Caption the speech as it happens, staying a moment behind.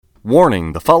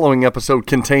Warning, the following episode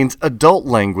contains adult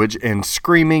language and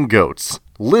screaming goats.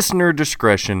 Listener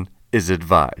discretion is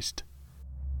advised.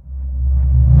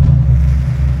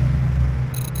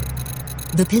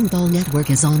 The Pinball Network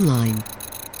is online.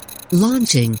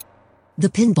 Launching The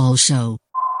Pinball Show.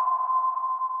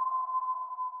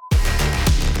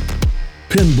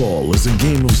 Pinball is a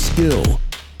game of skill.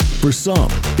 For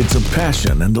some, it's a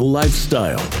passion and a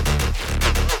lifestyle.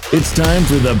 It's time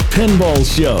for The Pinball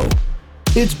Show.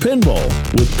 It's pinball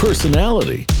with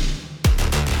personality.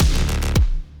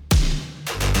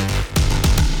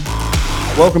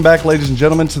 Welcome back, ladies and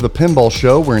gentlemen, to The Pinball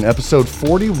Show. We're in episode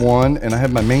 41, and I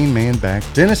have my main man back,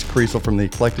 Dennis Kriesel from the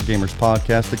Eclectic Gamers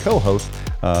podcast, the co-host,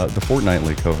 the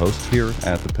fortnightly co-host here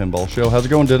at The Pinball Show. How's it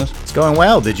going, Dennis? It's going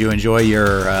well. Did you enjoy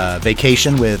your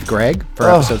vacation with Greg for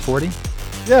episode 40?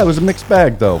 Yeah, it was a mixed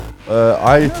bag, though.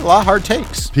 A lot of hard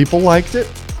takes. People liked it.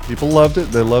 People loved it.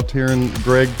 They loved hearing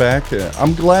Greg back.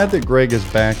 I'm glad that Greg is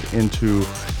back into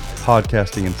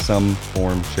podcasting in some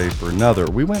form, shape, or another.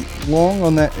 We went long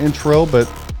on that intro,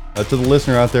 but to the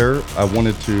listener out there, I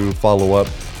wanted to follow up.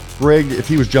 Greg, if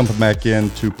he was jumping back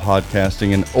into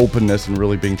podcasting and openness and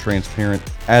really being transparent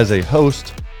as a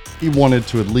host, he wanted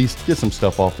to at least get some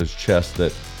stuff off his chest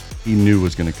that he knew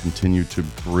was going to continue to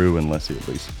brew unless he at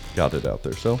least got it out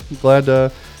there. So I'm glad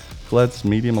this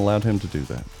medium allowed him to do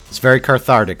that. It's very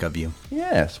cathartic of you.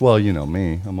 Yes. Well, you know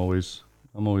me. I'm always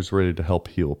ready to help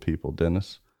heal people,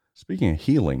 Dennis. Speaking of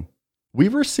healing,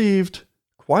 we've received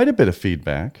quite a bit of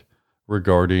feedback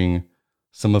regarding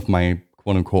some of my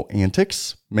quote-unquote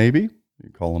antics, maybe you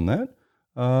call them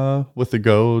that, with the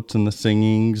goats and the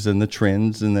singings and the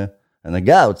trends and the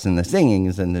goats and the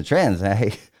singings and the trends.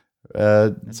 Hey,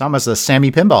 it's almost a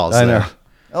Sammy Pinballs. I know.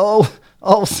 Oh,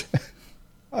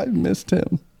 I missed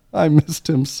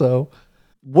him so.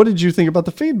 What did you think about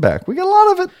the feedback? We got a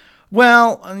lot of it.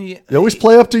 Well, you always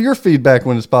play up to your feedback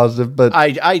when it's positive, but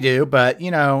I do. But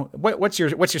you know, what's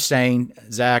your saying,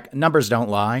 Zach? Numbers don't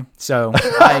lie. So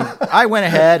I went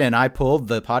ahead and I pulled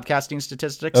the podcasting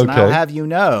statistics, and I'll have you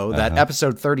know that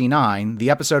episode 39, the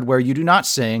episode where you do not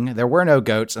sing, there were no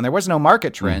goats, and there was no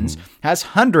market trends, has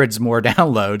hundreds more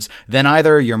downloads than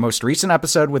either your most recent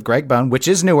episode with Greg Bone, which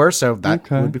is newer, so that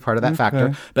would be part of that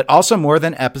factor, but also more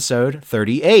than episode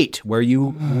 38, where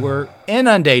you were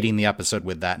inundating the episode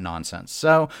with that nonsense.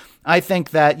 So I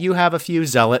think that you have a few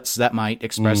zealots that might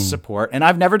express support, and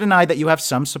I've never denied that you have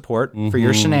some support for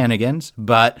your shenanigans,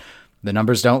 but the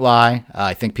numbers don't lie.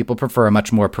 I think people prefer a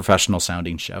much more professional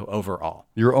sounding show overall.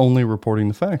 You're only reporting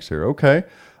the facts here. Okay.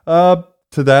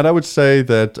 To that, I would say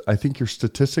that I think your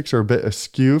statistics are a bit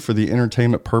askew for the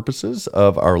entertainment purposes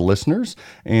of our listeners,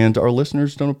 and our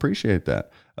listeners don't appreciate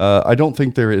that. I don't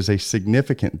think there is a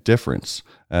significant difference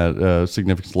at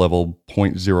significance level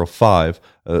 0.05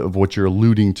 of what you're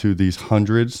alluding to, these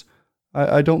hundreds.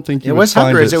 I don't think it was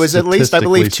hundreds. It was at least, I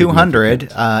believe,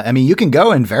 200. I mean, you can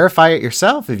go and verify it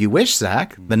yourself if you wish,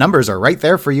 Zach. The numbers are right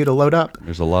there for you to load up.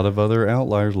 There's a lot of other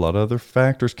outliers, a lot of other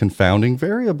factors, confounding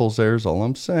variables there is all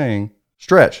I'm saying.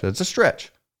 Stretch. That's a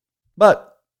stretch.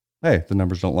 But, hey, the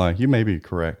numbers don't lie. You may be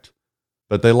correct.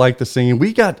 But they like the singing.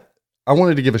 I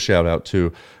wanted to give a shout out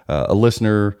to a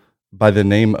listener by the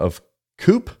name of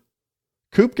Coop.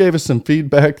 Coop gave us some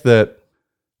feedback that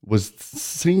was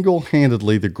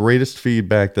single-handedly the greatest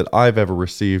feedback that I've ever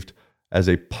received as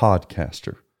a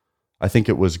podcaster. I think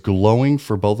it was glowing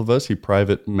for both of us. He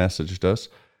private messaged us.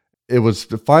 It was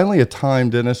finally a time,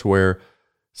 Dennis, where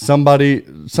somebody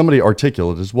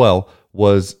articulate as well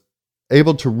was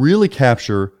able to really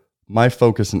capture my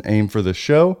focus and aim for the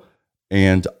show.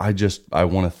 And I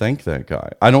want to thank that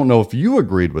guy. I don't know if you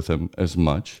agreed with him as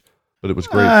much, but it was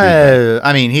great feedback.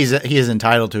 I mean, he is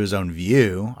entitled to his own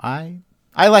view. I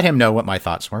let him know what my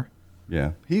thoughts were.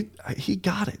 Yeah, he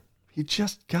got it. He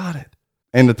just got it.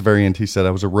 And at the very end, he said,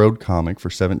 I was a road comic for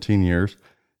 17 years.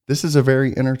 This is a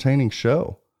very entertaining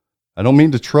show. I don't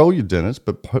mean to troll you, Dennis,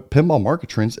 but Pinball Market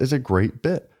Trends is a great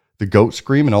bit. The goat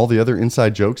scream and all the other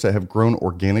inside jokes that have grown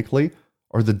organically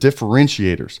are the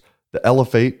differentiators that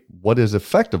elevate what is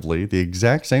effectively the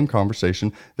exact same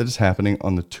conversation that is happening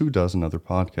on the 24 other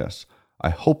podcasts. I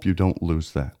hope you don't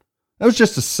lose that. That was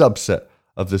just a subset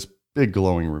of this big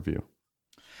glowing review.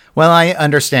 Well, I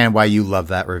understand why you love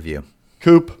that review.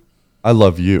 Coop, I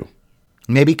love you.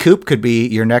 Maybe Coop could be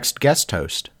your next guest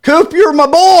host. Coop, you're my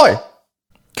boy!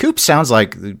 Coop sounds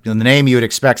like the name you would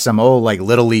expect some old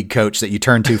Little League coach that you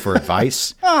turn to for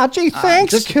advice. Gee,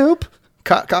 thanks, Coop.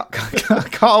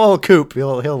 Call old Coop.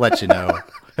 He'll let you know.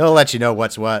 He'll let you know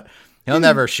what's what. He'll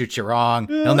never shoot you wrong.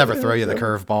 He'll never throw you the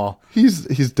curveball.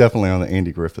 He's definitely on the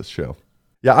Andy Griffith show.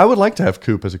 Yeah, I would like to have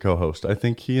Coop as a co-host. I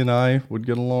think he and I would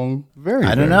get along very.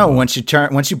 I don't know. Well.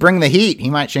 Once you bring the heat,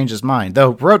 he might change his mind.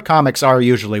 Though road comics are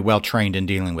usually well trained in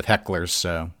dealing with hecklers,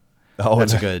 so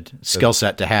that's a good skill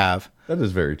set to have. That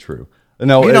is very true.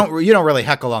 No, you don't really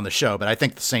heckle on the show, but I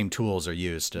think the same tools are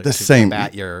used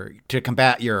to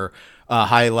combat your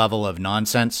high level of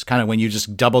nonsense. Kind of when you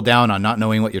just double down on not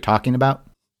knowing what you're talking about.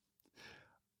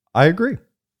 I agree.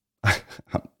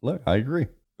 Look, I agree.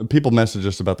 People message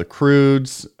us about the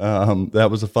Croods. That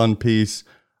was a fun piece.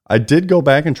 I did go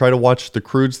back and try to watch the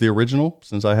Croods, the original,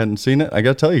 since I hadn't seen it. I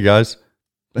got to tell you guys,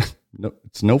 no,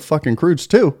 it's no fucking Croods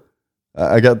 2.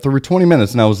 I got through 20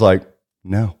 minutes and I was like,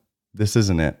 no, this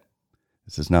isn't it.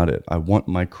 This is not it. I want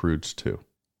my Croods 2.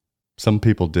 Some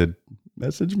people did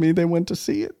message me. They went to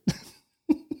see it.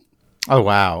 Oh,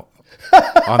 wow.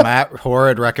 On that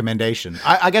horrid recommendation.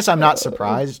 I guess I'm not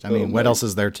surprised. I mean, what else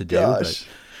is there to do? Gosh.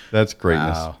 That's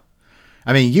greatness. Wow.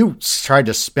 I mean, you tried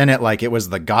to spin it like it was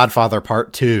The Godfather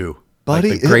Part 2. Buddy,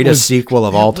 like the greatest sequel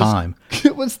of all time.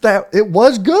 It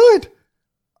was good.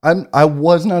 I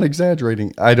was not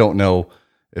exaggerating. I don't know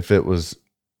if it was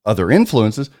other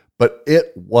influences, but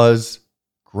it was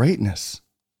greatness.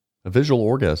 A visual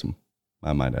orgasm,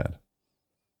 I might add.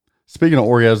 Speaking of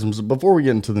orgasms, before we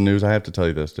get into the news, I have to tell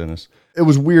you this, Dennis. It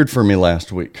was weird for me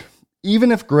last week.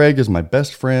 Even if Greg is my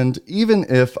best friend, even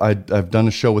if I've done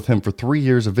a show with him for 3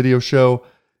 years, a video show,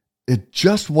 it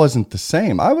just wasn't the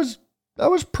same. I was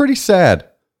pretty sad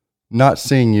not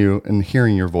seeing you and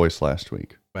hearing your voice last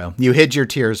week. Well, you hid your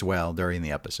tears well during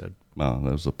the episode. Well,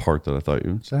 that was the part that I thought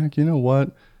Zach, you know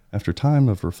what? After time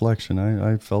of reflection,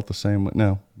 I felt the same way.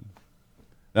 No,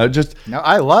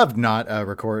 I loved not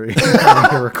recording.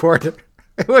 Recorded.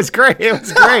 It was great.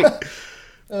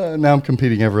 Now I'm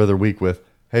competing every other week with,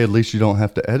 hey, at least you don't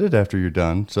have to edit after you're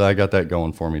done. So I got that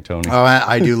going for me, Tony. Oh,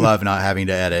 I do love not having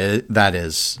to edit. That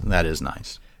is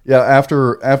nice. Yeah,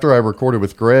 after I recorded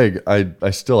with Greg,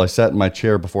 I sat in my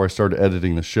chair before I started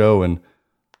editing the show, and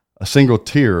a single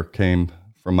tear came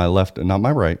from my left, not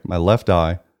my right, my left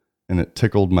eye, and it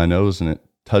tickled my nose and it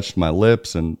touched my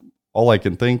lips, and all I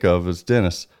can think of is,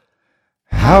 Dennis,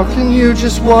 how can you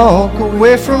just walk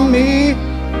away from me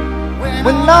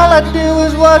when all I do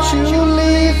is watch you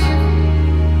leave?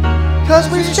 'Cause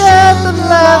we shared the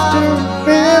laughter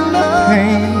and the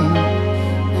pain,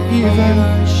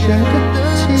 even shared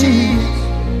the tears.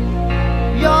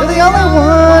 You're the only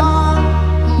one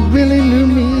who really knew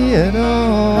me at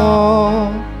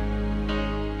all.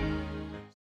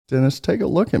 Dennis, take a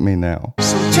look at me now.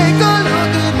 So take a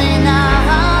look at me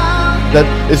now.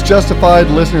 That is justified,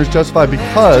 listeners, justified,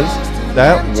 because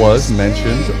that was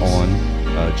mentioned on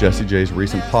Jesse J's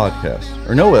recent podcast.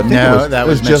 Or no, I think that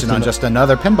was mentioned on just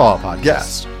another pinball podcast.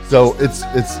 Yes. So it's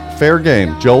fair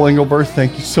game. Joel Engelberth,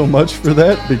 thank you so much for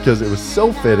that, because it was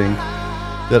so fitting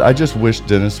that I just wish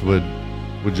Dennis would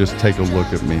just take a look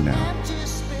at me now. It's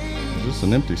just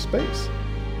an empty space.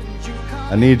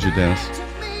 I need you, Dennis.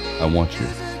 I want you.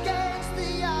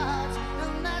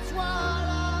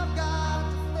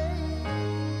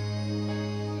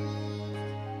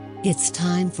 It's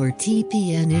time for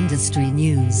TPN Industry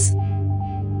News.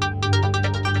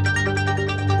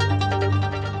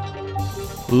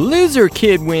 Loser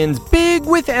Kid wins big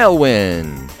with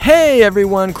Elwin. Hey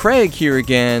everyone, Craig here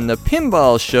again, the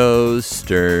Pinball Show's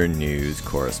Stern News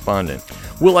correspondent.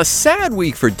 Well, a sad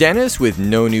week for Dennis with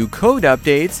no new code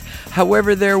updates.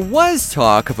 However, there was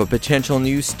talk of a potential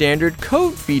new standard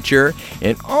code feature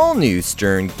in all new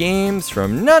Stern games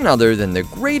from none other than the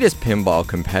greatest pinball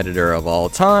competitor of all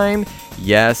time,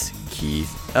 yes,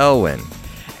 Keith Elwin.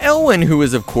 Elwin, who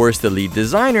is of course the lead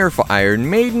designer for Iron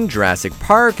Maiden, Jurassic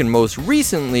Park, and most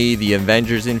recently the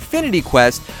Avengers Infinity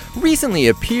Quest, recently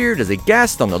appeared as a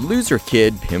guest on the Loser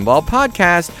Kid Pinball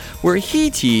podcast, where he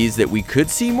teased that we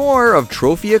could see more of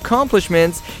trophy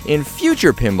accomplishments in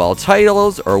future pinball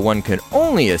titles, or one can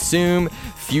only assume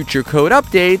future code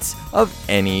updates of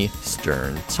any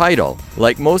Stern title.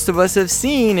 Like most of us have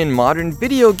seen in modern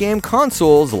video game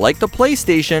consoles like the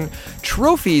PlayStation,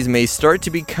 trophies may start to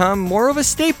become more of a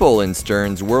staple in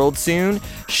Stern's world soon,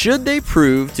 should they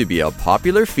prove to be a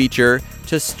popular feature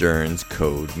to Stern's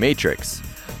code matrix.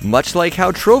 Much like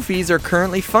how trophies are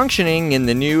currently functioning in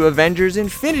the new Avengers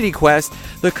Infinity Quest,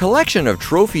 the collection of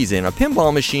trophies in a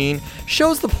pinball machine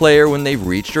shows the player when they've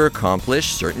reached or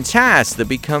accomplished certain tasks that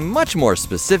become much more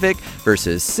specific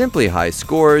versus simply high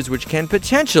scores, which can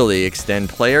potentially extend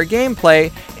player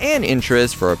gameplay and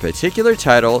interest for a particular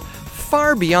title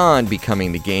far beyond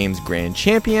becoming the game's grand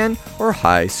champion or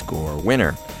high score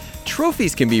winner.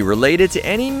 Trophies can be related to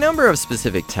any number of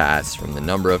specific tasks, from the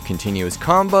number of continuous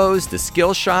combos to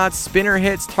skill shots, spinner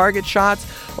hits, target shots,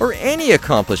 or any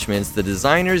accomplishments the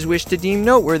designers wish to deem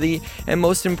noteworthy, and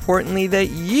most importantly, that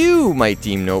you might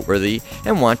deem noteworthy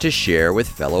and want to share with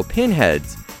fellow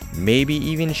pinheads. Maybe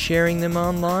even sharing them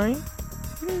online?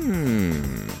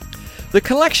 The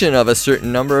collection of a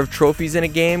certain number of trophies in a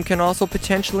game can also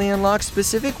potentially unlock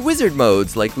specific wizard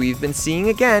modes, like we've been seeing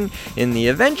again in the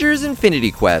Avengers Infinity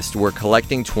Quest, where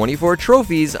collecting 24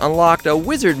 trophies unlocked a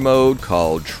wizard mode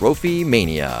called Trophy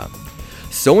Mania.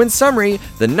 So in summary,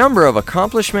 the number of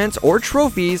accomplishments or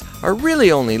trophies are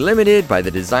really only limited by the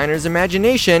designer's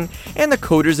imagination and the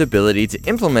coder's ability to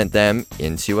implement them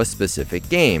into a specific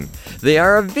game. They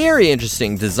are a very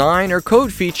interesting design or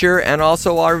code feature and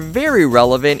also are very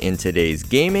relevant in today's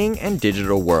gaming and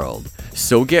digital world.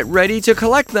 So get ready to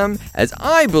collect them, as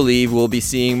I believe we'll be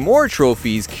seeing more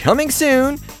trophies coming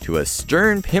soon to a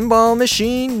Stern pinball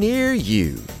machine near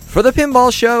you. For the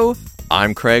Pinball Show,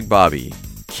 I'm Craig Bobby.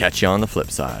 Catch you on the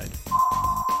flip side.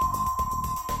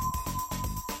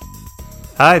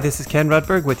 Hi, this is Ken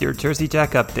Rudberg with your Jersey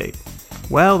Jack update.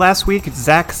 Well, last week,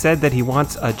 Zach said that he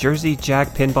wants a Jersey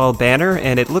Jack pinball banner,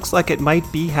 and it looks like it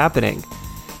might be happening.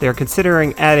 They're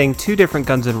considering adding 2 different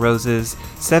Guns N' Roses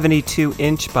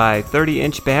 72-inch by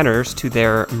 30-inch banners to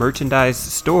their merchandise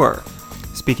store.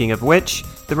 Speaking of which,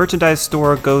 the merchandise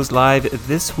store goes live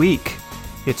this week.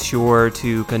 It's sure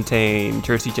to contain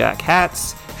Jersey Jack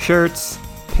hats, shirts,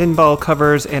 pinball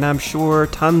covers, and I'm sure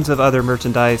tons of other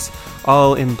merchandise,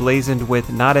 all emblazoned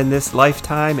with "Not in This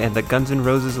Lifetime" and the Guns N'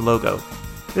 Roses logo.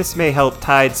 This may help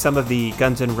tide some of the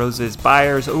Guns N' Roses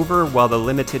buyers over while the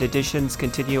limited editions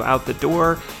continue out the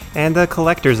door and the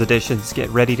collector's editions get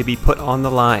ready to be put on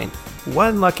the line.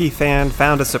 One lucky fan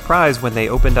found a surprise when they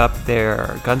opened up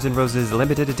their Guns N' Roses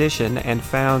limited edition and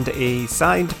found a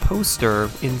signed poster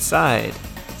inside.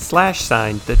 Slash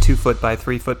signed the 2-foot by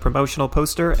 3-foot promotional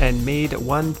poster and made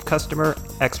one customer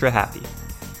extra happy.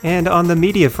 And on the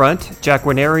media front, Jack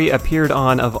Winery appeared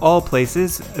on, of all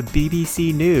places,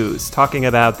 BBC News, talking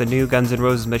about the new Guns N'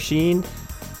 Roses machine.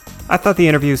 I thought the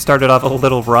interview started off a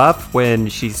little rough when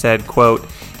she said, quote,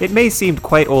 "It may seem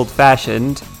quite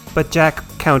old-fashioned," but Jack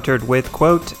countered with,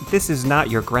 quote, "This is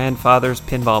not your grandfather's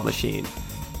pinball machine."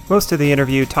 Most of the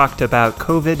interview talked about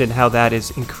COVID and how that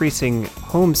is increasing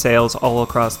home sales all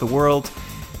across the world.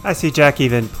 I see Jack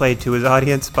even played to his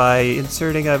audience by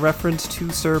inserting a reference to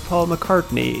Sir Paul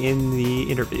McCartney in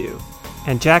the interview.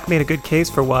 And Jack made a good case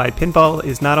for why pinball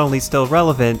is not only still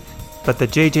relevant, but the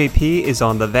JJP is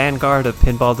on the vanguard of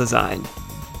pinball design.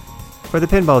 For the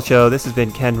Pinball Show, this has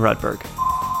been Ken Rudberg.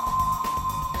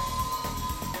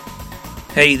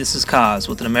 Hey, this is Kaz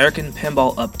with an American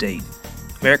Pinball update.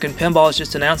 American Pinball has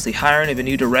just announced the hiring of a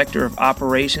new Director of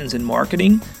Operations and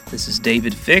Marketing. This is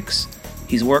David Fix.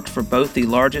 He's worked for both the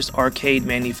largest arcade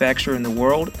manufacturer in the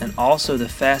world and also the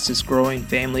fastest growing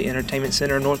family entertainment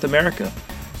center in North America.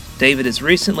 David has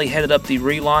recently headed up the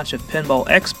relaunch of Pinball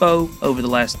Expo over the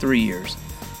last 3 years.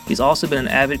 He's also been an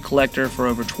avid collector for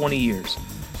over 20 years.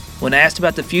 When asked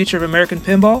about the future of American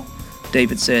Pinball,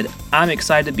 David said, "I'm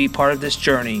excited to be part of this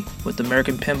journey with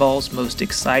American Pinball's most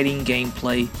exciting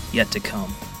gameplay yet to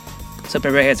come." So hope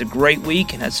everybody has a great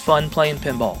week and has fun playing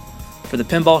pinball. For the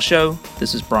Pinball Show,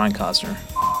 this is Brian Cosner.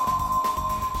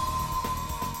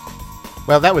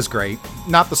 Well, that was great.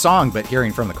 Not the song, but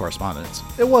hearing from the correspondents.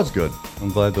 It was good.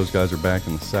 I'm glad those guys are back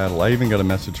in the saddle. I even got a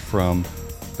message from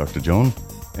Dr. Joan,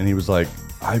 and he was like,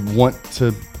 "I want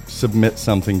to submit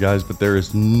something, guys, but there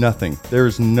is nothing. There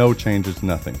is no changes,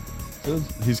 nothing." So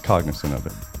he's cognizant of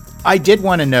it. I did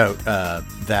want to note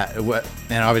that,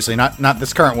 and obviously not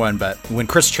this current one, but when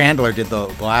Chris Chandler did the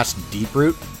last Deep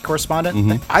Root correspondent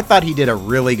thing, I thought he did a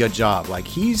really good job. Like,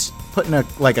 he's putting a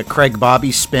Craig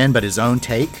Bobby spin, but his own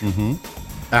take.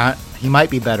 He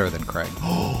might be better than Craig.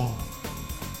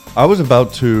 I was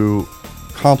about to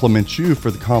compliment you for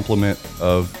the compliment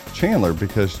of Chandler,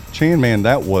 because Man,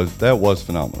 that was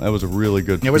phenomenal. That was a really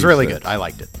good. It was really good. I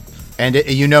liked it. And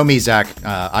you know me, Zach,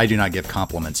 I do not give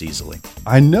compliments easily.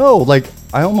 I know. Like,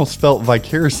 I almost felt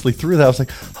vicariously through that. I was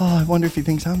like, oh, I wonder if he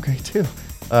thinks I'm great too.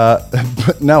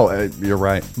 But no, you're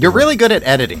right. You're really good at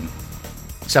editing,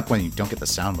 except when you don't get the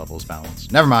sound levels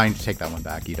balanced. Never mind. Take that one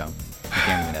back. You don't. You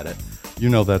can't even edit. You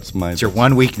know that's my... It's your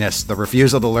one weakness, the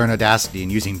refusal to learn Audacity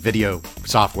and using video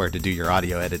software to do your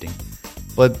audio editing.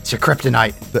 But it's your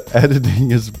kryptonite. The editing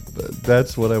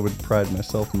that's what I would pride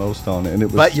myself most on, and it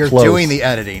was But you're close. Doing the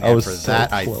editing, and for so that,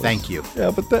 close. I thank you.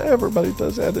 Yeah, but everybody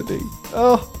does editing.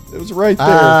 Oh, it was right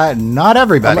there. Not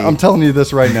everybody. I'm telling you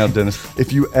this right now, Dennis.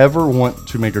 If you ever want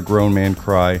to make a grown man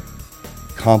cry,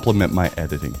 compliment my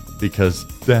editing. because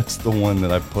that's the one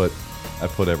that I put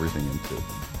everything into.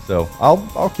 So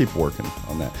I'll keep working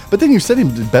on that. But then you said he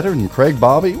did better than Craig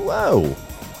Bobby. Whoa,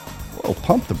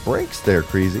 pump the brakes there,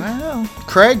 Crazy. Well,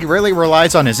 Craig really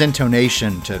relies on his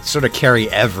intonation to sort of carry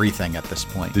everything at this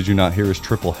point. Did you not hear his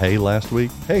triple hey last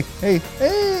week? Hey,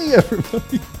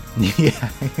 everybody. Yeah,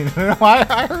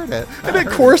 I heard it. And it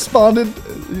corresponded,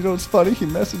 it's funny, he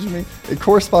messaged me, it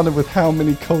corresponded with how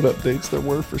many code updates there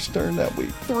were for Stern that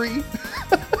week. 3.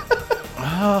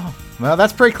 Oh, well,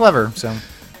 that's pretty clever. So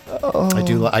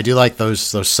I do like those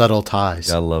subtle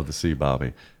ties. Gotta love to see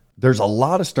Bobby. There's a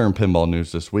lot of Stern Pinball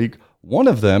news this week. One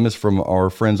of them is from our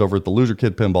friends over at the Loser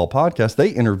Kid Pinball podcast. They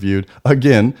interviewed,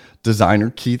 again,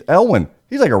 designer Keith Elwin.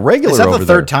 He's like a regular over there. Is that the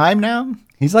third time now?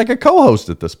 He's like a co-host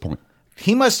at this point.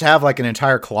 He must have like an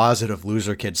entire closet of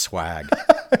Loser Kid swag.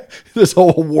 This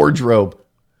whole wardrobe.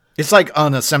 It's like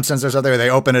on The Simpsons or something. They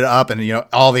open it up and,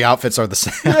 all the outfits are the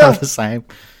same. Yeah. Are the same.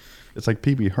 It's like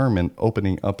Pee Wee Herman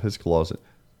opening up his closet.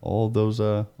 All those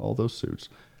suits.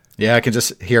 Yeah, I can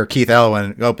just hear Keith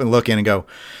Elwin look in and go,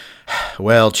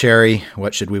 well, Cherry,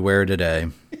 what should we wear today?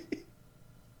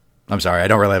 I'm sorry, I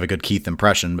don't really have a good Keith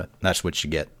impression, but that's what you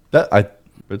get.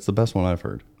 It's the best one I've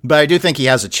heard. But I do think he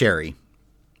has a cherry.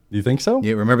 You think so?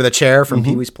 You remember the chair from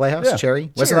Pee Wee's Playhouse? Yeah. Cherry?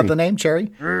 Wasn't that the name,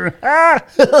 Cherry?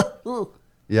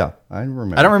 Yeah, I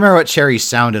remember. I don't remember what Cherry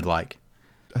sounded like.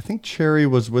 I think Cherry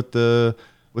was with the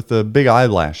big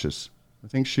eyelashes. I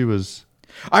think she was.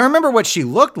 I remember what she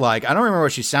looked like. I don't remember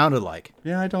what she sounded like.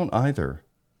 Yeah, I don't either.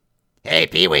 Hey,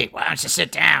 Pee Wee, why don't you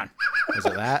sit down? Was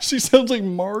it that? She sounds like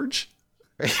Marge.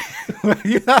 I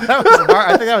think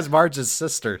that was Marge's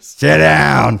sister. Sit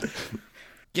down.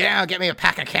 Get out, get me a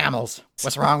pack of Camels.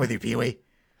 What's wrong with you, Pee Wee?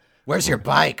 Where's your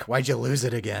bike? Why'd you lose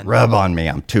it again? Rub on me.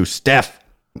 I'm too stiff.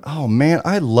 Oh, man.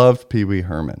 I loved Pee Wee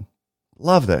Herman.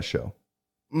 Love that show.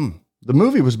 The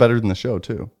movie was better than the show,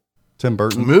 too. Tim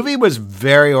Burton. The movie was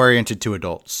very oriented to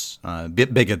adults.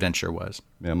 Big Adventure was.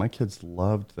 Yeah, my kids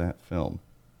loved that film.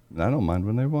 And I don't mind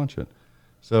when they watch it.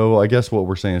 So I guess what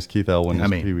we're saying is Keith Elwin is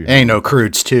Pee Wee Herman. Ain't no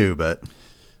Croods 2, but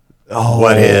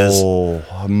what is?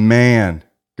 Oh, man.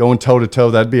 Going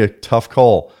toe-to-toe, that'd be a tough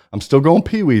call. I'm still going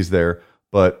Pee-wee's there,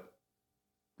 but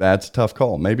that's a tough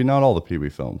call. Maybe not all the Pee-wee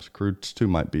films. Croods 2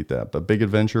 might beat that, but Big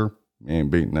Adventure, you ain't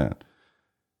beating that.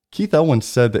 Keith Elwin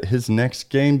said that his next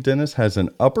game, Dennis, has an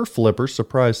upper flipper,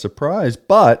 surprise, surprise,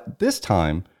 but this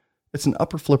time it's an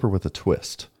upper flipper with a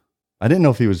twist. I didn't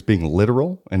know if he was being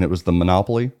literal, and it was the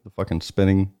Monopoly, the fucking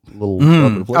spinning little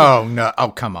upper flipper. Oh, no. Oh,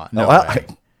 come on. No way.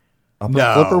 Upper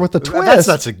flipper with a twist.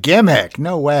 That's a gimmick.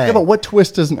 No way. Yeah, but what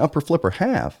twist does an upper flipper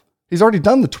have? He's already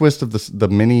done the twist of the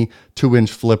mini 2-inch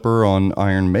flipper on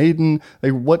Iron Maiden.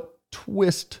 Like, what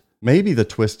twist? Maybe the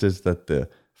twist is that the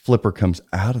flipper comes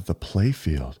out of the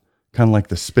playfield, kind of like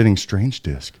the spinning strange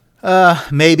disc.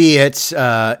 Maybe it's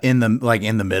in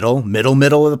the middle of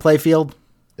the playfield.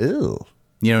 Ew.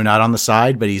 Not on the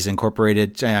side, but he's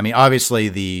incorporated. I mean, obviously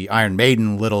the Iron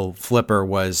Maiden little flipper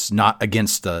was not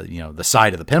against the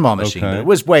side of the pinball machine, but it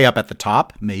was way up at the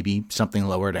top, maybe something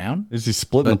lower down. Is he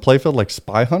splitting the playfield like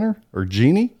Spy Hunter or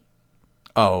Genie?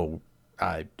 Oh,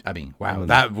 I mean, wow,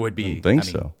 that would be. I think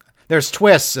so. There's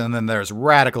twists, and then there's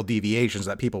radical deviations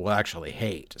that people will actually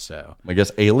hate. So I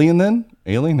guess Alien then?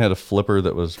 Alien had a flipper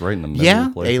that was right in the middle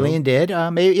of the playfield. Alien did.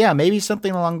 Maybe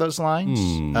something along those lines.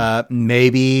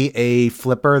 Maybe a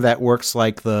flipper that works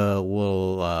like the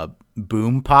little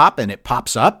boom pop, and it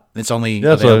pops up. It's only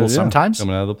available sometimes.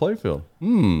 Coming out of the playfield.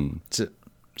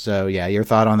 So, your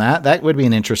thought on that? That would be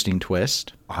an interesting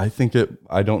twist. I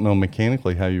don't know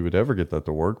mechanically how you would ever get that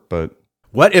to work, but...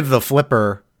 What if the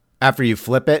flipper, after you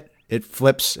flip it, it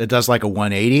flips, it does like a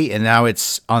 180, and now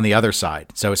it's on the other side.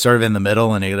 So it's sort of in the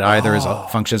middle, and it either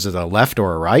functions as a left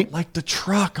or a right. Like the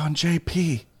truck on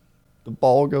JP. The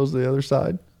ball goes to the other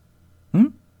side.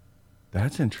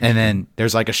 That's interesting. And then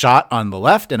there's like a shot on the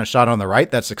left and a shot on the right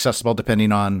that's accessible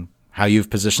depending on how you've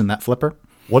positioned that flipper.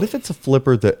 What if it's a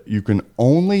flipper that you can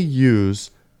only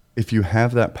use if you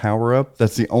have that power up?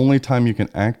 That's the only time you can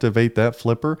activate that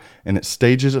flipper, and it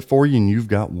stages it for you, and you've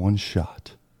got one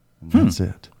shot. And that's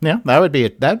it. Yeah, that'd be a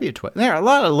twist. There are a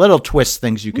lot of little twist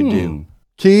things you could do.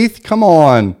 Keith, come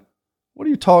on. What are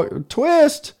you talking?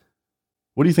 Twist.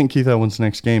 What do you think Keith Elwin's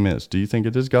next game is? Do you think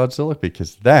it is Godzilla?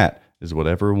 Because that is what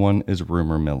everyone is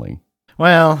rumor milling.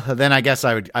 Well, then I guess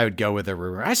I would go with a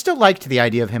rumor. I still liked the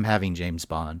idea of him having James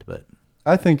Bond, but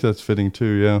I think that's fitting too.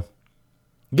 Yeah.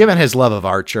 Given his love of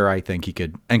Archer, I think he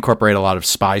could incorporate a lot of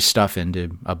spy stuff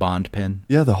into a Bond pin.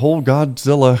 Yeah, the whole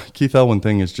Godzilla Keith Elwin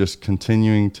thing is just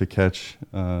continuing to catch.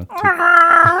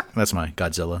 That's my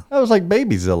Godzilla. That was like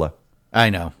Babyzilla. I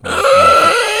know.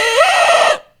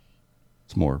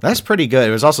 It's more. That's pretty good.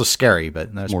 It was also scary,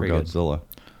 but that's more pretty Godzilla.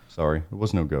 Sorry, it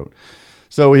was no goat.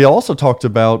 So he also talked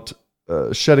about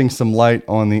shedding some light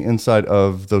on the inside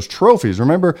of those trophies.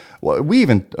 Remember, we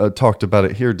even talked about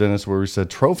it here, Dennis, where we said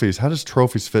trophies. How does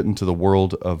trophies fit into the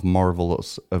world of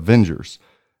Marvel's Avengers?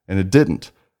 And it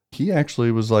didn't. He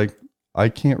actually was like, I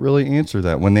can't really answer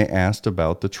that when they asked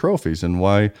about the trophies and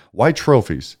why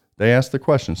trophies. They asked the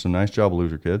question. So nice job,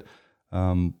 Loser Kid.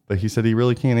 But he said he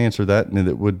really can't answer that, and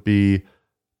it would be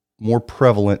more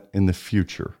prevalent in the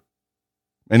future.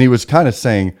 And he was kind of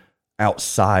saying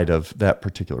outside of that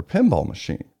particular pinball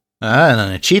machine. And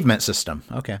an achievement system.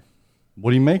 Okay.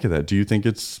 What do you make of that? Do you think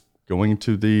it's going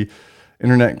to the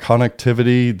internet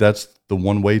connectivity? That's the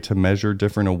one way to measure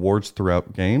different awards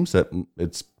throughout games, that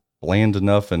it's bland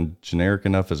enough and generic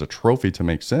enough as a trophy to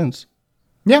make sense.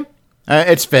 Yeah,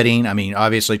 it's fitting. I mean,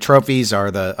 obviously, trophies are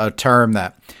a term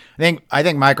that I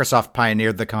think Microsoft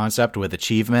pioneered the concept with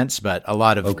achievements, but a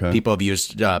lot of people have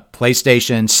used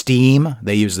PlayStation, Steam.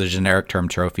 They use the generic term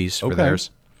trophies for theirs.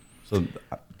 So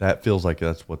that feels like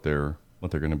that's what they're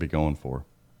going to be going for.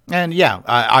 And yeah,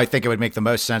 I think it would make the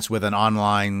most sense with an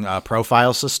online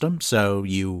profile system. So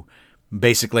you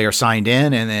basically are signed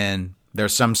in, and then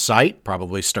there's some site,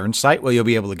 probably Stern's site, where you'll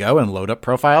be able to go and load up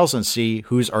profiles and see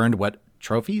who's earned what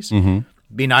trophies. Mm-hmm.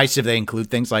 Be nice if they include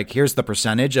things like, here's the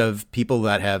percentage of people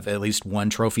that have at least one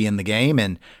trophy in the game,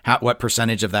 and what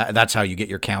percentage of that. That's how you get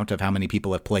your count of how many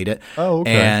people have played it. Oh,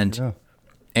 okay.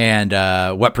 And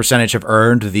what percentage have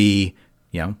earned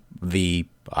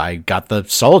I got the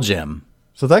Soul Gem.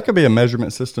 So that could be a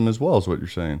measurement system as well, is what you're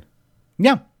saying.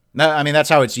 Yeah. I mean, that's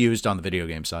how it's used on the video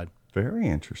game side. Very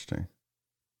interesting.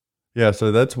 Yeah,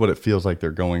 so that's what it feels like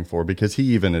they're going for, because he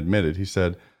even admitted, he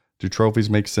said, do trophies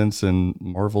make sense in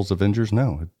Marvel's Avengers?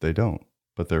 No, they don't,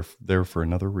 but they're there for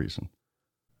another reason.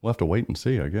 We'll have to wait and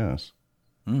see, I guess.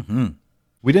 Mm-hmm.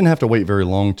 We didn't have to wait very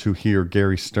long to hear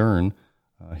Gary Stern.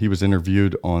 He was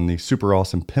interviewed on the Super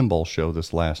Awesome Pinball Show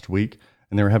this last week,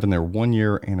 and they were having their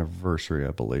 1-year anniversary,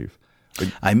 I believe.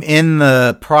 I'm in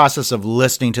the process of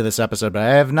listening to this episode, but I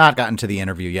have not gotten to the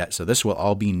interview yet, so this will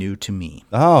all be new to me.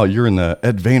 Oh, you're in the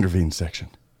Ed Vanderveen section.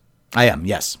 I am,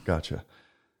 yes. Gotcha.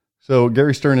 So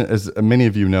Gary Stern, as many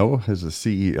of you know, is the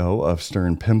CEO of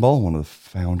Stern Pinball, one of the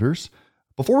founders.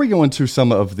 Before we go into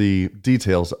some of the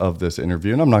details of this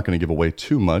interview, and I'm not going to give away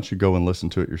too much, you go and listen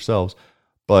to it yourselves,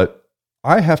 but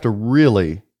I have to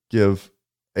really give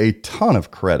a ton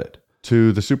of credit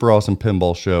to the Super Awesome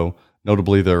Pinball Show,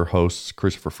 notably their hosts,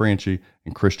 Christopher Franchi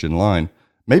and Christian Line.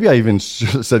 Maybe I even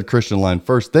said Christian Line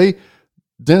first.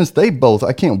 Dennis, they both,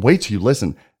 I can't wait till you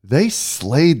listen. They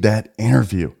slayed that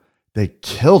interview. They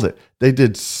killed it. They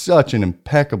did such an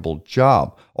impeccable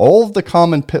job. All of the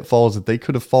common pitfalls that they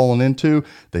could have fallen into,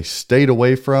 they stayed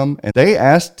away from, and they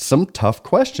asked some tough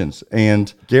questions.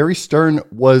 And Gary Stern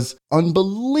was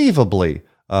unbelievably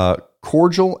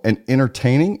cordial and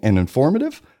entertaining and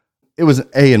informative. It was an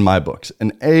A in my books,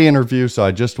 an A interview. So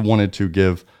I just wanted to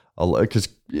give because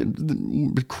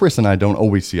Chris and I don't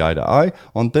always see eye to eye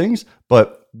on things,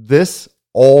 but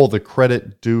all the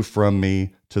credit due from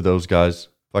me to those guys.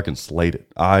 Fucking slayed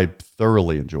it. I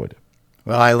thoroughly enjoyed it.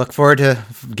 Well, I look forward to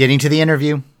getting to the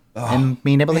interview and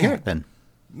being able to hear it then.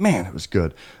 Man, it was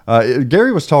good.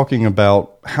 Gary was talking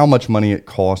about how much money it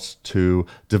costs to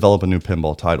develop a new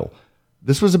pinball title.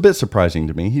 This was a bit surprising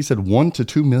to me. He said $1 to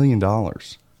 $2 million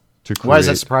to create. Why does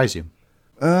that surprise you?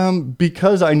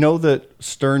 Because I know that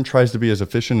Stern tries to be as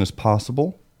efficient as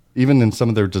possible, even in some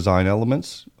of their design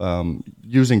elements,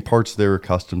 using parts they're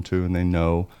accustomed to and they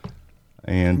know.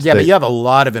 And but you have a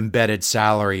lot of embedded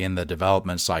salary in the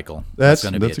development cycle. That's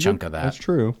going to be a chunk of that. That's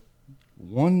true.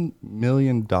 $1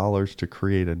 million to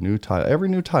create a new title, every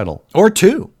new title, or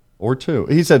two.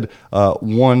 He said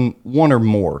one or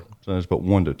more. So it's about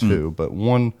 1 to 2, but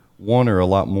one or a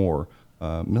lot more.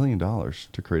 $1 million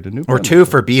to create a new. Or two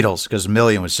for Beatles, because $1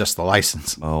 million was just the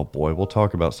license. Oh boy, we'll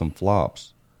talk about some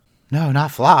flops. No, not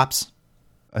flops.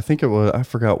 I think it was, I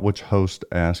forgot which host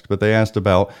asked, but they asked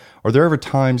about, are there ever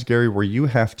times, Gary, where you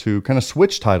have to kind of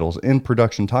switch titles in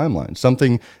production timeline?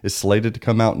 Something is slated to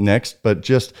come out next, but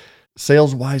just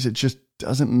sales-wise, it just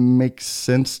doesn't make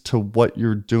sense to what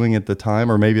you're doing at the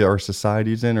time, or maybe our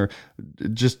society's in, or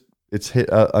just it's hit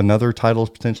another title is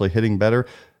potentially hitting better.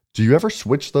 Do you ever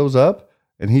switch those up?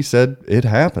 And he said, it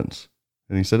happens.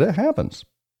 And he said, it happens.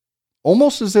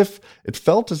 Almost as if, it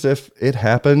felt as if it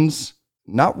happens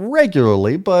not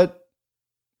regularly, but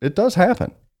it does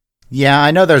happen. Yeah, I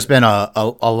know there's been a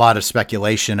lot of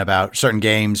speculation about certain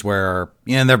games where,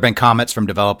 there have been comments from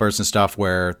developers and stuff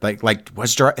where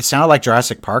it sounded like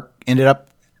Jurassic Park ended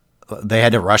up, they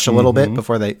had to rush a little bit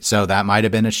before so that might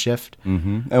have been a shift.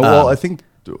 Mm-hmm. And I think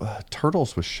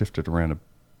Turtles was shifted around a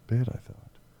bit, I thought.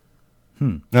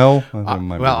 No?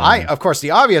 Of course, the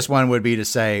obvious one would be to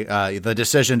say the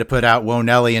decision to put out Whoa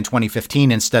Nelly in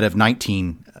 2015 instead of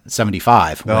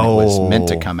 1975 when it was meant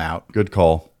to come out. Good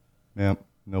call. Yep.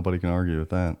 Nobody can argue with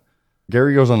that.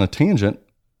 Gary goes on a tangent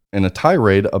and a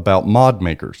tirade about mod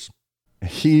makers.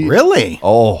 Really?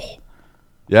 Oh,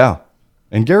 yeah.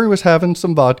 And Gary was having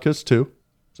some vodkas too,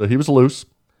 so he was loose.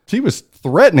 He was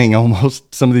threatening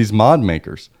almost some of these mod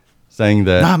makers, saying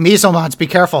that... Measle mods, be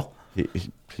careful.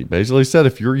 He basically said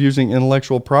if you're using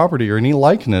intellectual property or any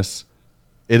likeness,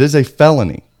 it is a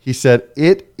felony. He said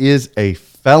it is a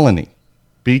felony.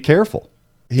 Be careful.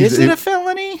 Is it a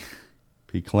felony?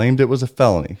 He claimed it was a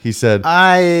felony. He said...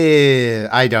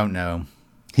 I don't know.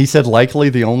 He said likely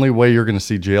the only way you're going to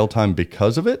see jail time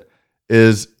because of it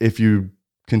is if you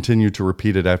continue to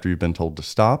repeat it after you've been told to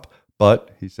stop.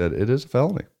 But he said it is a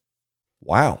felony.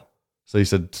 Wow. So he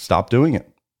said stop doing it.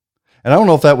 And I don't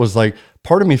know if that was like,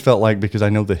 part of me felt like, because I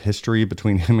know the history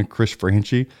between him and Chris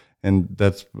Franchi, and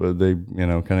that's, they,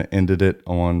 kind of ended it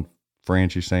on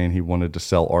Franchi saying he wanted to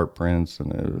sell art prints,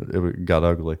 and it got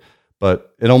ugly.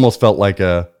 But it almost felt like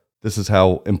this is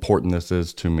how important this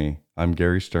is to me. I'm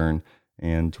Gary Stern,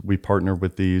 and we partner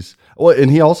with these. Well, and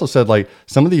he also said like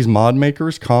some of these mod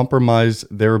makers compromise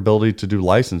their ability to do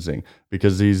licensing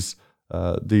because these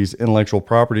intellectual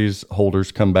properties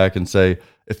holders come back and say,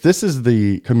 if this is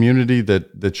the community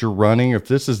that you're running, if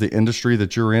this is the industry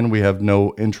that you're in, we have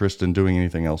no interest in doing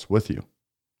anything else with you.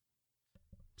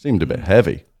 Seemed a bit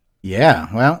heavy. Yeah,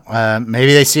 well,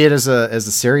 maybe they see it as a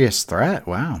serious threat.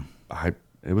 Wow.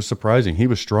 It was surprising. He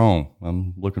was strong.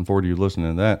 I'm looking forward to you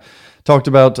listening to that. Talked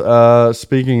about,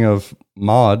 speaking of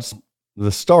mods,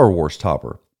 the Star Wars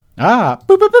topper. Boop,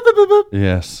 boop, boop, boop, boop, boop.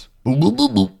 Yes. Boop, boop,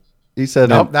 boop, boop. He said...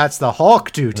 Nope, that's the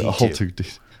Hulk 2D2. Hulk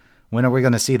 2D2. When are we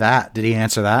going to see that? Did he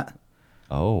answer that?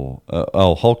 Hulk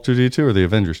 2D2 or the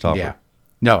Avengers topper? Yeah.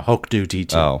 No, Hulk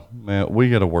 2D2. Oh, man, we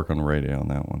got to work on the radio on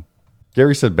that one.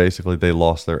 Gary said basically they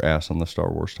lost their ass on the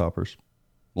Star Wars toppers.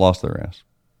 Lost their ass.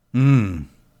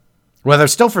 Well, they're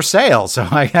still for sale, so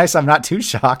I guess I'm not too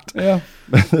shocked. Yeah,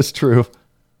 that's true.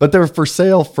 But they're for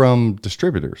sale from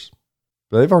distributors.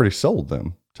 They've already sold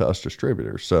them to us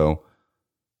distributors, so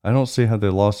I don't see how they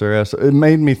lost their ass. It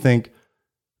made me think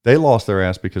they lost their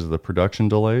ass because of the production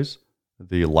delays,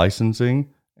 the licensing,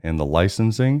 and the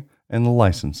licensing, and the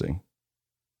licensing.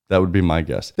 That would be my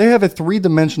guess. They have a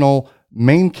 3-dimensional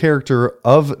main character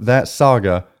of that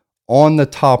saga on the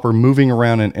topper moving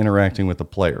around and interacting with the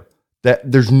player.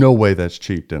 There's no way that's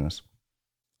cheap, Dennis.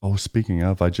 Oh, speaking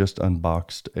of, I just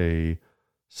unboxed a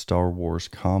Star Wars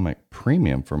comic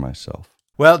premium for myself.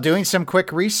 Well, doing some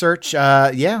quick research,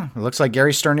 it looks like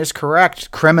Gary Stern is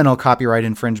correct. Criminal copyright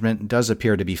infringement does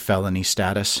appear to be felony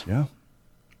status. Yeah.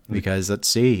 Because let's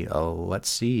see.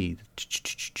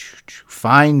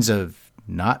 Fines of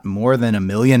not more than $1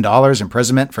 million,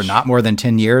 imprisonment for not more than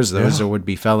 10 years. Those would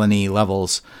be felony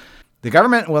levels. The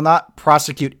government will not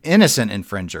prosecute innocent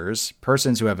infringers,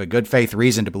 persons who have a good faith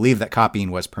reason to believe that copying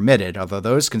was permitted, although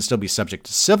those can still be subject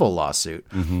to civil lawsuit.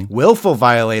 Willful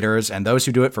violators and those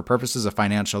who do it for purposes of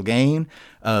financial gain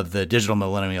of the Digital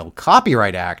Millennial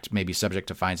Copyright Act may be subject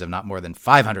to fines of not more than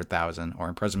 $500,000 or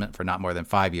imprisonment for not more than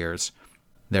 5 years.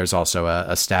 There's also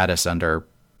a status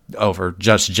over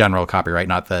just general copyright,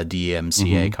 not the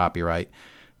DMCA copyright.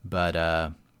 But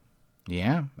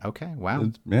okay,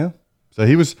 wow. Yeah. So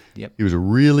he was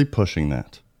really pushing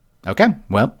that. Okay.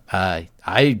 Well,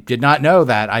 I did not know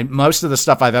that. Most of the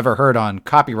stuff I've ever heard on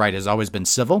copyright has always been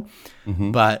civil,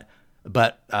 but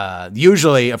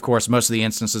usually, of course, most of the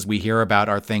instances we hear about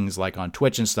are things like on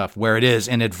Twitch and stuff where it is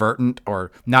inadvertent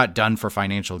or not done for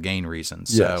financial gain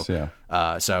reasons. Yes,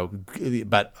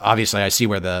 But obviously I see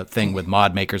where the thing with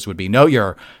mod makers would be, no,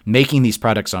 you're making these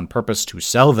products on purpose to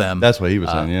sell them. That's what he was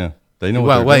saying. Yeah. They know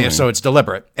what they're doing. So it's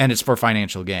deliberate and it's for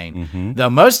financial gain. Though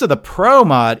most of the pro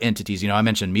mod entities, I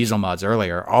mentioned Measle Mods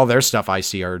earlier, all their stuff I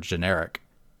see are generic.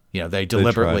 They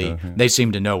deliberately, they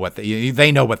seem to know what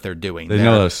they know what they're doing. They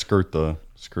know how to skirt the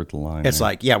line. It's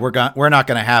like, we're not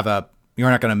going to you're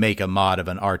not going to make a mod of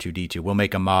an R2D2. We'll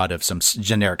make a mod of some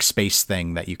generic space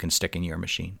thing that you can stick in your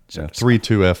machine.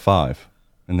 32F5.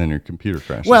 And then your computer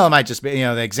crashes. Well, it might just be,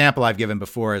 the example I've given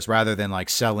before is rather than like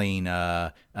selling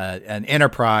an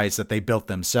enterprise that they built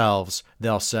themselves,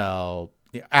 they'll sell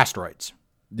asteroids.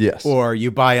 Yes. Or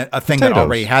you buy a thing that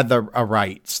already had the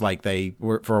rights. Like they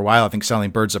were, for a while, I think,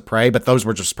 selling Birds of Prey, but those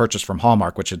were just purchased from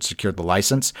Hallmark, which had secured the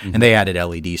license, and they added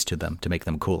LEDs to them to make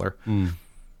them cooler.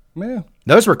 Yeah.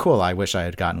 Those were cool. I wish I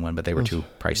had gotten one, but they were too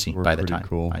pricey by the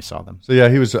time I saw them. So, yeah,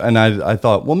 he was, and I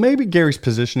thought, well, maybe Gary's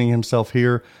positioning himself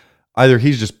here. Either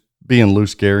he's just being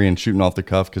loose Gary and shooting off the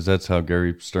cuff, because that's how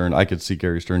Gary Stern, I could see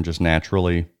Gary Stern just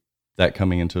naturally that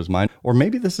coming into his mind. Or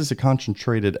maybe this is a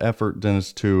concentrated effort,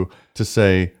 Dennis, to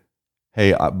say,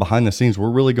 hey, behind the scenes, we're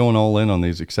really going all in on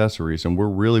these accessories and we're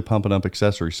really pumping up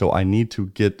accessories. So I need to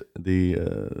get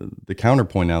the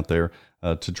counterpoint out there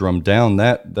to drum down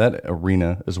that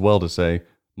arena as well, to say,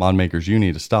 mod makers, you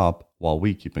need to stop while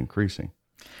we keep increasing.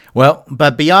 Well,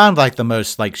 but beyond like the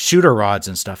most like shooter rods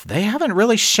and stuff, they haven't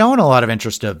really shown a lot of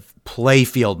interest of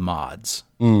playfield mods.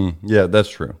 Yeah, that's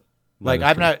true.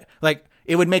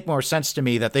 It would make more sense to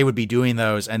me that they would be doing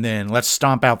those and then let's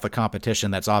stomp out the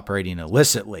competition that's operating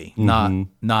illicitly.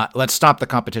 Not let's stop the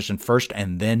competition first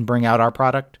and then bring out our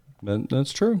product.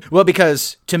 That's true. Well,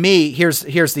 because to me, here's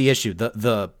the issue.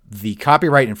 The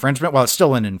copyright infringement, while it's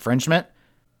still an infringement,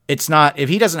 it's not, if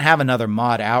he doesn't have another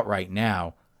mod out right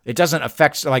now, it doesn't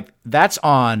affect, like, that's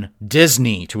on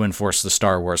Disney to enforce the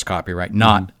Star Wars copyright,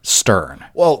 not Stern.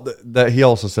 Well, that he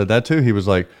also said that too. He was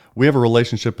like, we have a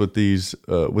relationship with these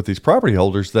property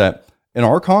holders that in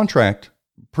our contract,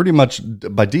 pretty much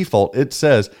by default, it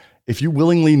says, if you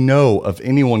willingly know of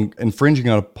anyone infringing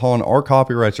upon our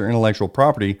copyrights or intellectual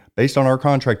property based on our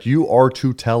contract, you are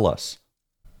to tell us.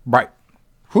 Right.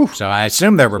 Whew. So I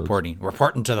assume they're reporting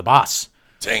to the boss.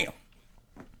 Damn.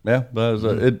 Yeah, but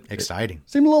exciting. It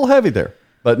seemed a little heavy there,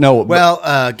 but no.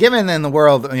 Well, given in the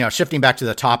world, shifting back to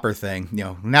the topper thing,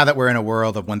 now that we're in a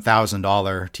world of $1,000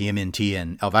 TMNT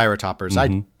and Elvira toppers,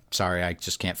 I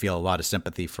just can't feel a lot of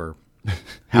sympathy for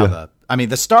how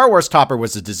the Star Wars topper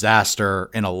was a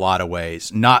disaster in a lot of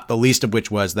ways, not the least of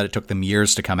which was that it took them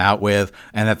years to come out with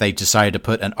and that they decided to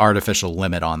put an artificial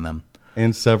limit on them.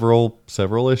 And several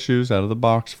issues out of the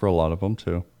box for a lot of them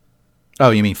too. Oh,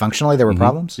 you mean functionally there were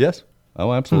problems? Yes.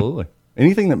 Oh, absolutely.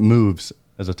 Anything that moves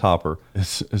as a topper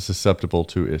is susceptible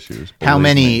to issues. How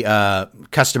many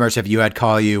customers have you had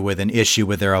call you with an issue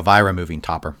with their Elvira moving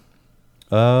topper?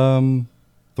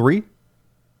 3.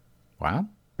 Wow.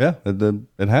 Yeah,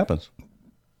 it happens.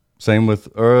 Same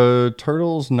with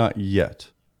Turtles, not yet.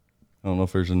 I don't know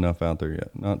if there's enough out there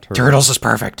yet. Not Turtles. Turtles is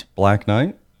perfect. Black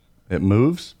Knight, it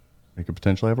moves. It could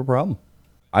potentially have a problem.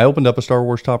 I opened up a Star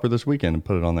Wars topper this weekend and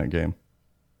put it on that game.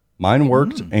 Mine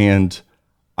worked, and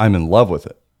I'm in love with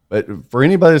it. But for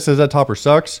anybody that says that topper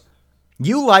sucks,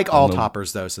 you like all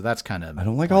toppers though, so that's kind of. I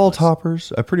don't like all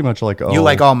toppers. I pretty much like all. You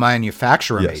like all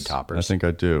manufacturer-made toppers. I think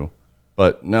I do.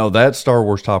 But no, that Star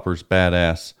Wars topper is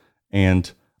badass,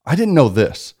 and I didn't know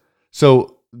this.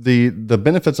 So the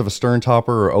benefits of a Stern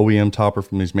topper or OEM topper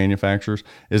from these manufacturers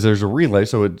is there's a relay.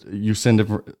 So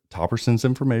topper sends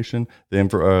information,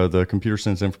 the computer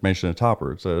sends information to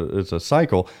topper. It's a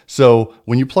cycle. So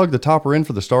when you plug the topper in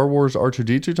for the Star Wars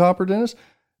R2-D2 topper, Dennis,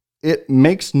 it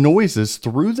makes noises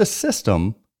through the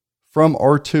system from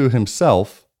R2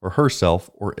 himself or herself,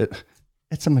 or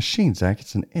it's a machine, Zach.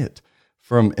 It's an it.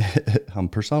 I'm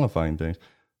personifying things.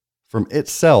 From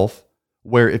itself,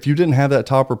 where if you didn't have that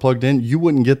topper plugged in, you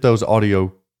wouldn't get those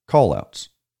audio callouts.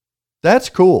 That's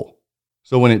cool.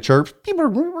 So when it chirps, beep,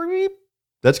 beep, beep, beep,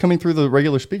 that's coming through the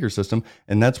regular speaker system,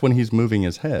 and that's when he's moving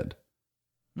his head.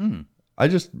 It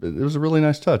was a really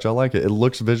nice touch. I like it. It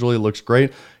looks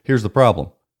great. Here's the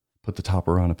problem. Put the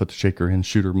topper on, I put the shaker in,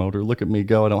 shooter motor. Look at me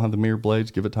go. I don't have the mirror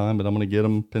blades. Give it time, but I'm going to get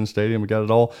them. Penn Stadium, we got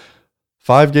it all.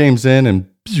 5 games in,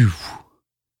 and pew,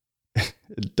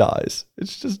 it dies.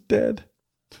 It's just dead.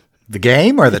 The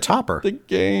game or the topper? The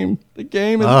game. The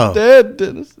game is dead,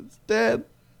 Dennis. It's dead.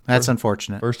 That's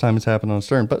unfortunate. First time it's happened on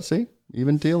Stern. But see,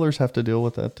 even dealers have to deal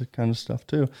with that kind of stuff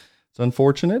too. It's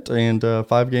unfortunate, and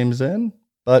 5 games in,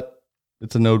 but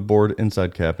it's a node board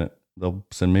inside cabinet. They'll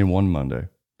send me one Monday.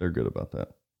 They're good about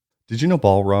that. Did you know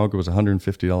Balrog was a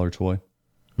 $150 toy?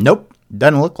 Nope.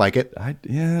 Doesn't look like it.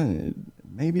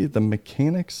 Maybe the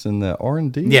mechanics and the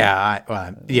R&D.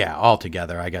 Yeah,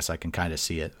 altogether, I guess I can kind of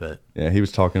see it. But yeah, he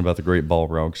was talking about the great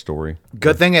Balrog story.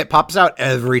 Good thing it pops out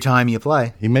every time you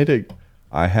play. He made it.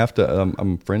 I have to.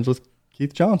 I'm friends with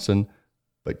Keith Johnson,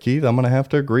 but Keith, I'm going to have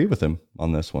to agree with him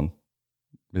on this one.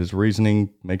 His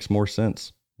reasoning makes more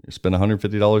sense. You spend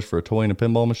 $150 for a toy and a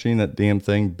pinball machine. That damn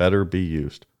thing better be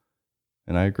used.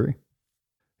 And I agree.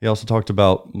 He also talked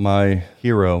about my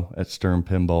hero at Stern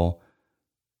Pinball.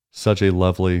 Such a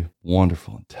lovely,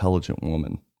 wonderful, intelligent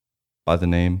woman by the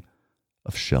name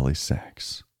of Shelley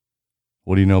Sachs.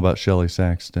 What do you know about Shelley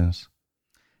Sachs, Dennis?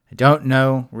 I don't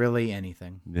know really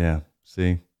anything. Yeah,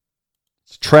 see?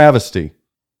 It's a travesty.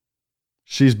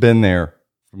 She's been there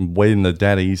from way in the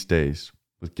Data East days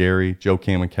with Gary, Joe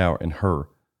Kaminkower, and her,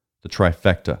 the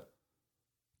trifecta.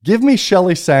 Give me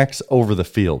Shelley Sachs over the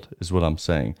field, is what I'm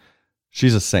saying.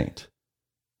 She's a saint.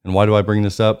 And why do I bring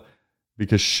this up?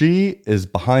 Because she is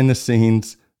behind the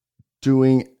scenes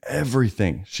doing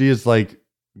everything. She is like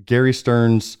Gary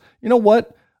Stern's, you know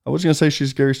what? I was going to say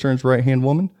she's Gary Stern's right-hand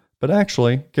woman, but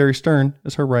actually Gary Stern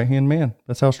is her right-hand man.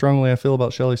 That's how strongly I feel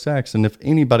about Shelly Sachs. And if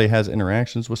anybody has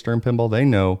interactions with Stern Pinball, they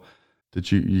know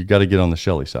that you got to get on the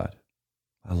Shelly side.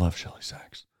 I love Shelly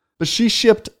Sachs. But she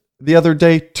shipped the other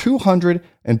day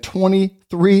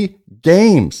 223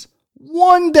 games.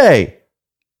 One day.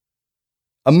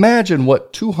 Imagine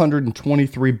what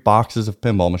 223 boxes of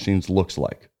pinball machines looks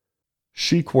like.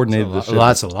 She coordinated this.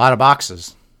 That's a lot of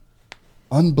boxes.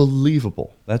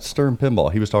 Unbelievable. That's Stern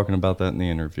Pinball. He was talking about that in the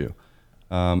interview.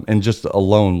 And just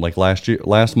alone, like last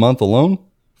month alone,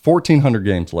 1,400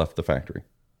 games left the factory.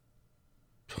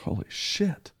 Holy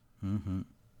shit. Mm-hmm.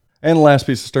 And the last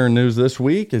piece of Stern news this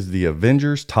week is the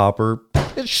Avengers topper.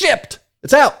 It's shipped.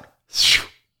 It's out. It's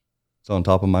on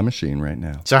top of my machine right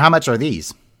now. So how much are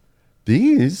these?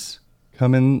 These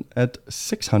come in at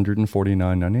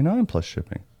 $649.99 plus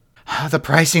shipping. The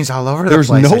pricing's all over the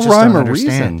place. There's no rhyme or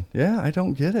reason. Yeah, I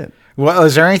don't get it. Well,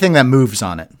 is there anything that moves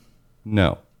on it?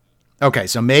 No. Okay,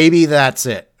 so maybe that's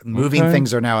it. Moving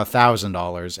things are now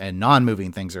 $1,000 and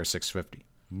non-moving things are $650.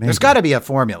 There's got to be a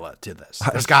formula to this.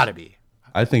 There's got to be.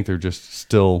 I think they're just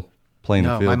still playing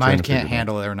the field. My mind can't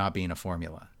handle there not being a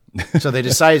formula. So they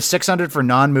decided $600 for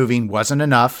non-moving wasn't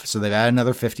enough, so they've added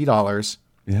another $50,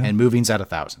 and moving's at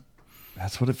 $1,000.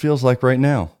 That's what it feels like right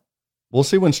now. We'll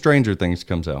see when Stranger Things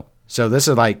comes out. So this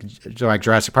is like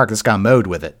Jurassic Park. This got mode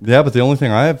with it. Yeah, but the only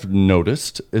thing I have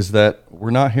noticed is that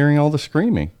we're not hearing all the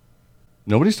screaming.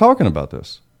 Nobody's talking about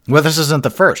this. Well, this isn't the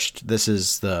first. This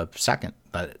is the second.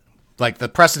 But like the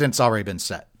precedent's already been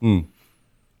set.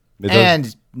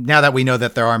 And now that we know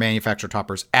that there are manufacturer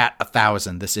toppers at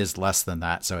 1,000, this is less than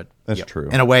that. So that's true.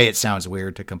 In a way, it sounds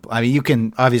weird to I mean, you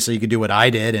can do what I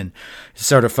did and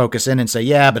sort of focus in and say,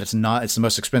 yeah, but it's not. It's the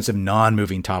most expensive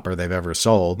non-moving topper they've ever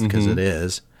sold because it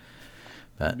is.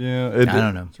 But yeah, I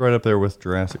don't know. It's right up there with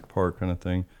Jurassic Park kind of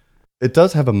thing. It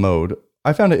does have a mode.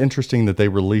 I found it interesting that they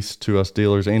released to us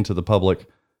dealers and to the public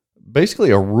basically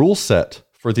a rule set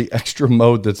for the extra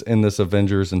mode that's in this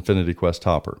Avengers Infinity Quest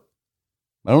topper.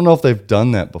 I don't know if they've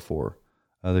done that before.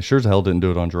 They sure as hell didn't do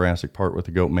it on Jurassic Park with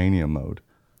the Goat Mania mode.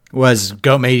 Was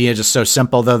Goat Mania just so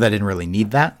simple, though, they didn't really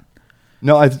need that?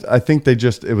 No, I think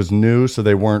it was new, so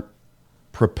they weren't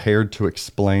prepared to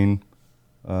explain.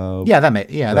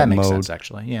 That makes sense,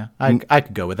 actually. Yeah, I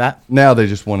could go with that. Now they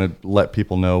just want to let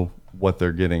people know what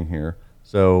they're getting here.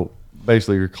 So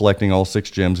basically, you're collecting all 6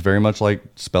 gems, very much like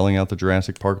spelling out the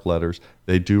Jurassic Park letters.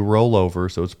 They do roll over,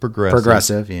 so it's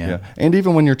progressive. Yeah. And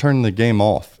even when you're turning the game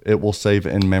off, it will save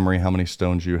in memory how many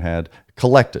stones you had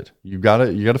collected. You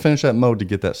gotta finish that mode to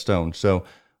get that stone. So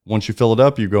once you fill it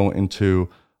up, you go into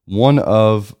one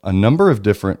of a number of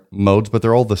different modes, but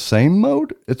they're all the same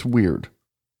mode. It's weird.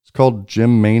 It's called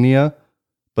Gem Mania,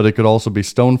 but it could also be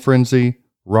Stone Frenzy,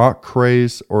 Rock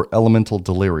Craze, or Elemental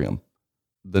Delirium.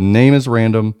 The name is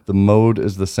random. The mode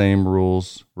is the same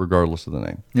rules regardless of the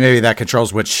name. Maybe that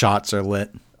controls which shots are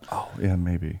lit. Oh, yeah,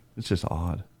 maybe. It's just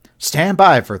odd. Stand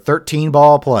by for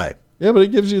 13-ball play. Yeah, but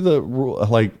it gives you the rule,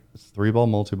 like 3-ball,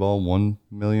 multi-ball, 1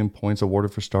 million points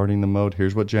awarded for starting the mode.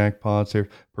 Here's what jackpots, here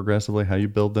progressively, how you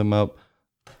build them up.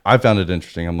 I found it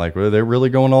interesting. I'm like, well, they're really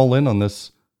going all in on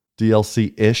this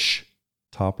DLC-ish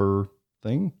topper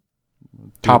thing.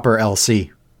 Topper LC.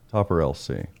 Topper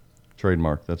LC.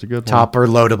 Trademark. That's a good one. Topper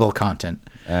loadable content.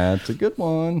 That's a good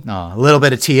one. Oh, a little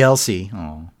bit of TLC.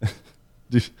 Oh.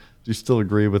 Do you still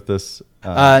agree with this?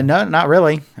 No, not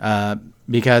really.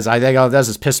 Because I think all it does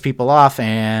is piss people off,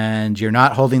 and you're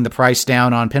not holding the price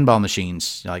down on pinball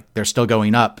machines. Like, they're still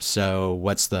going up. So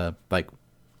what's the,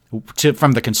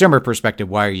 from the consumer perspective,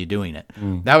 why are you doing it?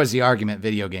 That was the argument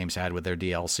video games had with their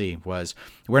DLC, was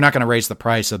we're not going to raise the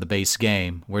price of the base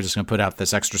game. We're just going to put out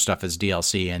this extra stuff as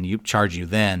DLC and charge you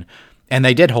then. And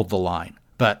they did hold the line.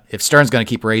 But if Stern's going to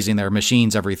keep raising their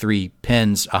machines every 3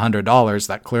 pins $100,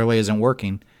 that clearly isn't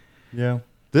working. Yeah.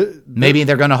 Maybe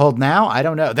they're going to hold now. I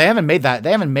don't know. They haven't made that.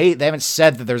 They haven't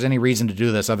said that there's any reason to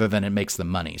do this other than it makes them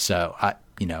money. So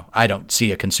I don't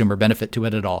see a consumer benefit to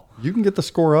it at all. You can get the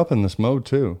score up in this mode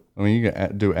too. I mean, you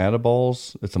can do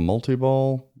add-a-balls. It's a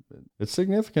multi-ball. It's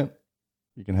significant.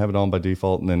 You can have it on by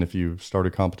default, and then if you start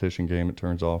a competition game, it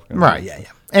turns off. Right, yeah.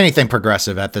 Anything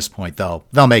progressive at this point, they'll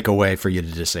make a way for you to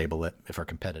disable it for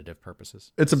competitive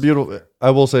purposes.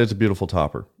 I will say it's a beautiful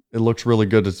topper. It looks really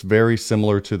good. It's very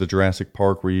similar to the Jurassic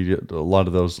Park where you get a lot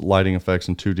of those lighting effects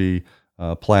and 2D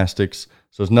plastics.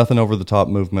 So it's nothing over the top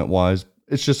movement-wise.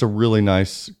 It's just a really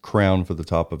nice crown for the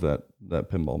top of that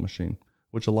pinball machine,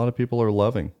 which a lot of people are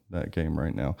loving that game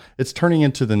right now. It's turning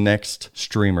into the next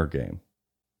streamer game.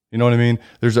 You know what I mean?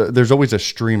 There's always a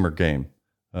streamer game.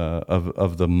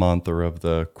 of the month or of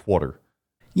the quarter.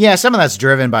 Yeah, some of that's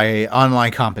driven by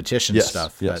online competition Yes,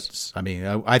 stuff. yes.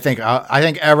 I think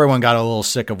everyone got a little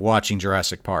sick of watching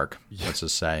Jurassic Park. Let's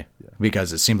just say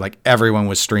because it seemed like everyone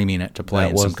was streaming it to play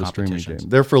in some the streaming competitions. game.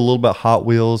 There for a little bit, Hot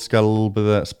Wheels got a little bit of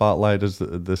that spotlight as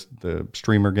the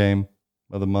streamer game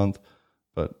of the month.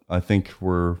 But I think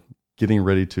we're getting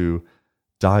ready to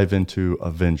dive into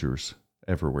Avengers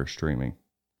everywhere streaming.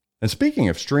 And speaking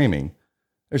of streaming,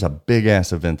 there's a big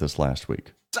ass event this last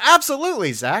week.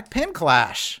 Absolutely, Zach. Pin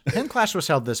Clash. Pin Clash was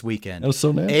held this weekend. That was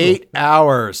so natural. 8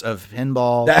 hours of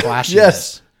pinball clashes.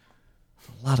 Yes.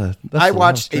 I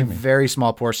watched a very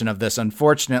small portion of this.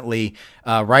 Unfortunately,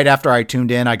 right after I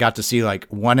tuned in, I got to see like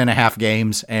 1.5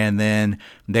 games, and then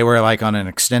they were like on an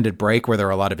extended break where there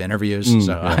were a lot of interviews.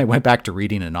 I went back to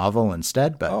reading a novel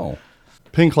instead. But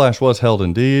Pin Clash was held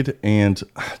indeed. And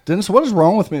Dennis, what is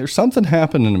wrong with me? There's something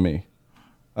happening to me.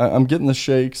 I'm getting the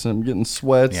shakes. I'm getting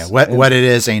sweats. Yeah, what it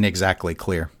is ain't exactly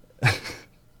clear. I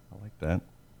like that.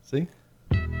 See?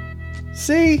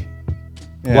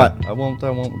 Yeah, What? I won't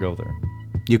go there.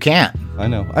 You can't. I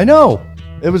know.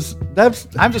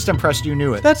 I'm just impressed you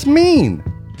knew it. That's mean.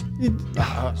 You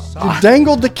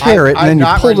dangled the carrot and then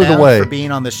you pulled it away. I'm not for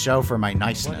being on this show for my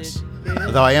niceness.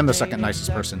 Although I am the second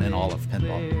nicest person in all of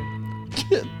pinball.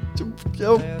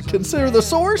 Consider the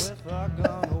source.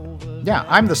 Yeah,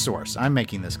 I'm the source. I'm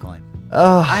making this claim.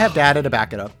 I have data to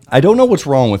back it up. I don't know what's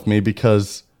wrong with me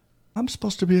because I'm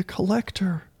supposed to be a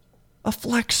collector, a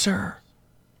flexer.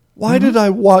 Why did I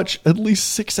watch at least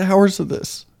 6 hours of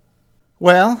this?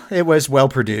 Well, it was well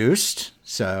produced,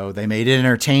 so they made it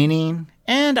entertaining.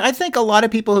 And I think a lot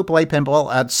of people who play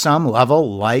pinball at some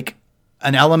level like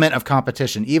an element of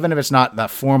competition, even if it's not that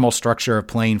formal structure of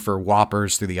playing for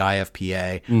Whoppers through the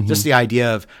IFPA. Just the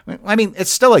idea of,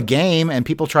 it's still a game and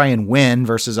people try and win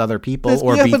versus other people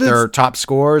beat their top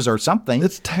scores or something.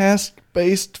 It's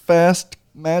task-based, fast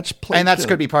match play. And that's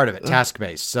going to be part of it,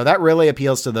 task-based. So that really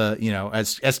appeals to the,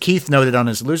 as Keith noted on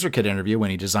his Loser Kid interview, when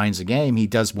he designs a game, he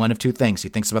does one of two things. He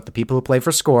thinks about the people who play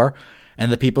for score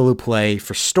and the people who play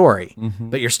for story.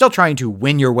 But you're still trying to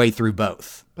win your way through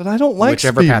both. But I don't like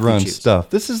speedrun stuff.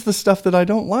 This is the stuff that I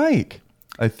don't like,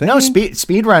 I think. No,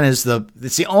 speedrun is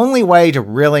it's the only way to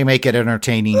really make it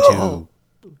entertaining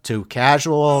to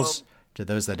casuals, to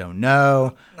those that don't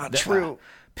know. Not true.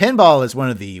 Pinball is one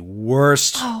of the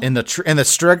worst in the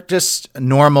strictest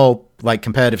normal like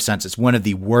competitive sense. It's one of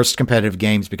the worst competitive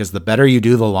games because the better you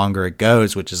do, the longer it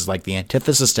goes, which is like the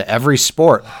antithesis to every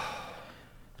sport.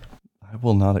 I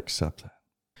will not accept that.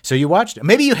 So you watched it.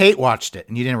 Maybe you hate watched it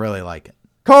and you didn't really like it.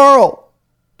 Carl!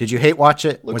 Did you hate watch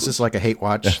it? Was this like a hate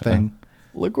watch thing?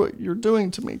 Look what you're doing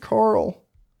to me, Carl.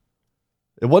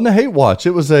 It wasn't a hate watch.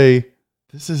 It was this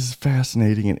is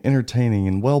fascinating and entertaining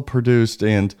and well produced,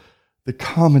 and the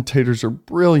commentators are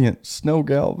brilliant. Snow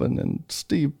Galvin and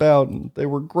Steve Bowden, they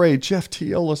were great. Jeff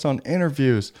Teolis on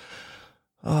interviews.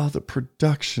 Oh, the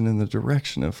production and the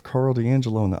direction of Carl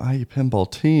D'Angelo and the IE Pinball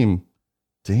team.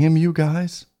 Damn you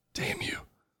guys. Damn you.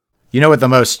 You know what the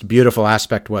most beautiful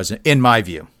aspect was, in my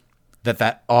view?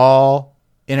 That all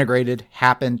integrated,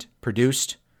 happened,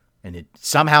 produced, and it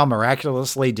somehow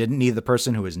miraculously didn't need the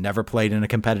person who has never played in a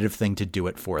competitive thing to do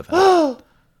it for them.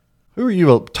 Who are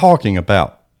you talking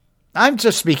about? I'm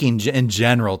just speaking in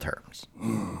general terms.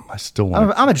 I still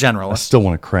want. I'm a generalist. I still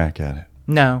want to crack at it.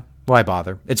 No, why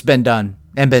bother? It's been done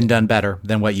and been done better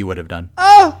than what you would have done.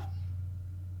 No,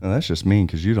 that's just mean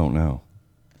because you don't know.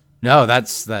 No,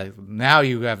 now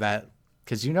you have that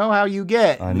because you know how you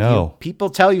get. I know. People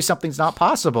tell you something's not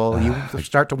possible. You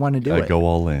start to want to do it. I go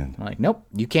all in. I'm like, nope,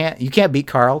 you can't beat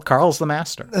Carl. Carl's the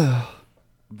master.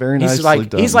 Very nicely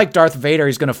done. He's like Darth Vader.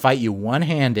 He's going to fight you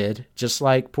one-handed, just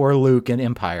like poor Luke in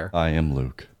Empire. I am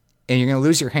Luke. And you're going to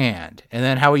lose your hand. And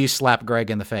then how will you slap Greg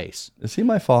in the face? Is he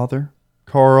my father?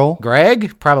 Carl?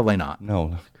 Greg? Probably not.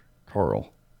 No,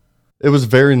 Carl. It was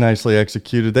very nicely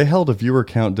executed. They held a viewer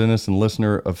count, Dennis, and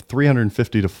listener of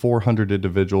 350 to 400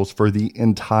 individuals for the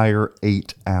entire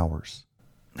 8 hours.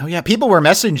 Oh yeah, people were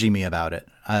messaging me about it.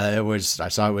 I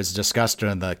saw it was discussed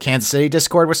in the Kansas City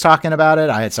Discord was talking about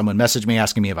it. I had someone message me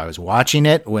asking me if I was watching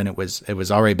it when it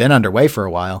was already been underway for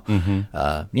a while.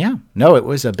 It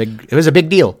was a big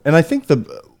deal. And I think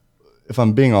if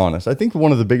I'm being honest, I think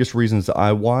one of the biggest reasons that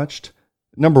I watched,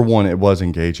 number one, it was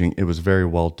engaging. It was very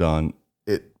well done.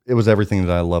 It was everything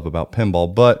that I love about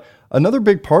pinball. But another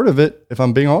big part of it, if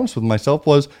I'm being honest with myself,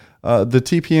 was the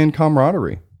TPN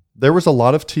camaraderie. There was a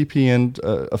lot of TPN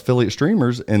affiliate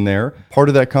streamers in there, part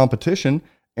of that competition,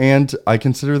 and I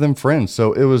consider them friends.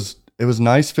 So it was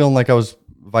nice feeling like I was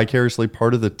vicariously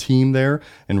part of the team there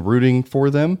and rooting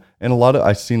for them. And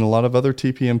I've seen a lot of other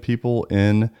TPN people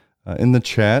in in the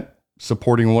chat,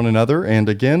 supporting one another. And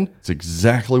again, it's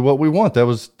exactly what we want. That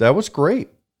was great.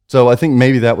 So I think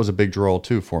maybe that was a big draw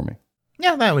too for me.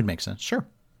 Yeah, that would make sense. Sure.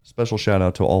 Special shout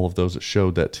out to all of those that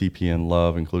showed that TPN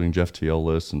love, including Jeff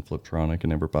Teolis and Fliptronic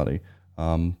and everybody.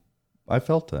 I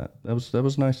felt that. That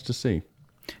was nice to see.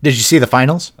 Did you see the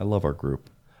finals? I love our group.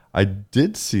 I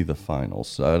did see the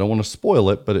finals. I don't want to spoil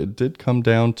it, but it did come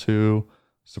down to,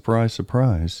 surprise,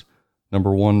 surprise,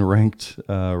 number 1 ranked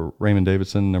Raymond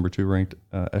Davidson, number 2 ranked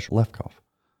Escher Lefkoff.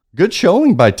 Good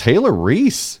showing by Taylor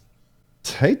Reese.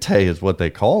 Tay-Tay is what they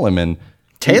call him. And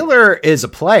Taylor is a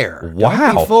player.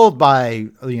 Wow. Don't be fooled by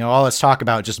all this talk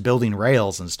about just building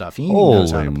rails and stuff. He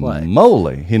knows how to play. Holy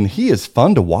moly. And he is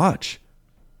fun to watch.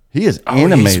 He is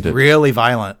animated. He's really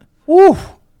violent. Woo.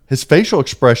 His facial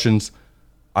expressions,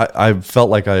 I felt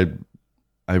like I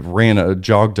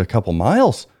jogged a couple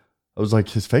miles. I was like,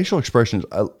 his facial expressions,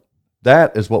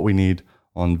 that is what we need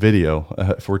on video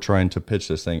if we're trying to pitch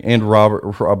this thing. And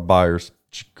Rob Byers,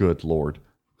 good Lord.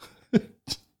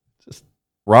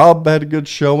 Rob had a good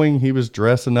showing. He was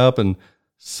dressing up and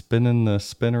spinning the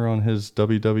spinner on his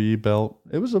WWE belt.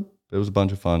 It was a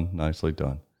bunch of fun. Nicely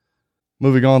done.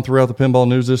 Moving on throughout the pinball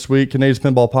news this week,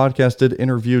 Canadian Pinball Podcast did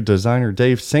interview designer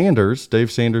Dave Sanders.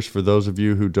 Dave Sanders, for those of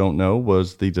you who don't know,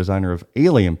 was the designer of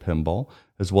Alien Pinball,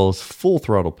 as well as Full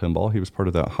Throttle Pinball. He was part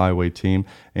of that Highway team.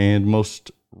 And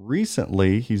most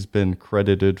recently, he's been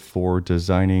credited for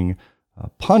designing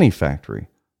Punny Factory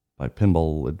by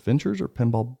Pinball Adventures or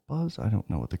Pinball Buzz. I don't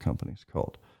know what the company's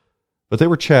called. But they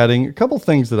were chatting. A couple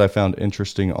things that I found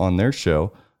interesting on their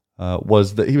show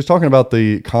was that he was talking about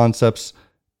the concepts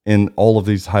in all of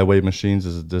these Highway machines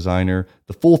as a designer,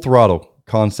 the Full Throttle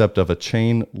concept of a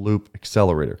chain loop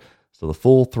accelerator. So the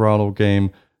Full Throttle game,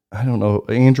 I don't know,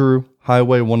 Andrew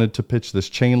Highway wanted to pitch this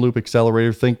chain loop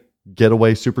accelerator, think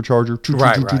getaway supercharger,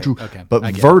 Right. Okay.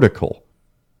 but vertical.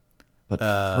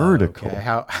 Vertical. Okay.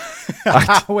 How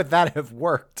would that have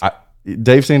worked?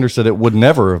 Dave Sanders said it would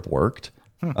never have worked.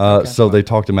 So they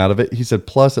talked him out of it. He said,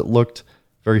 plus it looked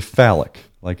very phallic,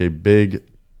 like a big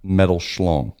metal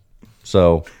schlong.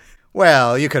 So,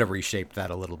 well, you could have reshaped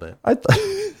that a little bit.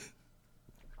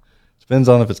 Depends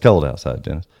on if it's cold outside,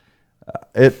 Dennis.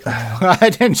 I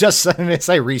didn't just say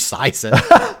resize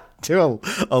it to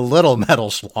a little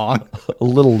metal schlong, a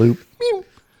little loop.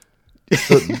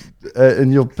 So,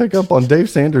 and you'll pick up on Dave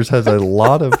Sanders has a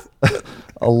lot of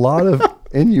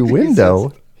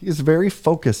innuendo. He's very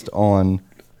focused on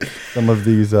some of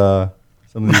these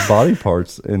body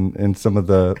parts and some of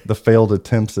the failed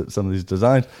attempts at some of these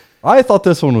designs. I thought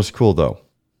this one was cool, though.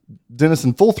 Dennis,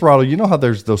 in Full Throttle, you know how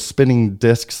there's those spinning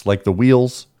discs, like the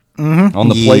wheels on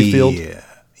the play field?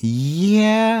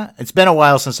 Yeah. It's been a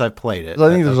while since I've played it. I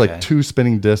think there's like 2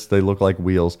 spinning discs. They look like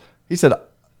wheels. He said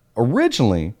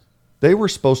originally they were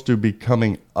supposed to be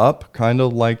coming up, kind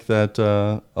of like that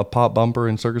a pop bumper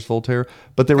in Circus Voltaire,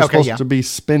 but they were supposed to be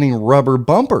spinning rubber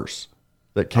bumpers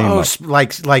that came up.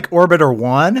 like Orbiter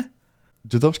 1?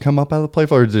 Do those come up out of the play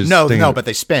field? Or No, but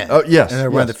they spin. Oh, yes. And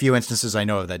they're one of the few instances I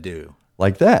know of that do.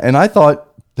 Like that. And I thought,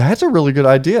 that's a really good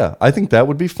idea. I think that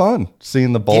would be fun,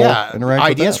 seeing the ball interact with that.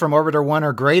 Ideas from Orbiter 1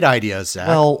 are great ideas, Zach.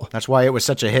 Well, that's why it was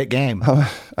such a hit game.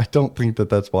 I don't think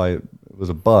that's why it was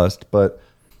a bust, but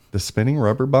the spinning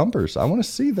rubber bumpers, I want to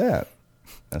see that.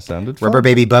 That sounded fun. Rubber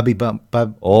baby bubby bump.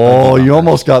 You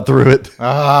almost got through it.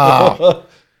 I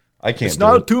can't It's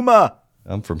not a tumor.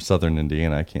 I'm from Southern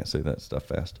Indiana. I can't say that stuff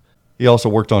fast. He also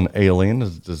worked on Alien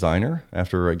as a designer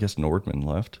after, I guess, Nordman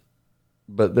left.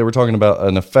 But they were talking about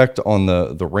an effect on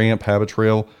the ramp habit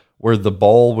trail where the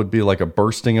ball would be like a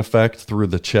bursting effect through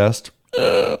the chest.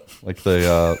 Like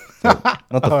the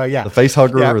face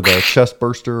hugger or the chest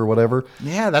burster or whatever.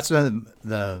 Yeah, that's one of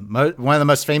the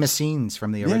most famous scenes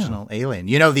from the original Alien.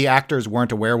 You know, the actors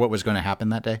weren't aware what was going to happen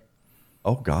that day.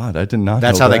 Oh, God, I did not know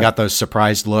That's how they got those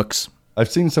surprised looks. I've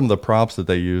seen some of the props that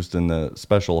they used in the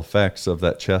special effects of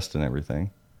that chest and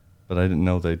everything, but I didn't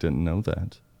know they didn't know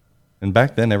that. And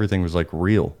back then, everything was like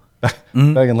real. Back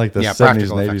in like the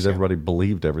 70s and 80s, everybody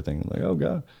believed everything. Like, oh,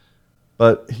 God.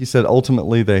 But he said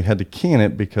ultimately they had to can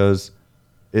it because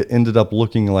it ended up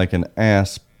looking like an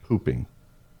ass pooping.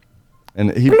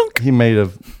 And he made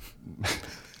a...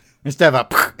 Instead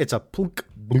of it's a plunk.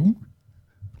 Bloop.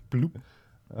 Bloop.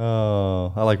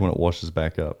 Oh, I like when it washes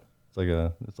back up.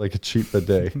 It's like a cheap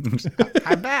bidet.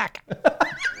 I'm back. Well,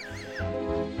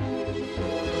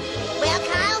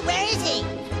 Kyle, where is he?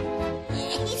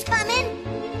 He's coming.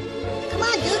 Come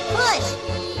on, dude, push.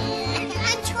 I'm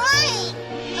trying.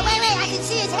 Oh, wait, I can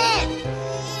see his head.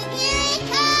 Here he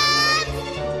comes.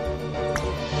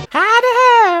 Hi to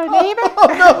her, neighbor. Oh,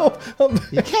 no.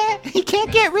 You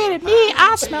can't get rid of me.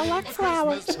 I smell like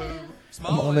flowers.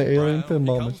 I'm on the alien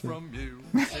pinball machine.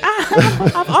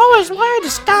 I've always wanted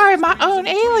to star in my own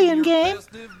alien game.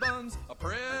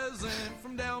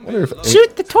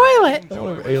 Shoot the toilet. I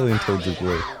wonder if Alien Toads are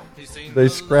blue. They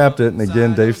scrapped it, and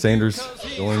again, Dave Sanders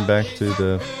going back to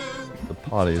the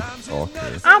potty talk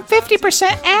here. I'm 50%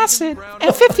 acid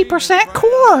and 50%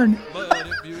 corn.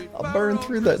 I'll burn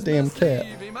through that damn cat.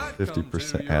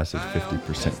 50% acid,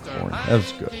 50% corn. That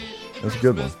was good. That's a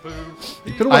good one.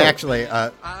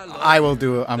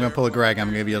 I'm going to pull a Greg. I'm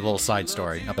going to give you a little side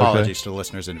story. Apologies to the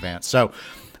listeners in advance. So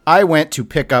I went to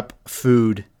pick up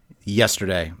food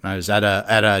yesterday. I was at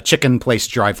a chicken place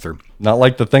drive-thru. Not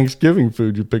like the Thanksgiving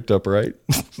food you picked up, right?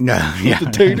 No. Yeah.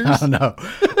 The taters? No.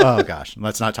 Oh, gosh.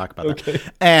 Let's not talk about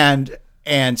that.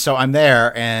 And so I'm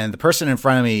there, and the person in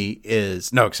front of me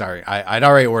I'd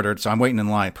already ordered, so I'm waiting in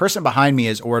line. The person behind me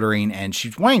is ordering, and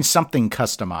she's wanting something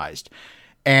customized.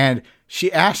 And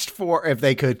she asked for if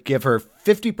they could give her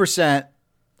 50%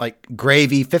 like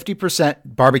gravy, 50%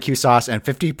 barbecue sauce, and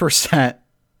 50%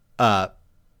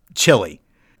 chili.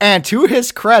 And to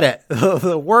his credit,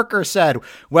 the worker said,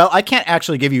 well, I can't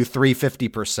actually give you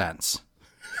 3/50%.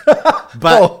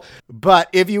 But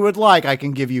if you would like, I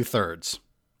can give you thirds.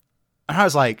 And I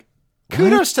was like,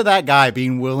 kudos to that guy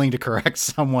being willing to correct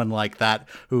someone like that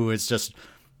who is just,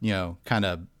 kind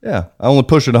of. Yeah, I only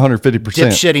push it 150%.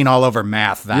 Shitting all over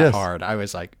math that hard. I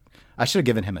was like, I should have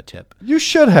given him a tip. You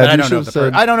should have. I don't know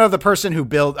if the person who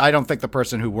I don't think the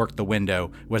person who worked the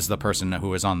window was the person who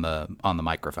was on the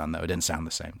microphone, though. It didn't sound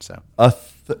the same. So,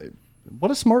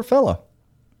 what a smart fella.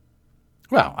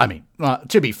 Well, I mean,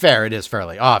 to be fair, it is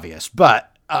fairly obvious, but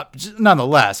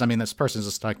nonetheless, I mean, this person's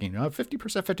just talking 50%,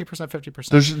 50%,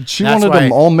 50%. She wanted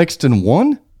them all mixed in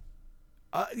one?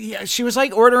 Yeah, she was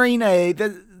like ordering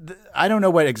I don't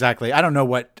know what exactly. I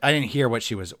didn't hear what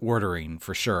she was ordering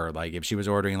for sure. Like if she was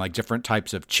ordering like different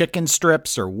types of chicken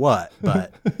strips or what,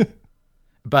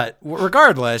 but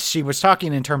regardless, she was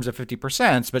talking in terms of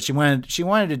 50%, but she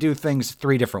wanted to do things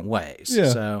 3 different ways. Yeah.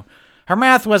 So her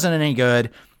math wasn't any good.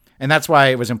 And that's why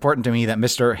it was important to me that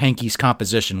Mr. Hankey's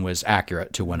composition was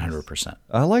accurate to 100%.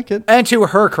 I like it. And to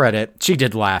her credit, she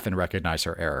did laugh and recognize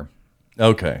her error.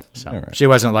 Okay. So right. she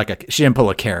wasn't she didn't pull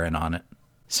a Karen on it.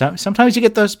 So sometimes you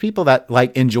get those people that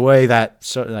like enjoy that.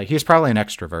 So like he's probably an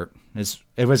extrovert.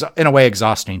 It was in a way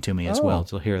exhausting to me as well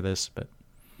to hear this, but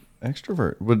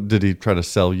extrovert. What, did he try to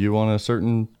sell you on a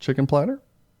certain chicken platter?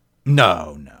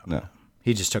 No.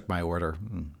 He just took my order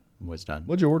and was done.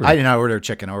 What'd you order? I did not order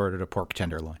chicken. I ordered a pork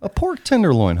tenderloin. A pork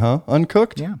tenderloin, huh?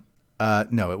 Uncooked? Yeah.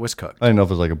 No, it was cooked. I didn't know if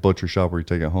it was like a butcher shop where you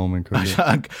take it home and cook it.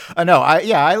 No,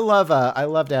 I love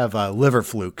to have liver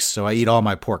flukes, so I eat all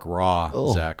my pork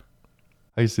raw, Zach.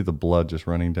 I see the blood just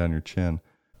running down your chin.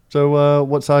 So,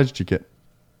 what size did you get?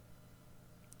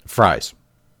 Fries.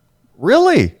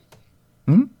 Really?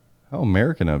 How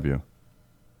American of you.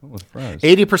 What was fries?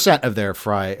 80%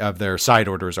 of their side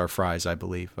orders are fries, I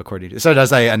believe, according to. So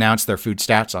does they announce their food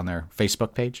stats on their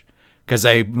Facebook page? Because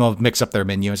they mix up their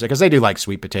menus. Because they do like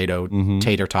sweet potato,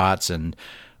 tater tots, and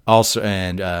also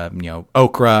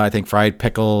okra. I think fried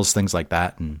pickles, things like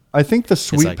that. And I think the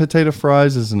sweet potato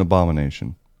fries is an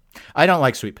abomination. I don't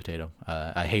like sweet potato.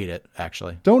 I hate it,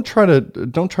 actually. Don't try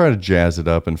to jazz it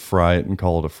up and fry it and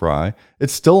call it a fry.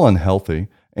 It's still unhealthy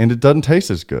and it doesn't taste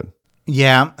as good.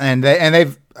 Yeah, and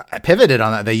they've pivoted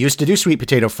on that. They used to do sweet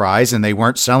potato fries and they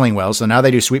weren't selling well, so now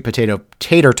they do sweet potato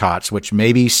tater tots, which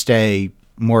maybe stay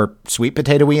more sweet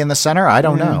potato-y in the center. I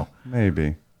don't know.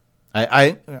 Maybe.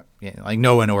 Like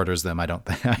no one orders them. I don't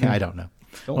think. I don't know.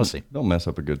 We'll see. Don't mess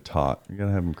up a good tot. You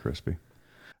gotta have them crispy.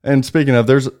 And speaking of,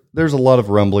 there's a lot of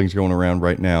rumblings going around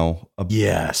right now.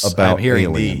 Yes, about I'm hearing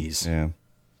Alien. these. Yeah,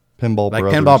 Pinball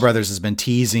Brothers. Pinball Brothers has been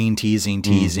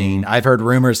teasing. I've heard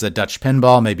rumors that Dutch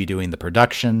Pinball may be doing the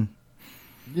production.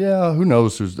 Yeah, who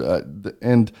knows who's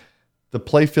and the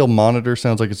playfield monitor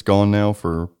sounds like it's gone now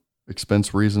for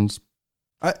expense reasons.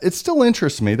 It still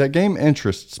interests me. That game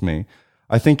interests me.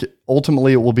 I think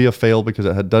ultimately it will be a fail because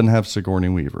it doesn't have Sigourney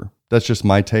Weaver. That's just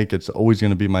my take. It's always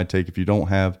going to be my take. If you don't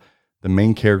have the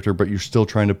main character, but you're still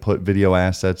trying to put video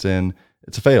assets in,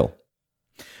 it's a fail.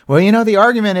 Well, the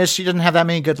argument is she doesn't have that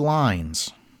many good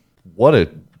lines. What a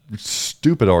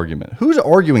stupid argument. Who's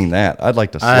arguing that? I'd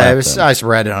like to slap them. I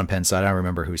read it on Pinside. I don't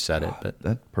remember who said it, but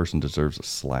that person deserves a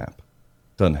slap.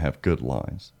 Doesn't have good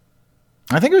lines.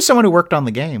 I think it was someone who worked on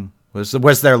the game.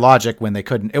 Was their logic when they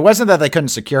couldn't? It wasn't that they couldn't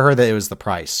secure her; that it was the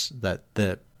price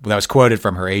that was quoted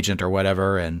from her agent or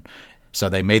whatever, and so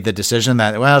they made the decision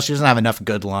that she doesn't have enough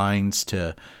good lines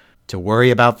to worry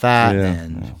about that,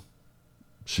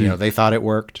 they thought it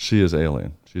worked. She is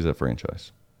Alien. She's that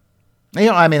franchise.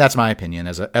 I mean that's my opinion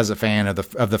as a fan of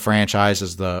the franchise,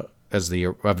 as as the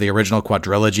original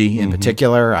quadrilogy in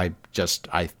particular.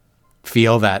 I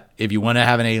feel that if you want to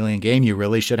have an Alien game, you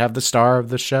really should have the star of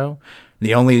the show.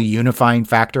 The only unifying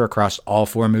factor across all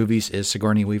 4 movies is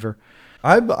Sigourney Weaver.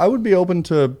 I would be open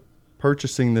to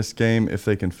purchasing this game if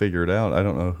they can figure it out. I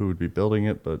don't know who would be building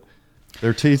it, but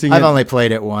they're teasing I've only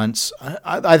played it once.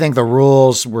 I think the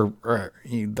rules were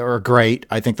great.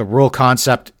 I think the rule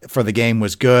concept for the game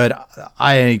was good.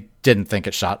 I didn't think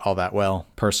it shot all that well,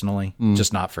 personally.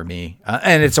 Just not for me.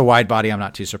 And it's a wide body. I'm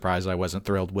not too surprised I wasn't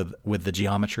thrilled with the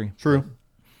geometry. True.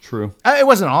 It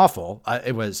wasn't awful.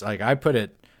 It was like I put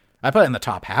it in the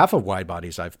top half of wide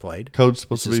bodies I've played. Code's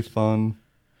supposed to be fun.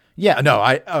 Yeah,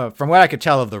 no, from what I could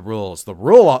tell of the rules, the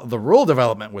rule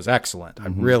development was excellent. I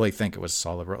really think it was a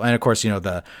solid rule. And of course,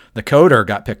 the coder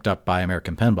got picked up by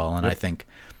American Pinball, and I think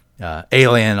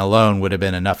Alien alone would have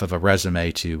been enough of a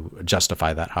resume to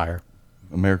justify that hire.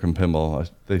 American Pinball,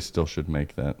 they still should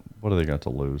make that. What do they got to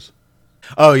lose?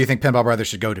 Oh, you think Pinball Brothers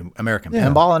should go to American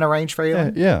Pinball and arrange for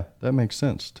Alien? Yeah, that makes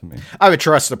sense to me. I would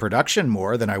trust the production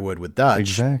more than I would with Dutch.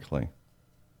 Exactly.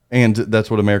 And that's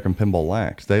what American Pinball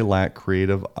lacks. They lack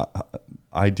creative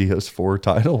ideas for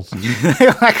titles. They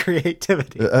lack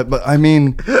creativity. But I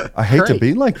mean, I hate to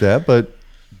be like that, but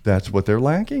that's what they're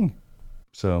lacking.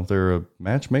 So they're a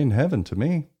match made in heaven to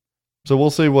me. So we'll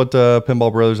see what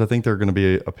Pinball Brothers, I think they're going to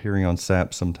be appearing on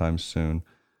SAP sometime soon.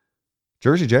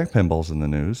 Jersey Jack Pinball's in the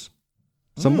news.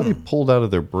 Somebody pulled out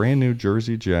of their brand new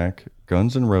Jersey Jack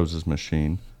Guns N' Roses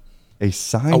machine a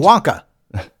signed... A Wonka.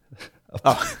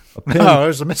 A pin. No, it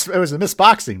was a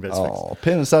misboxing. A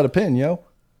pin inside a pin, yo.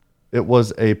 It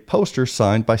was a poster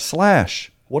signed by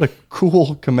Slash. What a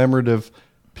cool commemorative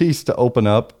piece to open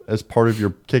up as part of your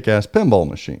kick-ass pinball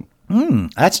machine.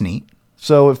 That's neat.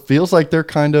 So it feels like they're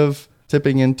kind of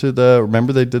tipping into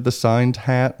remember they did the signed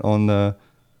hat on the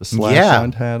Slash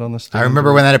signed hat on the stand? I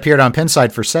remember when that appeared on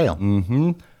Pinside for sale.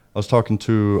 I was talking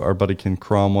to our buddy Ken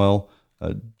Cromwell,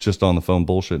 just on the phone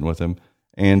bullshitting with him.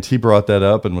 And he brought that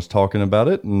up and was talking about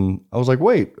it. And I was like,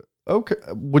 wait, okay,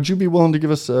 would you be willing to give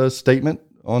us a statement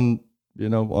on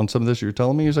some of this you're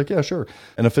telling me? He's like, yeah, sure.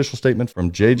 An official statement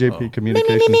from JJP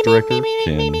Communications Director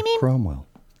Ken Cromwell.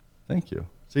 Thank you.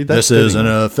 See, this is an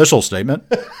official statement.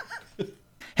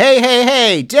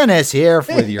 Hey, Dennis here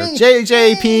with your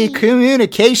JJP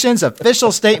Communications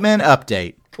official statement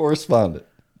update. Correspondent.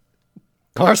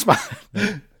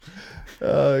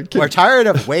 We're tired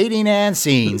of waiting and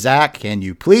seeing. Zach, can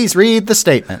you please read the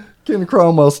statement? Ken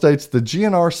Cromwell states the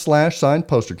GNR Slash signed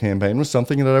poster campaign was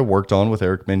something that I worked on with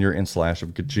Eric Minier and Slash of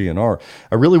GNR.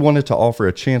 I really wanted to offer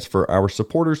a chance for our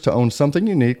supporters to own something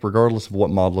unique regardless of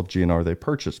what model of GNR they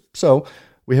purchase. So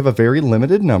we have a very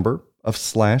limited number of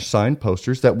Slash signed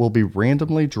posters that will be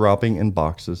randomly dropping in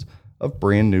boxes of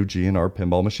brand new GNR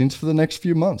pinball machines for the next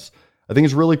few months. I think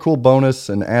it's a really cool bonus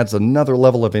and adds another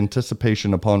level of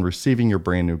anticipation upon receiving your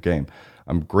brand new game.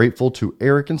 I'm grateful to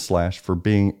Eric and Slash for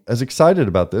being as excited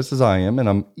about this as I am, and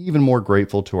I'm even more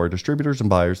grateful to our distributors and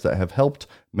buyers that have helped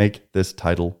make this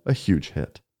title a huge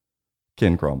hit.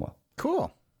 Ken Cromwell.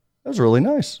 Cool. That was really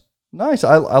nice. Nice.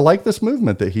 I like this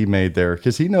movement that he made there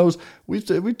because he knows we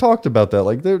talked about that.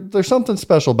 Like there's something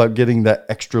special about getting that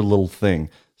extra little thing.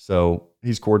 So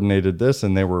he's coordinated this,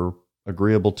 and they were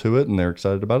agreeable to it, and they're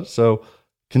excited about it. So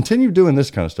continue doing this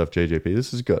kind of stuff, JJP.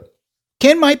 This is good.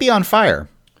 Ken might be on fire.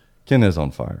 Ken is on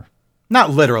fire.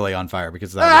 Not literally on fire,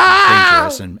 because that would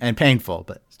be dangerous and painful.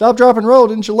 But stop, drop, and roll.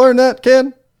 Didn't you learn that,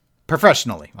 Ken?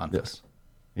 Professionally on fire. Yes,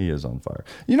 he is on fire.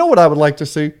 You know what I would like to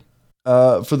see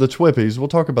for the Twippies? We'll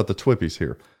talk about the Twippies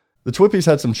here. The Twippies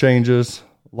had some changes,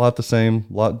 a lot the same,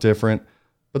 a lot different,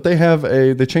 but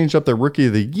they changed up their Rookie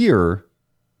of the Year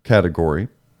category,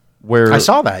 where I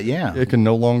saw that. Yeah, it can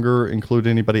no longer include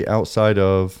anybody outside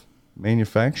of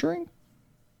manufacturing.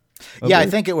 Yeah, I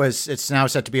think it's now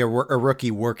set to be a rookie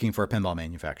working for a pinball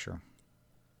manufacturer.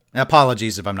 And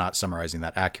apologies if I'm not summarizing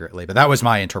that accurately, but that was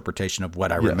my interpretation of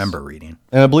what I remember reading.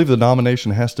 And I believe the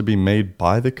nomination has to be made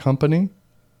by the company,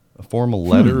 a formal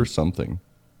letter or something.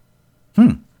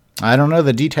 I don't know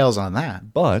the details on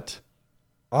that. But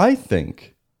I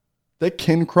think that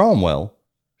Ken Cromwell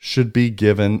should be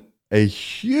given a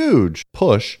huge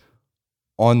push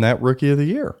on that Rookie of the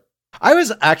Year. I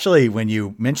was actually, when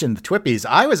you mentioned the Twippies,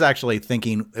 I was actually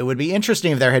thinking it would be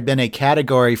interesting if there had been a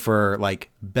category for like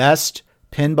best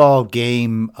pinball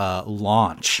game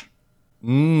launch. I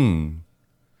mean,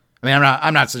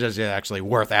 I'm not suggesting it's actually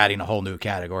worth adding a whole new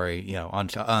category, on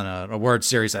a word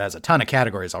series that has a ton of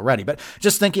categories already. But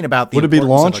just thinking about would it be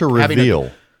launch or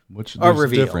reveal? Which a there's a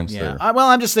reveal. difference there. Well,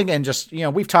 I'm just thinking,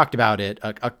 we've talked about it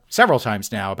several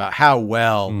times now about how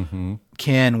well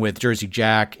Ken with Jersey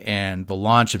Jack and the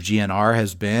launch of GNR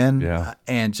has been. Yeah.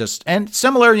 And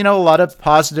similar, a lot of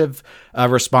positive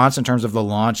response in terms of the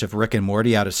launch of Rick and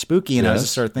Morty out of Spooky. And I was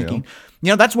just sort of thinking,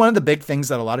 that's one of the big things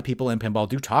that a lot of people in pinball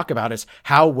do talk about is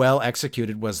how well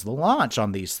executed was the launch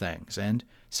on these things. And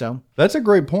so that's a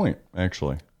great point,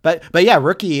 actually. But yeah,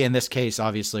 Rookie in this case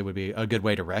obviously would be a good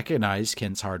way to recognize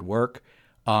Ken's hard work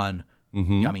on. I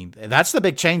mean, that's the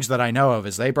big change that I know of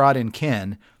is they brought in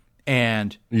Ken,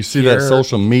 and you see that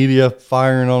social media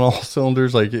firing on all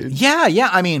cylinders. Yeah.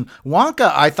 I mean,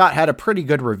 Wonka I thought had a pretty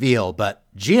good reveal, but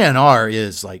GNR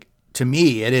is to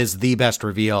me, it is the best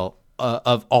reveal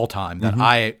of all time that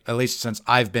at least since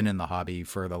I've been in the hobby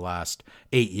for the last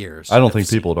 8 years. I don't think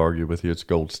people would argue with you. It's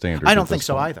gold standard. I don't think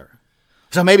so either.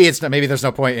 So maybe there's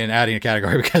no point in adding a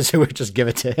category because it would just give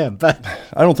it to him. But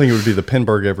I don't think it would be the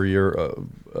Pinburg every year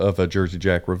of a Jersey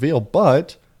Jack reveal,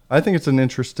 but I think it's an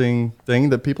interesting thing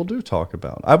that people do talk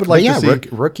about. I would like to see Rookie.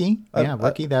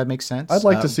 Rookie. That makes sense. I'd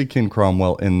like to see Ken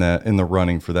Cromwell in the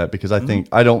running for that because I think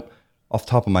off the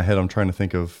top of my head, I'm trying to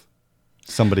think of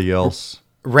somebody else.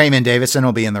 Raymond Davison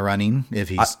will be in the running if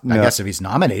he's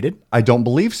nominated. I don't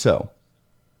believe so.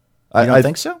 You don't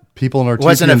think so? People in our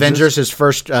wasn't Avengers his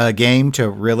first game to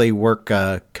really work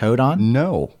code on?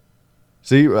 No.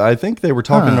 See, I think they were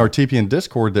talking in our TPN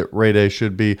Discord that Ray Day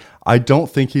should be. I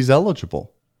don't think he's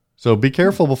eligible. So be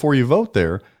careful before you vote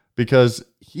there because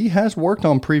he has worked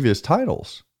on previous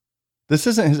titles. This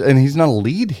isn't and he's not a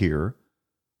lead here.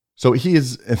 So he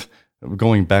is,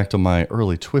 going back to my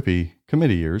early Twippy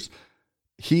committee years,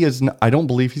 I don't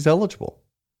believe he's eligible.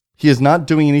 He is not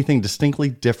doing anything distinctly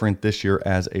different this year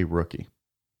as a rookie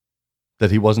that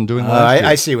he wasn't doing last year.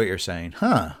 I see what you're saying.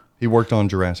 He worked on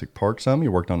Jurassic Park some. He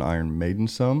worked on Iron Maiden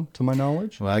some, to my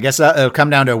knowledge. Well, I guess it'll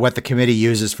come down to what the committee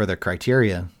uses for their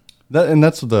criteria. And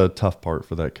that's the tough part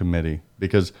for that committee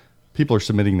because people are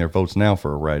submitting their votes now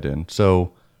for a write-in.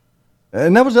 So,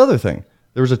 and that was the other thing.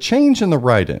 There was a change in the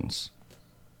write-ins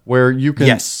where you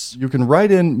can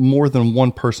write in more than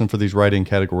one person for these write-in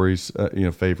categories.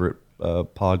 Favorite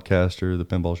podcaster, the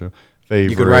Pinball Show,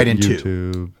 favorite, you could write in YouTube,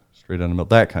 2. Straight down the middle,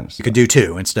 that kind of stuff. You could do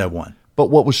 2 instead of 1.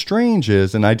 But what was strange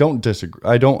is, and I don't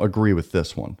agree with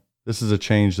this one. This is a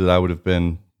change that they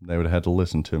would have had to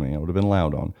listen to me. I would have been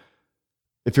loud on.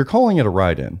 If you're calling it a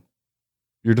write-in,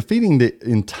 you're defeating the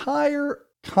entire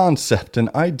concept and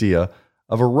idea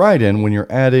of a write-in when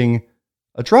you're adding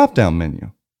a drop-down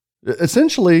menu.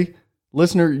 Essentially,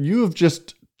 listener, you have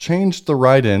just changed the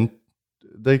write-in.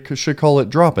 They should call it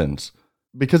drop-ins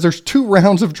because there's 2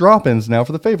 rounds of drop-ins now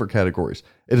for the favorite categories.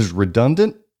 It is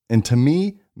redundant and to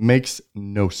me makes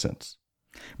no sense.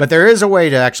 But there is a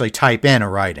way to actually type in a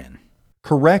write-in.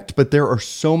 Correct, but there are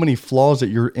so many flaws that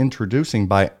you're introducing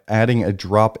by adding a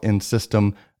drop-in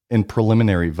system in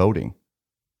preliminary voting.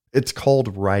 It's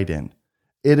called write-in.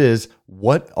 It is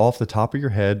what off the top of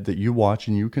your head that you watch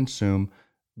and you consume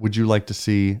would you like to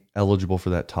see eligible for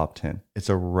that top 10? It's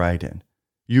a write-in.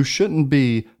 You shouldn't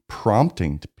be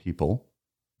prompting to people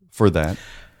for that.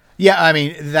 Yeah, I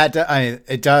mean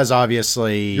it does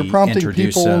obviously. You're prompting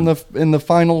people in the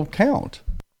final count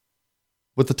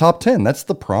with the top 10. That's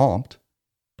the prompt.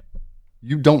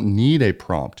 You don't need a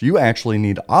prompt. You actually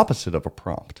need opposite of a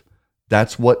prompt.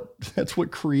 That's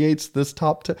what creates this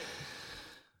top 10.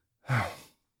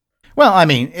 Well, I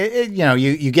mean,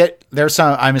 you get there's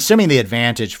some. I'm assuming the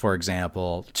advantage, for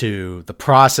example, to the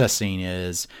processing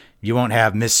is you won't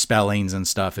have misspellings and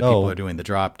stuff if people are doing the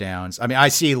drop downs. I mean, I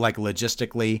see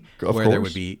logistically where there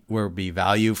would be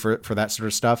value for that sort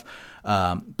of stuff.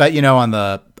 But on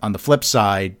the flip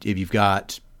side, if you've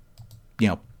got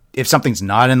if something's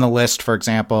not in the list, for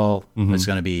example, it's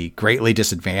going to be greatly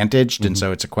disadvantaged, and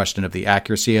so it's a question of the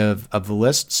accuracy of the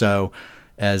list. So,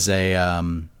 as a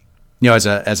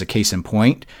as a case in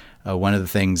point, one of the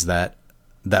things that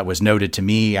was noted to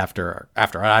me after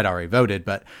I'd already voted,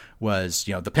 but was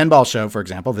the Pinball Show, for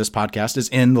example. This podcast is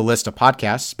in the list of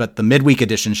podcasts, but the midweek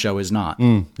edition show is not.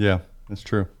 Yeah, that's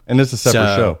true, and it's a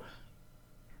separate show.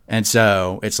 And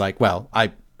so it's like, well,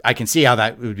 I can see how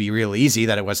that would be real easy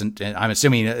that it wasn't. I'm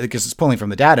assuming because it's pulling from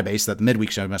the database that the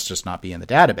midweek show must just not be in the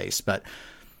database. But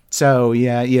so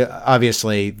yeah,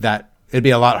 obviously that it'd be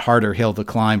a lot harder hill to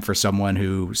climb for someone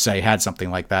who say had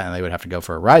something like that and they would have to go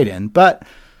for a write-in. But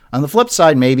on the flip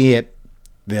side, maybe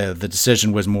the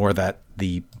decision was more that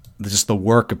just the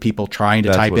work of people trying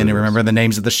to type in and remember the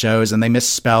names of the shows and they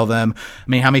misspell them. I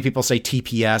mean, how many people say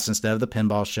TPS instead of the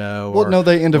Pinball Show? Well, no,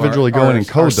 they individually go in and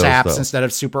code those, SAPs though. Instead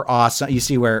of Super Awesome. You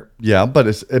see where? Yeah, but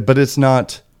it's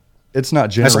not It's not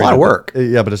generated. That's a lot of work.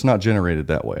 Yeah, but it's not generated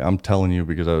that way. I'm telling you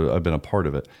because I've been a part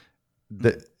of it.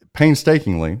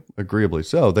 Painstakingly, agreeably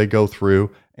so, they go through,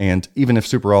 and even if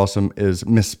Super Awesome is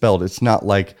misspelled, it's not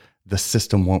like the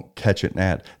system won't catch it and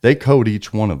add. They code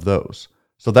each one of those.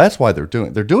 So that's why they're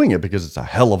doing it because it's a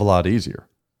hell of a lot easier.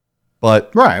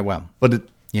 But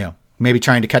maybe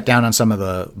trying to cut down on some of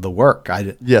the work.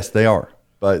 Yes, they are.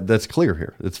 But that's clear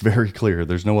here. It's very clear.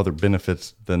 There's no other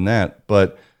benefits than that.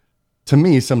 But to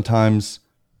me, sometimes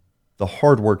the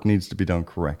hard work needs to be done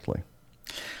correctly.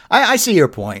 I see your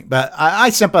point, but I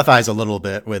sympathize a little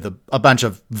bit with a bunch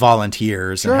of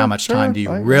volunteers and how much time do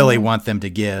you really want them to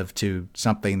give to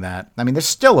something that, I mean, there's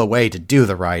still a way to do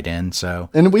the write-in. So,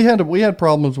 and we had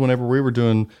problems whenever we were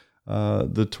doing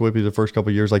the TWIPY the first couple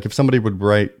of years. Like if somebody would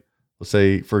write, let's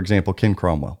say, for example, Ken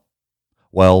Cromwell.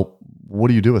 Well, what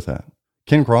do you do with that?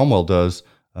 Ken Cromwell does,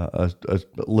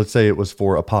 let's say it was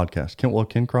for a podcast.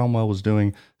 Ken Cromwell was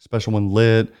doing Special One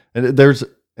Lit,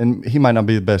 and he might not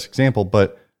be the best example,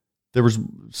 but there was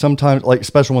sometimes like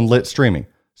Special One Lit streaming.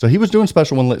 So he was doing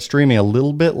Special One Lit streaming a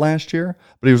little bit last year,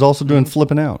 but he was also doing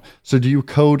Flipping Out. So do you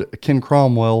code Ken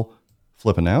Cromwell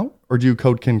Flipping Out, or do you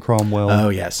code Ken Cromwell? Oh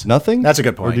yes, nothing. That's a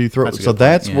good point. Or do you throw?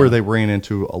 That's where they ran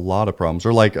into a lot of problems.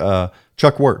 Or like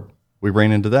Chuck Word, we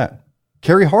ran into that.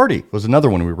 Carrie Hardy was another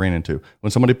one we ran into.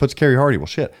 When somebody puts Carrie Hardy, well,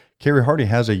 shit, Carrie Hardy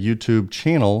has a YouTube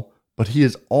channel, but he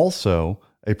is also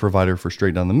a provider for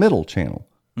Straight Down the Middle channel.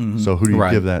 Mm-hmm. So who do you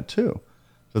give that to?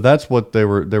 So that's what they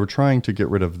were trying to get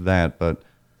rid of that, but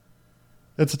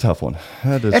it's a tough one.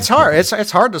 It's hard.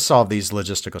 It's hard to solve these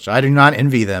logistical. I do not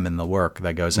envy them in the work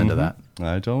that goes into that.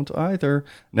 I don't either.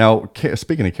 Now,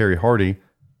 speaking of Carrie Hardy,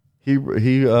 he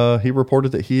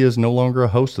reported that he is no longer a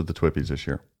host of the TWIPYs this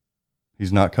year.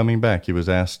 He's not coming back. He was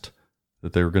asked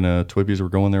that TWIPYs were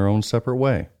going their own separate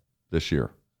way this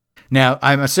year. Now,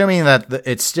 I'm assuming that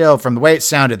it's still, from the way it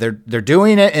sounded, they're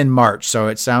doing it in March. So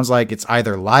it sounds like it's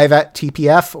either live at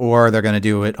TPF or they're going to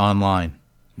do it online.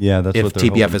 Yeah, that's if what they're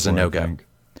TPF is a no-go.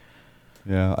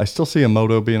 Yeah, I still see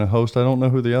Emoto being a host. I don't know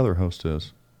who the other host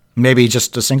is. Maybe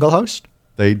just a single host?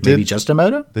 Maybe just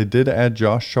Emoto? They did add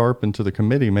Josh Sharp into the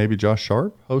committee. Maybe Josh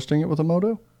Sharp hosting it with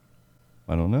Emoto?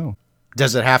 I don't know.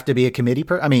 Does it have to be a committee?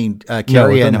 Carrie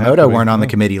and Emoto weren't on the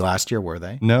committee last year, were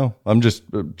they? No, I'm just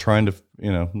trying to,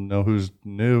 know who's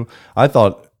new. I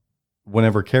thought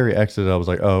whenever Carrie exited, I was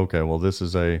like, oh, okay, well, this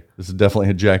is definitely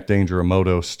a Jack Danger,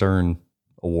 Emoto, Stern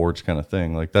awards kind of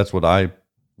thing. Like that's what I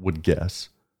would guess.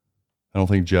 I don't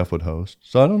think Jeff would host,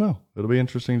 so I don't know. It'll be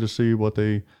interesting to see what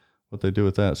they do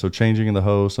with that. So changing in the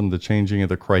host, some of the changing of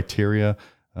the criteria.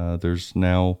 There's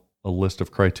now a list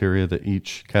of criteria that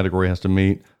each category has to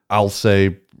meet. I'll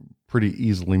say pretty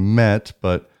easily met,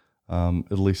 but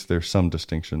at least there's some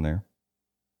distinction there.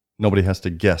 Nobody has to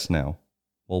guess now.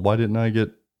 Well, why didn't I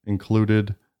get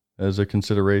included as a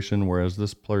consideration, whereas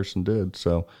this person did?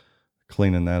 So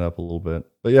cleaning that up a little bit.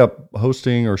 But yeah,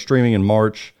 hosting or streaming in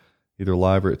March, either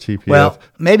live or at TPF. Well,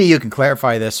 maybe you can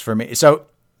clarify this for me. So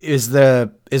is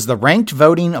the ranked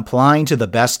voting applying to the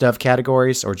best of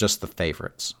categories or just the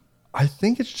favorites? I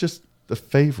think it's just the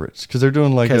favorites, because they're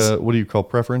doing like what do you call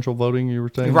preferential voting, you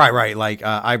were saying? Right. Like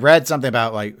I read something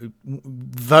about like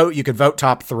you could vote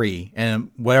top 3 and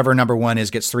whatever number 1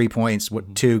 is gets 3 points,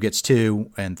 2 gets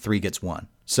 2 and 3 gets 1.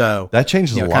 So that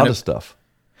changes a lot of stuff.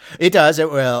 It does.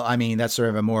 It will. I mean, that's sort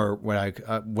of a more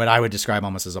what I would describe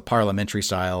almost as a parliamentary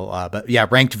style. But yeah,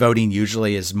 ranked voting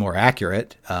usually is more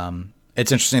accurate. It's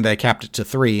interesting they capped it to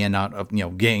 3 and not,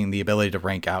 getting the ability to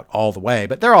rank out all the way.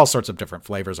 But there are all sorts of different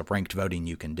flavors of ranked voting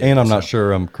you can do. And I'm not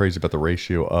sure I'm crazy about the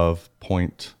ratio of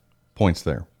points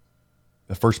there.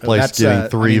 The first place getting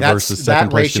 3 versus second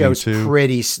place getting 2.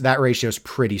 That ratio is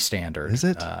pretty standard. Is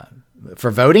it?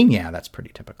 For voting? Yeah, that's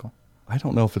pretty typical. I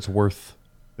don't know if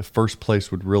first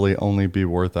place would really only be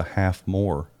worth a half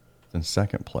more than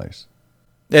second place.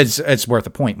 It's worth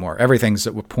a point more. Everything's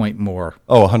a point more.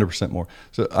 Oh, 100% more.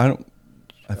 So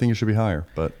I think it should be higher,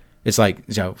 but it's like,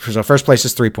 so first place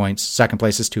is 3 points, second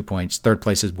place is 2 points, third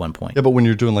place is 1 point. Yeah, but when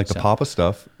you're doing like the Papa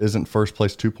stuff, isn't first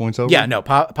place 2 points over? Yeah, no,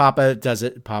 Papa does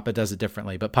it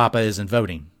differently, but Papa isn't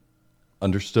voting.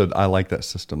 Understood. I like that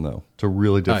system though, to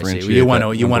really differentiate. You want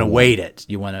to weight it.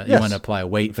 You want to apply a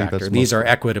weight factor. These are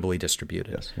equitably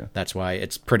distributed. Yes, yeah. That's why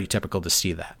it's pretty typical to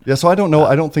see that. Yeah, so I don't know.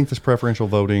 I don't think this preferential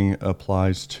voting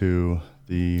applies to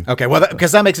the. Okay, well,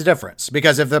 because that makes a difference.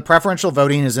 Because if the preferential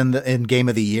voting is in Game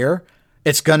of the Year,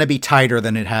 it's going to be tighter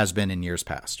than it has been in years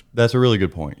past. That's a really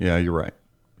good point. Yeah, you're right.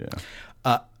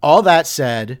 Yeah. All that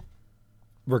said,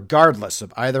 regardless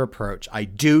of either approach, I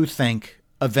do think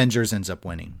Avengers ends up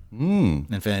winning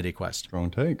Infinity Quest.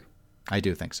 Strong take. I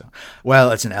do think so.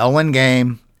 Well, it's an Elwyn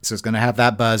game. So it's going to have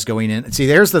that buzz going in. See,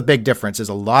 there's the big difference is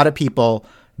a lot of people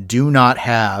do not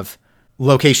have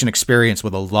location experience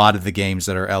with a lot of the games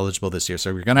that are eligible this year.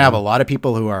 So we're going to have a lot of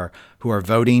people who are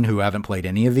voting who haven't played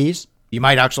any of these. You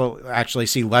might actually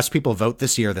see less people vote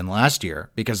this year than last year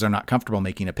because they're not comfortable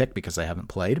making a pick because they haven't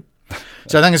played.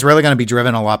 So I think it's really going to be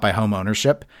driven a lot by home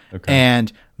ownership. Okay.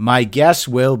 And my guess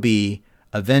will be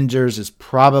Avengers is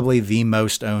probably the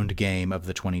most owned game of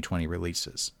the 2020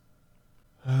 releases.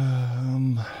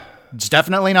 It's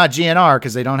definitely not GNR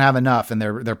because they don't have enough and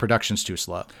their production's too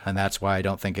slow. And that's why I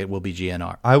don't think it will be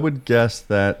GNR. I would guess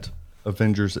that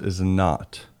Avengers is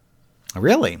not.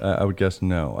 Really? I would guess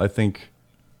no. I think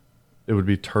it would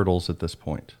be Turtles at this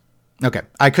point. Okay.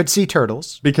 I could see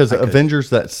Turtles. Because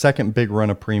Avengers, that second big run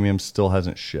of premium, still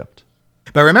hasn't shipped.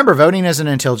 But remember, voting isn't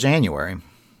until January.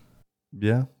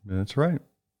 Yeah, that's right.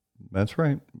 That's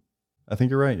right. I think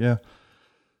you're right, yeah.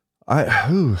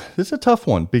 This is a tough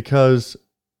one because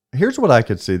here's what I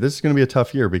could see. This is going to be a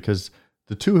tough year because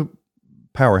the two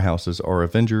powerhouses are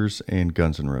Avengers and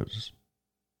Guns N' Roses.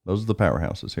 Those are the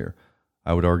powerhouses here.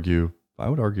 I would argue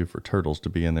for Turtles to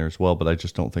be in there as well, but I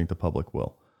just don't think the public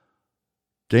will.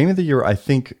 Game of the Year, I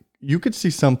think you could see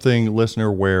something,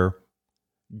 listener, where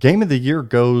Game of the Year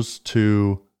goes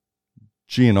to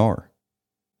GNR,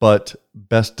 but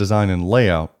Best Design and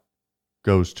Layout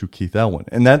goes to Keith Elwin.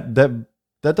 And that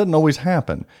doesn't always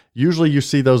happen. Usually you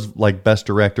see those like Best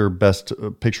Director, Best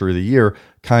Picture of the Year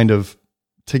kind of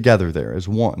together there as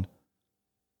one.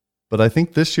 But I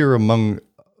think this year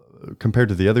compared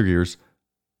to the other years,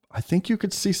 I think you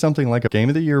could see something like a Game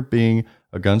of the Year being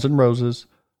a Guns N' Roses,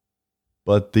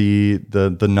 but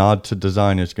the nod to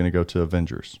design is going to go to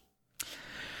Avengers.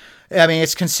 I mean,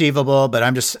 it's conceivable, but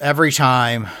I'm just every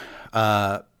time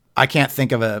I can't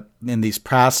think of in these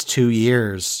past 2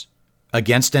 years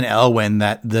against an Elwin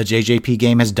that the JJP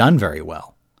game has done very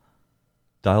well.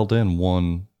 Dialed In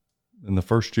won in the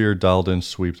first year. Dialed In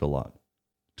sweeped a lot,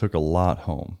 took a lot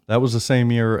home. That was the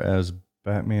same year as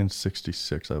Batman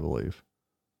 66, I believe.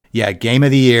 Yeah, Game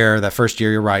of the Year, that first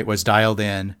year, you're right, was Dialed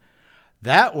In.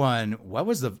 That one, what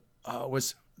was the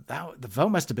vote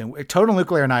must have been, Total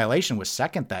Nuclear Annihilation was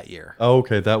second that year. Oh,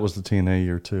 okay, that was the TNA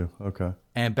year too. Okay.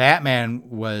 And Batman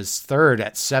was third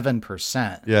at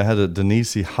 7%. Yeah, it had a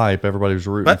Denisi hype. Everybody was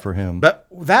rooting for him. But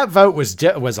that vote was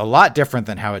a lot different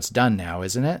than how it's done now,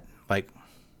 isn't it? Like,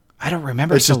 I don't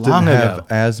remember so long ago. It didn't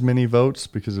have as many votes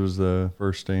because it was the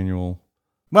first annual.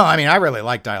 Well, I mean, I really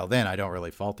like Dialed In. I don't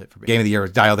really fault it. Game of the Year,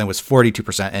 Dialed In was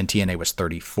 42% and TNA was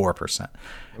 34%.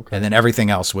 Okay. And then everything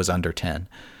else was under 10.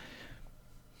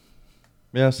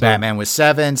 Yeah, so Batman was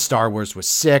 7, Star Wars was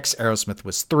 6, Aerosmith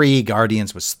was 3,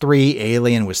 Guardians was 3,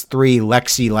 Alien was 3,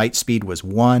 Lexi Lightspeed was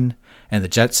 1, and the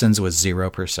Jetsons was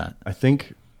 0%. I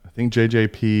think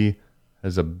JJP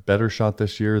has a better shot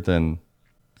this year than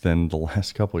the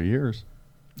last couple of years.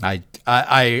 I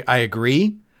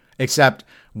agree, except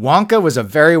Wonka was a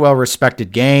very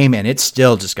well-respected game, and it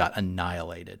still just got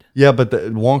annihilated. Yeah, but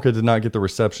Wonka did not get the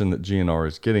reception that GNR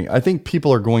is getting. I think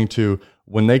people are going to,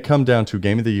 when they come down to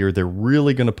Game of the Year, they're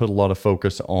really going to put a lot of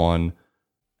focus on,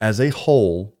 as a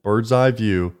whole, bird's eye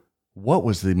view, what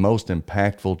was the most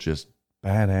impactful, just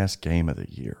badass game of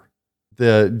the year.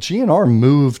 The GNR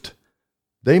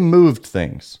moved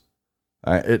things.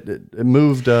 It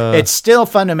moved. It's still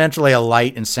fundamentally a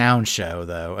light and sound show,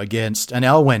 though, against an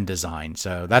Elwin design.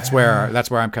 So that's where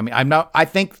I'm coming. I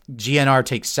think GNR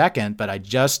takes second, but I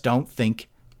just don't think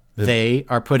they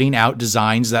are putting out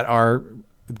designs that are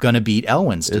going to beat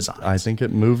Elwin's designs. I think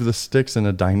it moved the sticks in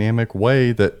a dynamic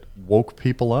way that woke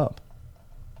people up.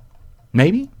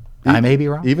 Maybe. I may be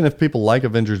wrong. Even if people like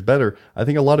Avengers better, I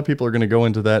think a lot of people are going to go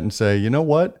into that and say, you know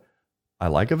what? I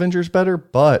like Avengers better,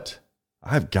 but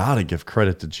I've got to give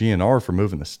credit to GNR for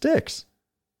moving the sticks.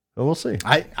 So we'll see.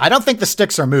 I don't think the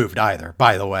sticks are moved either,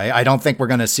 by the way. I don't think we're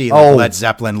going to see Led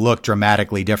Zeppelin look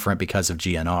dramatically different because of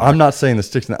GNR. I'm not saying the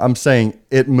sticks. I'm saying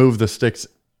it moved the sticks.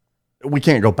 We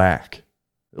can't go back.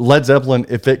 Led Zeppelin,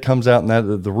 if it comes out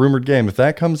in the rumored game, if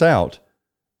that comes out,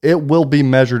 it will be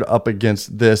measured up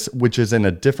against this, which is in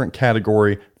a different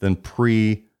category than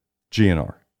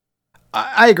pre-GNR.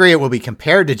 I agree it will be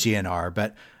compared to GNR,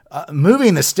 but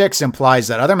moving the sticks implies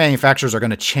that other manufacturers are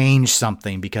going to change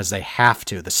something because they have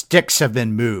to. The sticks have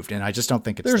been moved, and I just don't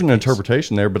think it's There's an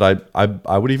interpretation there, but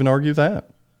I would even argue that.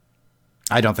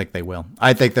 I don't think they will.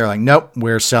 I think they're like, nope,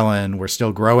 we're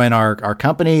still growing our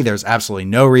company. There's absolutely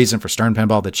no reason for Stern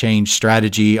Pinball to change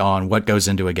strategy on what goes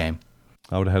into a game.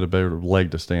 I would have had a better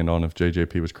leg to stand on if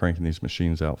JJP was cranking these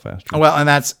machines out faster. Well,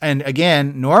 and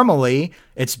again, normally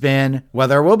it's been, well,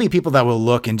 there will be people that will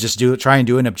look and just try and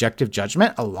do an objective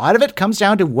judgment. A lot of it comes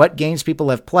down to what games people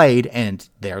have played, and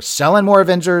they're selling more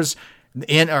Avengers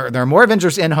there are more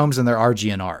Avengers in homes than there are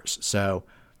GNRs. So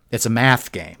it's a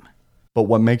math game. But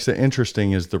what makes it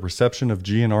interesting is the reception of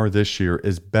GNR this year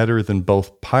is better than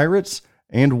both Pirates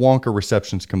and Wonka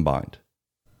receptions combined.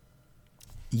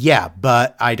 Yeah,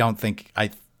 but I don't think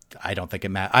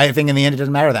it matters. I think in the end it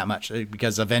doesn't matter that much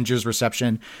because Avengers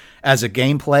reception as a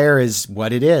game player is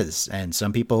what it is, and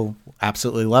some people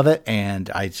absolutely love it. And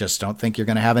I just don't think you're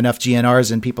going to have enough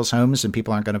GNRs in people's homes, and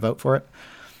people aren't going to vote for it.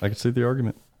 I can see the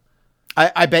argument.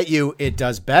 I bet you it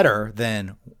does better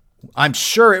than. I'm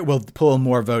sure it will pull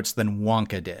more votes than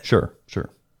Wonka did. Sure.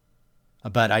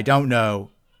 But I don't know.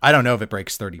 I don't know if it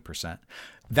breaks 30%.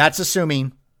 That's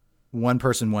assuming one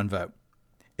person, one vote.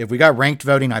 If we got ranked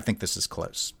voting, I think this is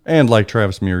close. And like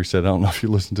Travis Murray said, I don't know if you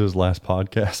listened to his last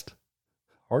podcast.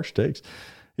 Harsh takes.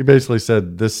 He basically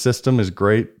said this system is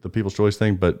great, the People's Choice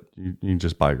thing, but you can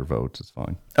just buy your votes. It's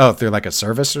fine. Oh, through like a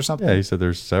service or something? Yeah, he said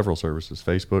there's several services,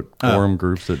 Facebook, forum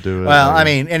groups that do it. Well, I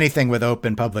mean, anything with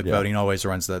open public voting always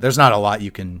runs there's not a lot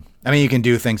you can, you can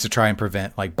do things to try and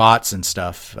prevent like bots and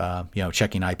stuff,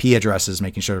 checking IP addresses,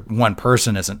 making sure one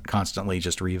person isn't constantly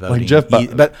just revoting.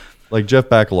 Like Jeff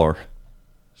Bakalar,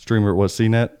 streamer, what,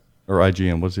 CNET or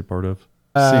IGN? What's he part of?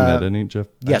 CNET, isn't he, Jeff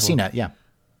Bakalar? Yeah, CNET, yeah.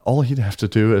 All he'd have to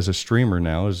do as a streamer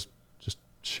now is just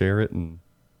share it and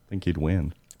think he'd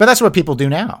win. But that's what people do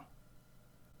now.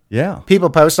 Yeah. People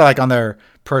post like on their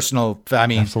personal,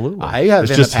 absolutely. I have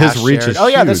it's in just the past his reach shared, is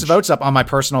yeah, huge. this vote's up on my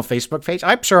personal Facebook page.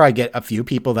 I'm sure I get a few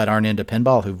people that aren't into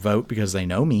pinball who vote because they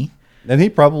know me. And he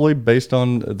probably, based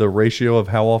on the ratio of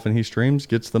how often he streams,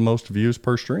 gets the most views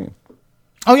per stream.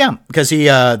 Oh yeah, because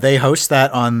they host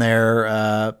that on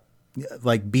their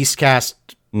like Beastcast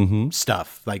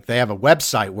stuff. Like they have a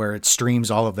website where it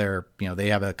streams all of their, they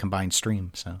have a combined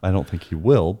stream. So I don't think he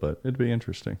will, but it'd be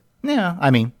interesting. Yeah,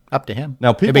 up to him. Now,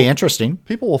 it'd be interesting.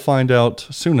 People will find out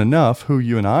soon enough who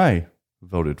you and I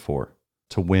voted for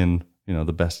to win,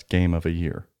 the best game of a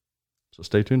year. So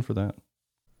stay tuned for that.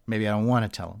 Maybe I don't want to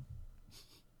tell them.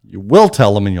 You will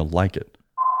tell them and you'll like it.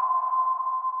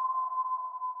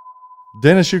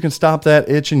 Dennis, you can stop that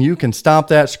itch and you can stop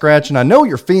that scratch. And I know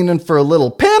you're fiending for a little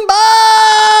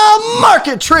pinball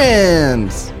market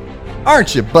trends.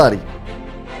 Aren't you, buddy?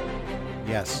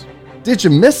 Yes. Did you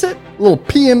miss it? A little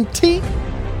PMT?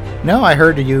 No, I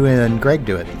heard you and Greg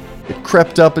do it. It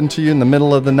crept up into you in the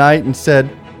middle of the night and said,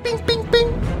 bing, bing,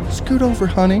 bing. Scoot over,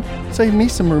 honey. Save me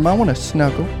some room. I want to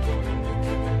snuggle.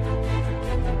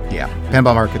 Yeah.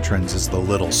 Pinball market trends is the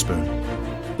little spoon.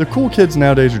 The cool kids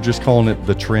nowadays are just calling it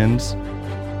the trends.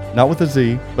 Not with a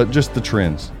Z, but just the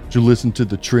trends. Did you listen to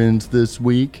the trends this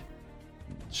week?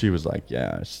 She was like,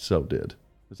 yeah, I so did. It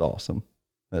was awesome.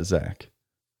 That's Zach.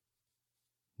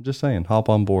 I'm just saying, hop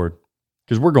on board.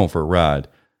 Because we're going for a ride.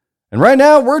 And right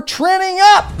now, we're trending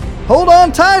up. Hold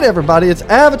on tight, everybody. It's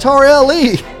Avatar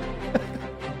LE.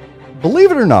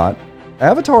 Believe it or not,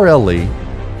 Avatar LE,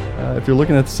 if you're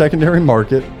looking at the secondary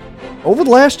market, over the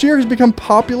last year has become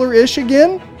popular-ish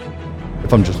again.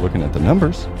 If I'm just looking at the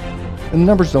numbers. And the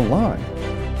numbers don't lie.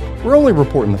 We're only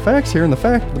reporting the facts here, and the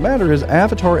fact of the matter is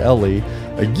Avatar LE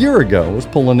a year ago was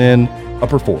pulling in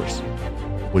upper fours,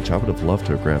 which I would have loved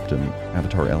to have grabbed an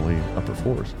Avatar LE upper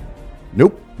fours.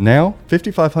 Nope. Now,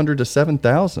 5,500 to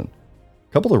 7,000.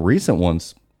 A couple of recent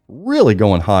ones really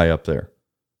going high up there.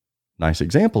 Nice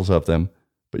examples of them,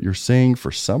 but you're seeing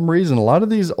for some reason a lot of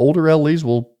these older LEs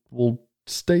will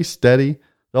stay steady.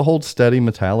 They'll hold steady.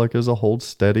 Metallica's will hold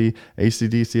steady.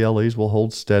 AC/DC LEs will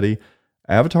hold steady.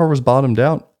 Avatar was bottomed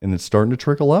out, and it's starting to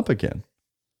trickle up again.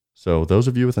 So those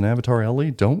of you with an Avatar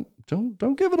LE, don't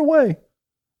give it away,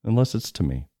 unless it's to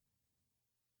me.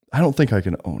 I don't think I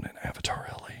can own an Avatar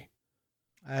LE.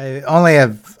 I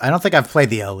don't think I've played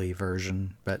the LE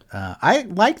version, but I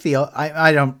like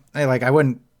I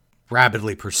wouldn't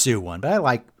rapidly pursue one, but I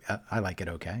like it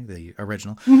okay, the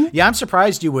original. Mm-hmm. Yeah, I'm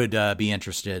surprised you would be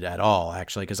interested at all,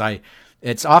 actually, because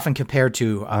it's often compared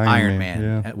to Iron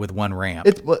Man with one ramp.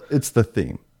 It's the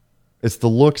theme. It's the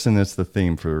looks and it's the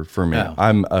theme for me. Oh.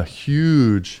 I'm a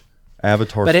huge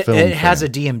Avatar film fan. But it has a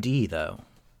DMD, though.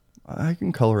 I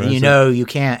can colorize it. You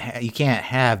can't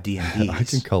have DMDs. I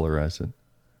can colorize it.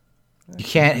 You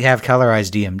can't have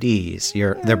colorized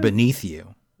DMDs. They're beneath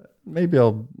you. Maybe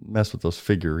I'll mess with those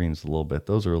figurines a little bit.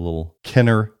 Those are a little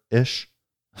Kenner-ish.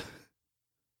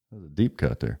 That's a deep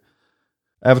cut there.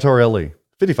 Avatar LE,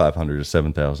 $5,500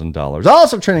 to $7,000.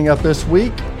 Also trending up this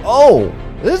week. Oh,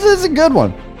 this is a good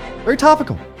one. Very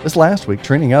topical. This last week,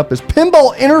 trending up is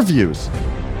pinball interviews.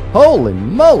 Holy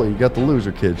moly, you got the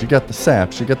loser kids, you got the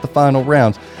saps, you got the final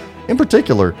rounds. In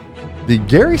particular, the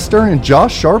Gary Stern and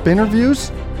Josh Sharp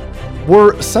interviews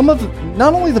were some of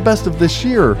not only the best of this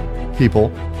year, people,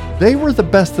 they were the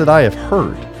best that I have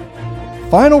heard.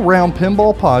 Final Round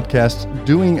Pinball Podcast,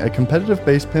 doing a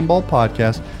competitive-based pinball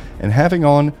podcast and having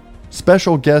on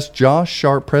special guest Josh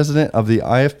Sharp, president of the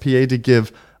IFPA, to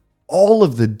give all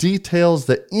of the details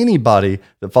that anybody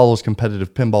that follows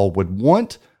competitive pinball would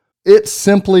want. It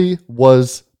simply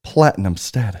was platinum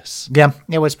status. Yeah,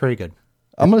 it was pretty good.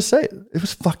 I'm going to say it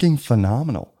was fucking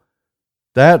phenomenal.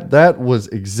 That was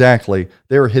exactly,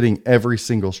 they were hitting every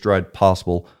single stride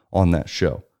possible on that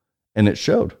show. And it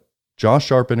showed. Josh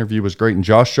Sharp interview was great. And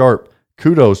Josh Sharp,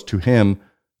 kudos to him.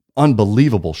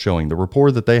 Unbelievable showing. The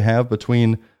rapport that they have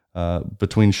between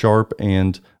Sharp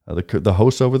and the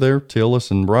hosts over there, Teolis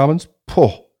and Robbins,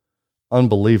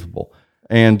 unbelievable.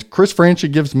 And Chris Franchi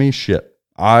gives me shit.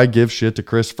 I give shit to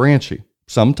Chris Franchi.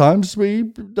 Sometimes we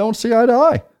don't see eye to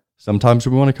eye. Sometimes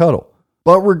we want to cuddle.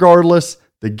 But regardless,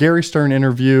 the Gary Stern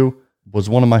interview was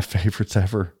one of my favorites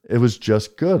ever. It was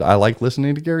just good. I like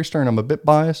listening to Gary Stern. I'm a bit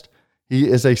biased. He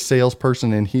is a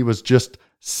salesperson, and he was just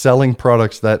selling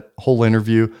products that whole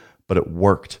interview, but it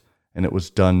worked. And it was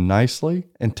done nicely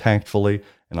and tactfully.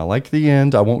 And I liked the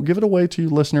end. I won't give it away to you,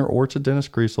 listener, or to Dennis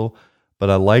Kriesel, but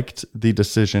I liked the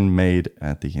decision made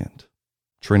at the end.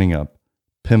 Trending up,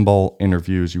 pinball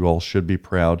interviews. You all should be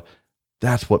proud.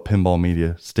 That's what pinball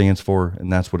media stands for,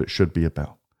 and that's what it should be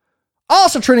about.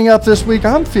 Also trending up this week,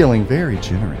 I'm feeling very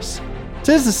generous.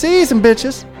 'Tis the season,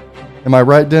 bitches. Am I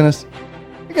right, Dennis?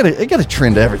 I gotta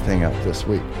trend everything up this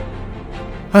week.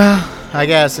 Well, I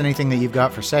guess anything that you've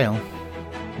got for sale.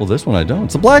 Well, this one I don't.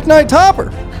 It's a Black Knight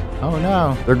Topper. Oh,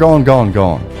 no. They're gone.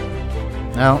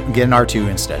 No, get an R2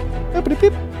 instead.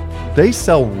 They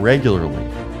sell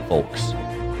regularly, folks.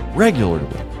 Regularly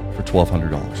for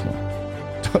 $1,200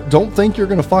 more. Don't think you're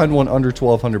going to find one under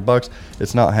 $1,200.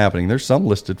 It's not happening. There's some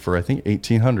listed for, I think,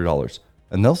 $1,800.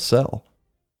 And they'll sell.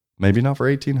 Maybe not for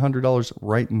 $1,800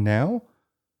 right now.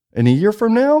 In a year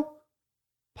from now?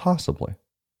 Possibly.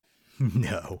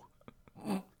 No.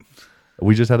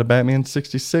 We just had a Batman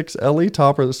 66 LE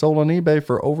topper that sold on eBay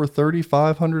for over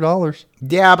 $3,500.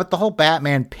 Yeah, but the whole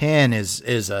Batman pin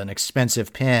is an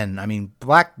expensive pin. I mean,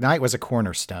 Black Knight was a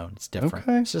cornerstone. It's different.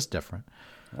 Okay. It's just different.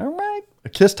 All right. A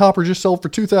Kiss topper just sold for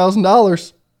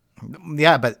 $2,000.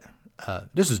 Yeah, but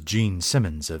this is Gene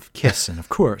Simmons of Kiss. And of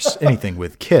course, anything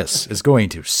with Kiss is going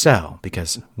to sell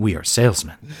because we are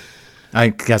salesmen. I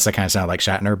guess I kind of sound like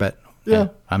Shatner, but yeah,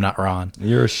 I'm not wrong.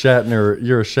 You're a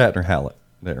Shatner Hallett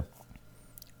there.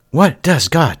 What does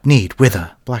God need with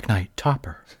a Black Knight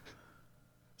topper?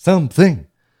 Something.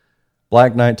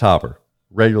 Black Knight topper,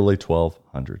 regularly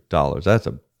 $1,200. That's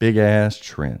a big ass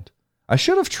trend. I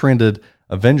should have trended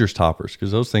Avengers toppers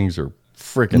because those things are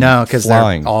freaking No, because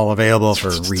they're all available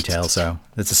for retail, so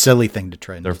it's a silly thing to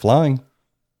trend. They're flying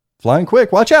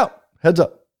quick. Watch out. Heads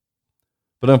up.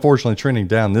 But unfortunately, trending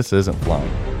down, this isn't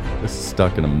flying. This is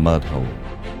stuck in a mud hole.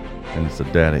 And it's the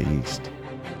Data East.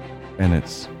 And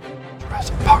it's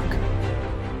Jurassic Park.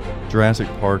 Jurassic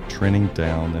Park trending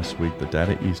down this week, the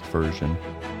Data East version.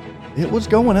 It was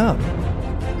going up.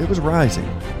 It was rising.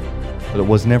 But it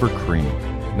was never creamy.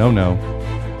 No.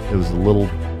 It was a little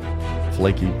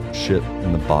flaky shit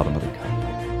in the bottom of the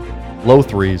cup. Low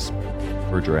threes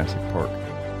for Jurassic Park.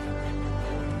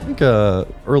 I think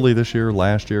early this year,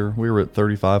 last year, we were at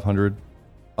 3,500.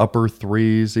 Upper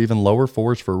threes, even lower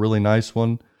fours for a really nice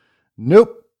one.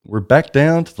 Nope. We're back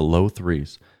down to the low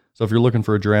threes. So if you're looking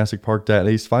for a Jurassic Park Data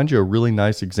East, find you a really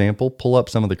nice example, pull up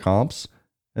some of the comps,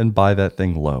 and buy that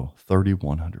thing low.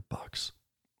 $3,100.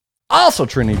 Also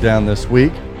trending down this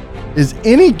week is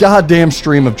any goddamn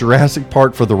stream of Jurassic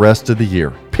Park for the rest of the year.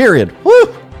 Period. Woo!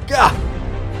 God.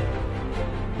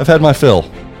 I've had my fill.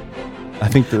 I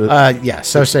think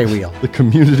so say we all. The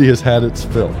community has had its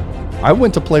fill. I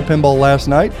went to play pinball last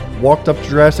night, walked up to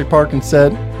Jurassic Park and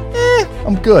said,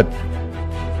 I'm good.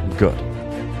 I'm good.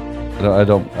 I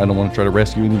don't want to try to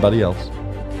rescue anybody else.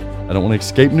 I don't want to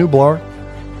escape Nublar.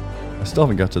 I still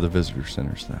haven't got to the visitor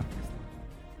centers though.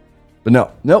 But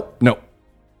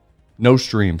no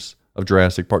streams of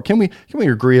Jurassic Park. Can we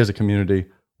agree as a community?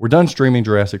 We're done streaming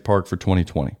Jurassic Park for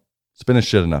 2020. It's been a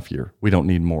shit enough year. We don't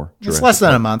need more. It's less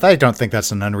than a month. I don't think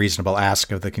that's an unreasonable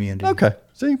ask of the community. Okay.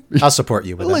 See? I'll support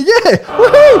you with that. Yeah.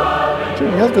 Woohoo!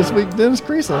 Turning up this week, Dennis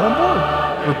Kriesel on board.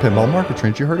 Or Pinball Market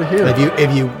Trends. You heard it here.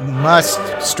 If you must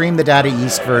stream the Data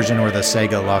East version or the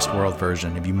Sega Lost World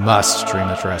version, if you must stream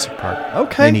the Jurassic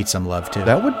Park, they need some love too.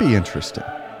 That would be interesting.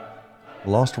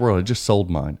 Lost World. I just sold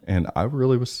mine, and I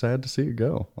really was sad to see it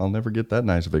go. I'll never get that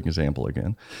nice of an example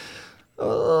again.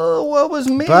 What was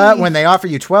me? But when they offer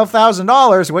you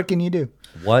 $12,000, what can you do?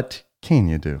 What can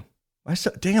you do?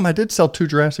 I did sell 2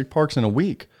 Jurassic Parks in a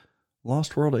week.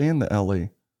 Lost World and the LE.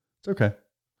 It's okay.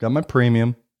 Got my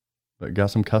premium. But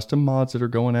got some custom mods that are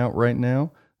going out right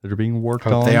now that are being worked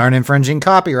on. They aren't infringing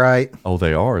copyright. Oh,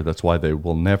 they are. That's why they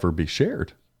will never be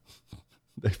shared.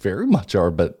 They very much are,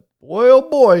 but boy, oh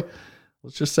boy.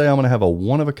 Let's just say I'm going to have a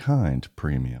one-of-a-kind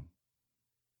premium.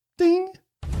 Ding.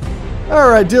 All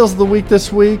right, deals of the week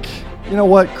this week. You know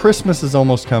what? Christmas is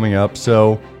almost coming up,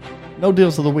 so no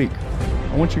deals of the week.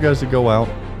 I want you guys to go out,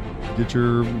 get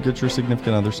your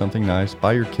significant other something nice,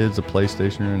 buy your kids a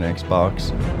PlayStation or an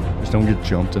Xbox. Just don't get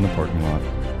jumped in the parking lot.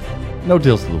 No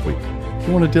deals of the week. If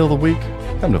you want a deal of the week,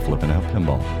 come to Flippin' Out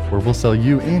Pinball, where we'll sell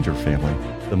you and your family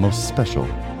the most special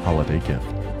holiday gift.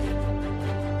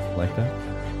 Like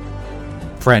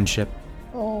that? Friendship.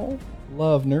 Oh,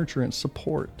 love, nurture, and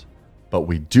support. But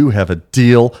we do have a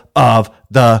deal of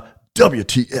the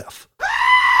WTF.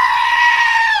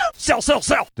 Sell.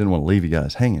 Didn't want to leave you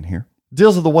guys hanging here.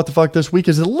 Deals of the what the fuck this week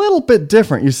is a little bit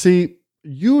different. You see,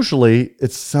 usually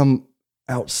it's some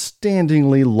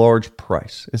outstandingly large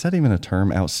price. Is that even a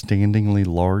term? Outstandingly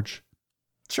large?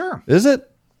 Sure. Is it?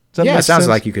 Yeah, it sounds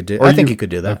like you could do. I think you could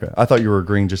do that. Okay. I thought you were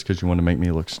agreeing just because you want to make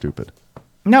me look stupid.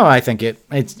 No, I think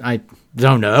I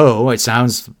don't know. It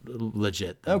sounds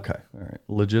legit, though. Okay. All right.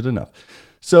 Legit enough.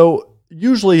 So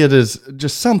usually it is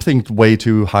just something way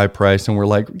too high priced, and we're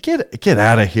like, get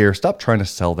out of here. Stop trying to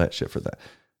sell that shit for that.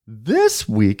 This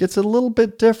week, it's a little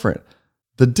bit different.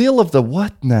 The deal of the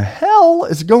what in the hell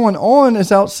is going on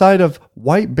is outside of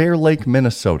White Bear Lake,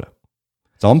 Minnesota.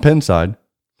 It's on Pennside,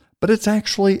 but it's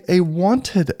actually a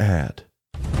wanted ad.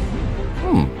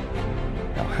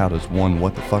 Now, how does one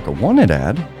what the fuck a wanted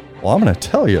ad? Well, I'm going to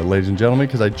tell you, ladies and gentlemen,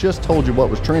 because I just told you what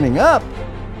was trending up.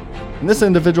 And this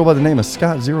individual by the name of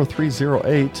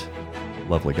Scott0308,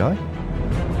 lovely guy,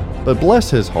 but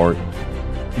bless his heart,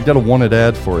 he got a wanted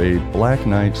ad for a Black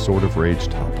Knight Sword of Rage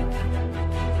topper.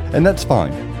 And that's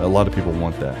fine. A lot of people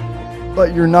want that.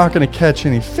 But you're not going to catch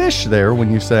any fish there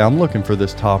when you say, I'm looking for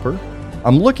this topper.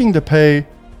 I'm looking to pay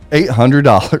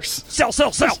 $800. Sell.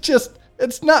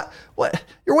 It's not, what?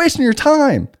 You're wasting your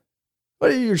time.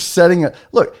 What are you setting it?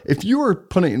 Look, if you were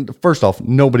putting, first off,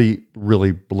 nobody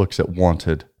really looks at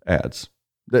wanted ads.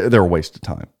 They're a waste of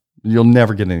time. You'll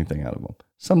never get anything out of them.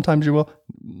 Sometimes you will,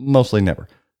 mostly never.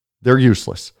 They're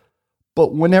useless.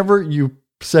 But whenever you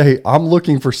say, I'm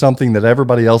looking for something that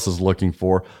everybody else is looking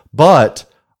for, but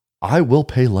I will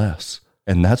pay less,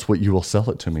 and that's what you will sell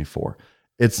it to me for,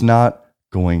 it's not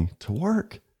going to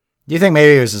work. Do you think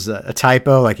maybe it was just a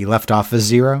typo, like he left off a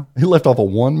 0? He left off a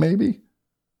 1, maybe?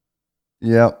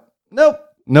 Yeah. Nope.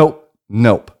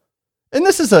 And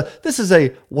this is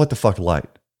a what the fuck light.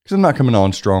 Because I'm not coming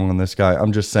on strong on this guy.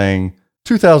 I'm just saying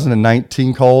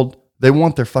 2019 called, they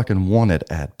want their fucking wanted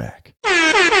ad back.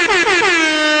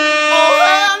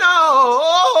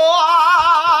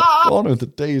 Gone are the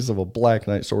days of a Black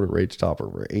Knight Sword of Rage topper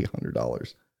for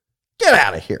 $800. Get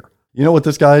out of here. You know what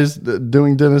this guy is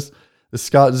doing, Dennis? The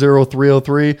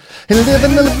Scott0303. And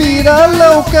living the vida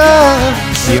loca.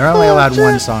 You're only allowed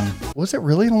one song. Was it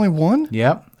really only one?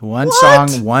 Yep. One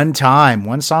song, one time.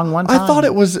 One song, one time. I thought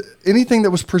it was anything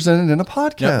that was presented in a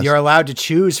podcast. No, you're allowed to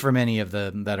choose from any of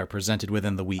them that are presented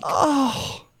within the week.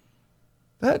 Oh.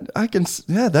 That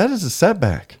is a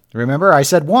setback. Remember, I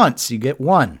said once. You get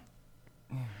one.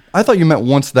 I thought you meant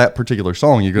once that particular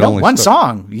song. You could only one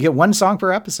song. You get one song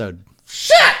per episode.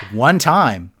 Shit! One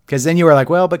time. Because then you were like,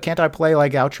 well, but can't I play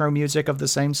like outro music of the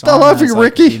same song? I love you,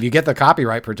 Ricky. If you get the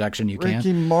copyright protection, you can.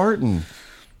 Ricky Martin.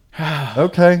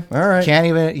 Okay, all right. You can't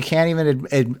even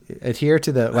adhere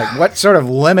to the, like, what sort of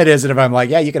limit is it if I'm like,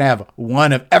 yeah, you can have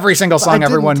one of every single song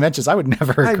everyone mentions? I would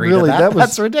never agree to that.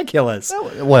 That's ridiculous.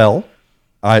 Well,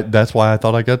 that's why I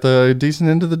thought I got the decent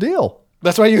end of the deal.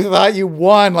 That's why you thought you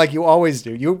won like you always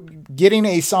do. You getting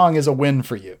a song is a win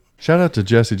for you. Shout out to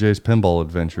Jesse J's Pinball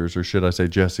Adventures, or should I say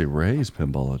Jesse Ray's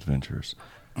Pinball Adventures,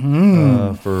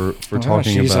 for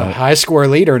talking she's about a high score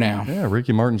leader now. Yeah,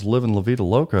 Ricky Martin's Living La Vida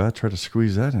Loca. I tried to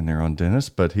squeeze that in there on Dennis,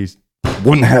 but he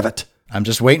wouldn't have it. I'm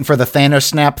just waiting for the Thanos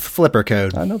snap flipper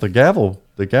code. I know the gavel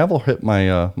hit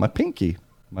my my pinky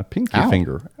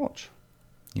finger. Ouch!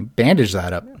 You bandage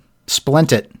that up,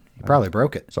 splint it. You probably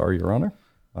broke it. Sorry, Your Honor.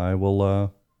 I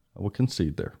will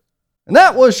concede there. And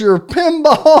that was your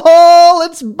Pinball.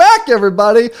 It's back,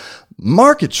 everybody.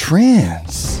 Market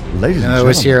trends. Ladies and gentlemen. It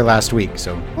was here last week,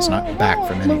 so it's not back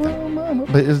from anything.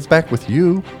 But it's back with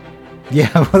you. Yeah,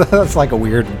 well, that's like a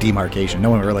weird demarcation. No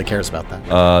one really cares about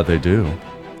that. They do.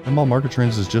 Pinball Market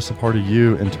Trends is just a part of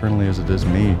you internally as it is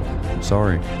me. I'm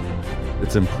sorry.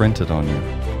 It's imprinted on you.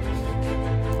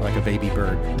 Like a baby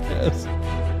bird. Yes.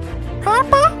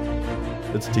 Papa?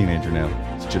 It's a teenager now.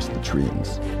 It's just the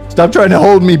trends. Stop trying to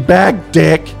hold me back,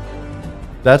 dick.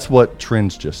 That's what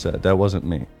Trends just said. That wasn't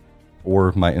me.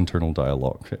 Or my internal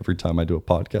dialogue every time I do a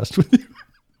podcast with you.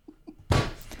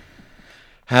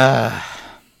 All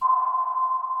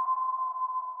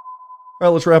right,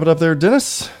 let's wrap it up there,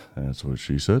 Dennis. That's what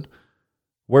she said.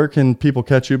 Where can people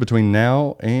catch you between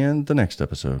now and the next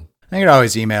episode? You can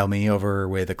always email me over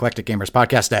with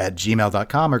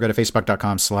eclecticgamerspodcast@gmail.com or go to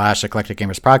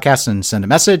facebook.com/eclecticgamerspodcast and send a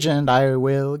message and I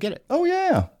will get it. Oh,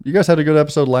 yeah. You guys had a good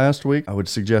episode last week. I would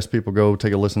suggest people go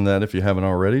take a listen to that if you haven't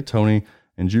already. Tony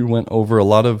and you went over a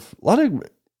lot of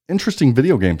interesting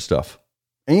video game stuff.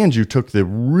 And you took the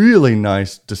really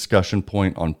nice discussion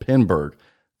point on Pinburg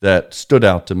that stood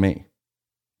out to me.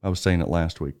 I was saying it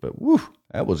last week, but whew,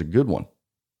 that was a good one.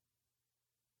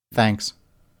 Thanks.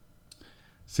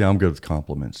 See, I'm good with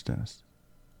compliments, Dennis.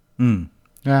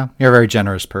 Yeah, you're a very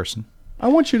generous person. I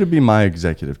want you to be my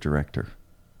executive director.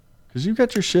 Because you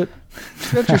got your shit,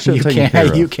 taken care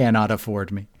of. You cannot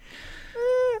afford me.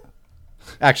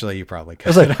 Actually, you probably could. I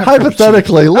was like,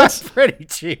 hypothetically, let's pretty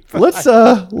cheap. Let's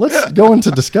go into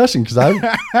discussion because I'm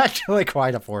actually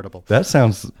quite affordable. That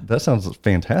sounds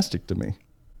fantastic to me.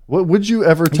 What would you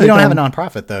ever take? You don't have a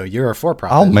nonprofit though. You're a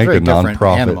for-profit. I'll make a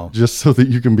nonprofit just so that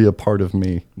you can be a part of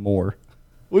me more.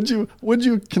 Would you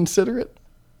consider it?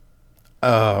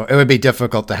 Oh, it would be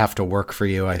difficult to have to work for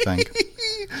you, I think.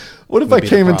 What if I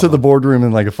came into the boardroom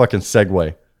in like a fucking Segway?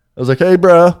 I was like, hey,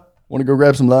 bro, want to go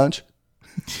grab some lunch?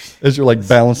 As you're like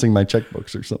balancing my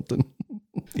checkbooks or something.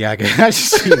 Yeah, I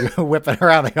just see you whipping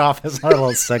around the office on a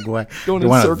little Segway. Going in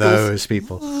one circles. Of those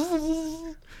people.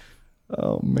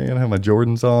 Oh, man, I have my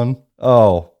Jordans on.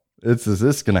 Oh, this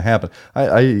is going to happen.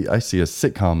 I see a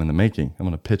sitcom in the making. I'm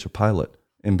going to pitch a pilot,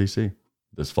 NBC,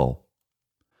 this fall.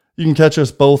 You can catch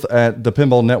us both at the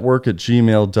Pinball Network at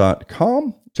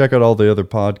gmail.com. Check out all the other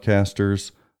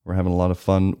podcasters. We're having a lot of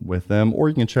fun with them. Or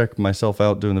you can check myself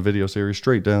out doing the video series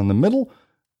Straight Down the Middle.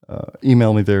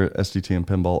 Email me there at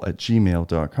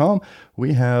sdtmpinball@gmail.com.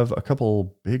 We have a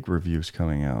couple big reviews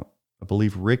coming out. I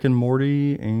believe Rick and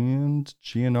Morty and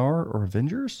GNR are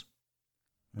Avengers.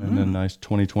 And a nice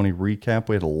 2020 recap.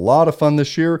 We had a lot of fun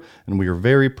this year, and we are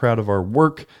very proud of our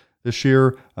work this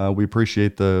year. We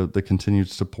appreciate the continued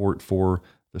support for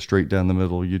the Straight Down the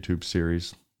Middle YouTube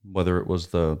series, whether it was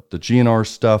the GNR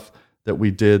stuff that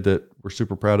we did that we're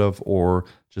super proud of, or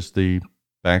just the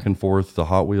back and forth, the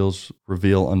Hot Wheels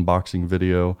reveal unboxing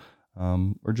video,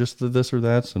 or just the this or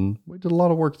that's. And we did a lot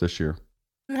of work this year.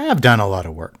 I have done a lot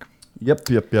of work.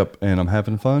 Yep. And I'm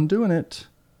having fun doing it.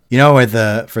 You know,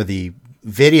 for the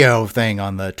video thing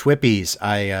on the Twippies,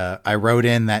 I wrote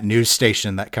in that news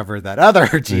station that covered that other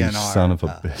GNR. You son of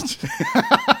a bitch.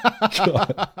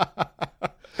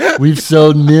 We've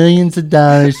sold millions of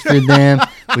dollars for them.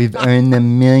 We've earned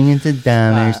them millions of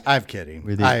dollars. I'm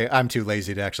kidding. I'm too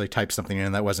lazy to actually type something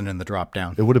in that wasn't in the drop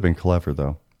down. It would have been clever,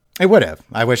 though. It would have.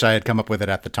 I wish I had come up with it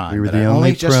at the time. We were but the I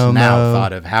only just promo. now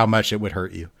thought of how much it would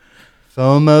hurt you.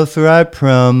 FOMO for our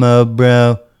promo,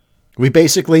 bro. We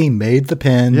basically made the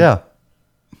pin. Yeah.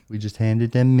 We just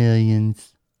handed them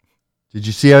millions. Did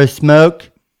you see our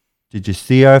smoke? Did you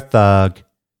see our fog?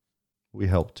 We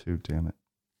helped too, damn it.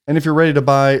 And if you're ready to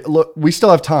buy, look, we still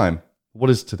have time. What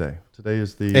is today? Today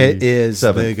is the 7th. It's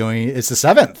the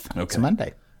 7th. Okay. It's a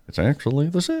Monday. It's actually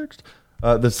the 6th.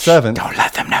 The 7th. Don't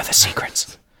let them know the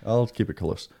secrets. I'll keep it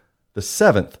close. The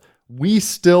 7th. We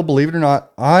still, believe it or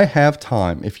not, I have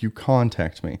time. If you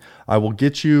contact me, I will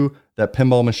get you that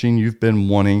pinball machine you've been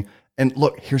wanting. And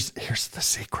look, here's the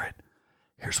secret.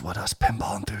 Here's what us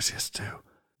pinball enthusiasts do.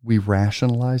 We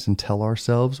rationalize and tell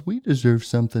ourselves we deserve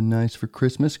something nice for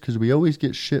Christmas because we always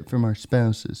get shit from our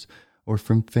spouses or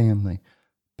from family.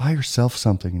 Buy yourself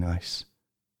something nice.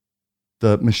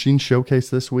 The machine showcase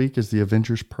this week is the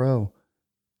Avengers Pro.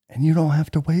 And you don't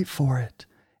have to wait for it.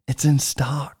 It's in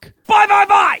stock.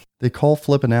 Bye! They call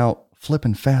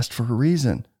flipping fast for a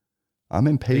reason. I'm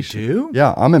impatient. They do?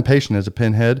 Yeah, I'm impatient as a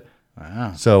pinhead.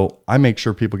 Wow. So I make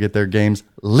sure people get their games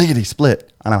lickety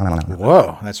split.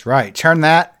 Whoa, that's right. Turn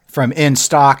that from in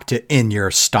stock to in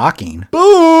your stocking.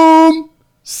 Boom!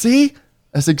 See?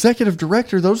 As executive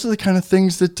director, those are the kind of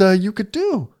things that you could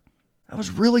do. That was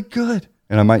really good.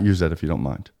 And I might use that if you don't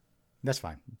mind. That's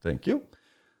fine. Thank you.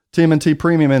 TMNT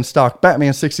Premium in stock.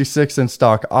 Batman 66 in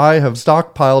stock. I have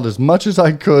stockpiled as much as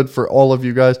I could for all of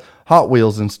you guys. Hot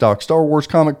Wheels in stock. Star Wars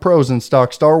Comic Pros in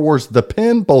stock. Star Wars The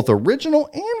Pin, both original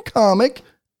and comic,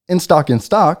 in stock.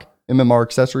 MMR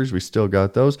accessories, we still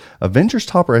got those. Avengers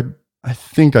Topper, I I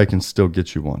think I can still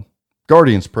get you one.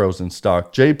 Guardians Pro's in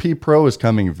stock. JP Pro is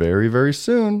coming very, very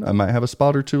soon. I might have a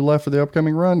spot or two left for the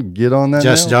upcoming run. Get on that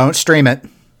Just now. don't stream it.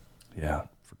 Yeah,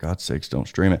 for God's sakes, don't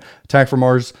stream it. Attack from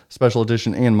Mars Special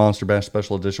Edition and Monster Bash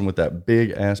Special Edition with that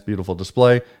big-ass beautiful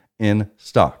display in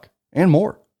stock. And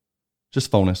more.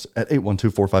 Just phone us at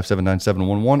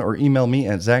 812-457-9711 or email me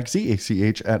at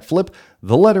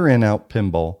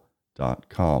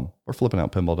zach@flip_pinball.com or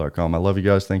flippingoutpinball.com. I love you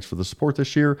guys. Thanks for the support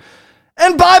this year.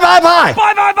 And bye, bye, bye.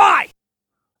 Bye, bye, bye.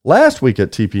 Last week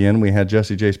at TPN, we had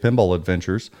Jesse J's Pinball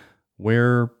Adventures,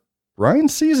 where Brian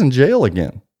C's in jail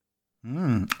again.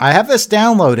 I have this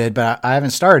downloaded, but I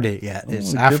haven't started it yet.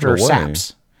 It's after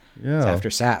SAPS. Yeah. It's after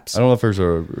SAPS. I don't know if there's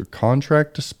a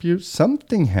contract dispute.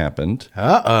 Something happened.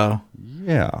 Uh-oh.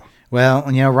 Yeah. Well,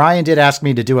 Ryan did ask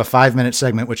me to do a 5-minute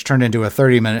segment, which turned into a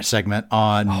 30-minute segment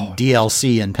on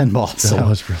DLC and pinball. That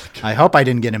was really good. I hope I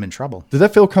didn't get him in trouble. Did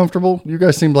that feel comfortable? You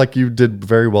guys seemed like you did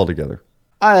very well together.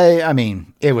 I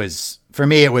mean, it was, for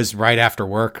me, it was right after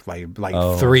work, like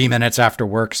 3 minutes after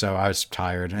work. So I was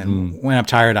tired. And when I'm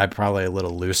tired, I'm probably a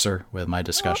little looser with my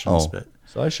discussions. But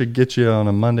so I should get you on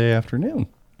a Monday afternoon.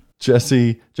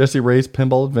 Jesse Ray's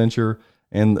Pinball Adventure.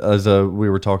 And as we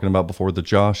were talking about before, the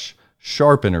Josh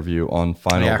Sharp interview on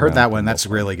Final. Yeah, I heard that one. That's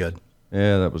really good.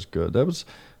 Yeah, that was good. There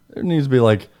needs to be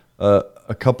like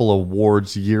a couple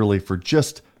awards yearly for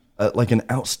just like an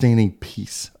outstanding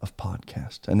piece of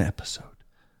podcast, an episode.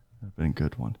 That'd been a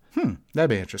good one.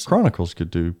 That'd be interesting. Chronicles could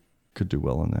do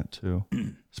well in that too.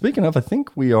 Speaking of, I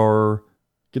think we are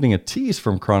getting a tease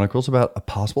from Chronicles about a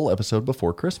possible episode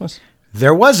before Christmas.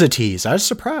 There was a tease. I was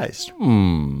surprised. I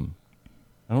don't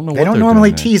know. They don't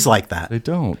normally tease like that. They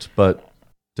don't, but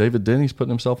David Denny's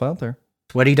putting himself out there.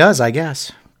 What he does, I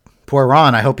guess. Poor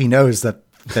Ron. I hope he knows that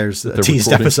there's a teased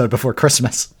recording. episode before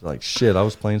Christmas. Like, shit, I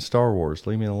was playing Star Wars.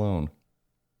 Leave me alone.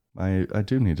 I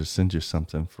do need to send you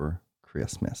something for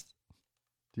Christmas.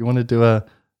 Do you want to do a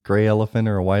gray elephant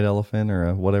or a white elephant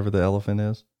or whatever the elephant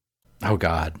is? Oh,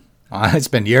 God. It's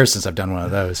been years since I've done one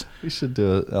of those. We should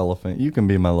do an elephant. You can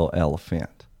be my little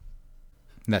elephant.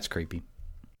 That's creepy.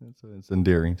 It's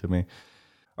endearing to me.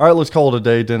 All right, let's call it a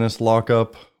day, Dennis. Lock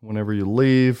up whenever you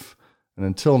leave. And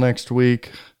until next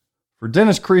week, for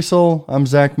Dennis Kriesel, I'm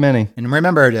Zach Meny. And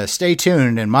remember to stay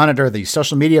tuned and monitor the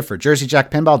social media for Jersey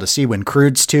Jack Pinball to see when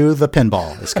Crudes 2 the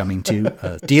Pinball is coming to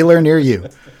a dealer near you.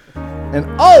 And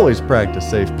always practice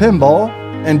safe pinball.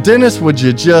 And Dennis, would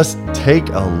you just take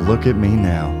a look at me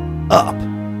now? Up.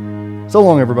 So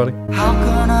long, everybody. How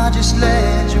can I just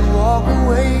let you walk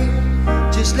away?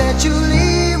 Just let you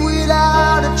leave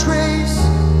without a trace.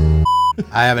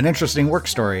 I have an interesting work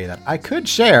story that I could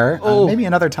share maybe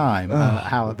another time.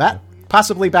 How that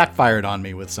possibly backfired on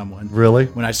me with someone. Really?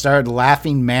 When I started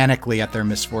laughing manically at their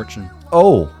misfortune.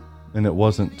 Oh, and it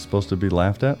wasn't supposed to be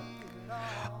laughed at?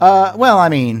 Well, I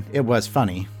mean, it was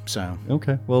funny. So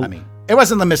okay. Well, I mean, it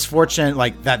wasn't the misfortune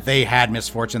like that they had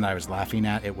misfortune that I was laughing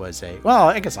at. It was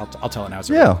I guess I'll tell it now. It's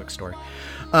a really quick story.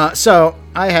 So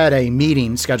I had a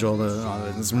meeting scheduled.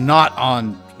 It was not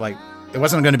on it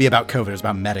wasn't going to be about COVID. It was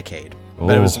about Medicaid.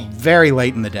 But it was very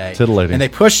late in the day. Titillating. And they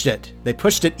pushed it. They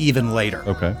pushed it even later.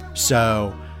 Okay.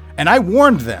 So, and I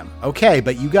warned them, okay,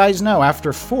 but you guys know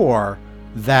after 4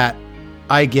 that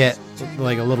I get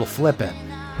like a little flippant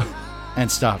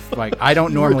and stuff. Like I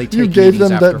don't normally take You gave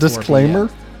them after that disclaimer?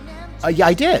 Yeah,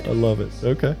 I did. I love it.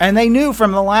 Okay. And they knew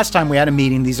from the last time we had a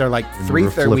meeting, these are like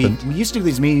 3:30. We used to do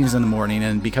these meetings in the morning,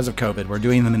 and because of COVID, we're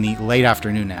doing them in the late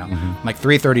afternoon now, like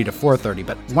 3:30 to 4:30.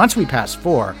 But once we pass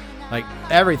 4, like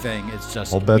everything is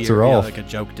just all bets weird, are off. like a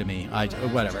joke to me.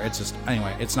 Whatever. It's just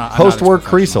anyway. It's not Post-work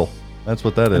Kriesel. That's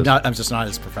what that is. I'm just not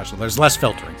as professional. There's less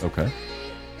filtering. Okay.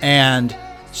 And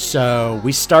so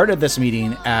we started this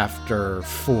meeting after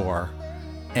 4,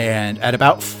 and at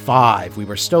about 5 we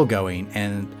were still going,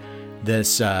 and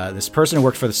this person who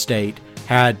worked for the state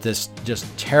had this just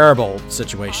terrible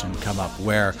situation come up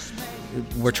where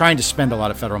we're trying to spend a lot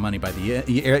of federal money by the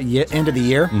end of the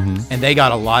year, and they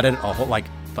got allotted a whole like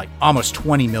almost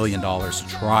 $20 million to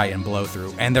try and blow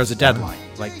through, and there's a deadline.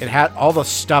 Like all the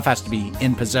stuff has to be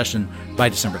in possession by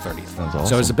December 30th. That's awesome.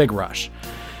 So it was a big rush,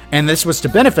 and this was to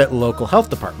benefit local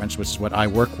health departments, which is what I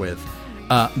work with.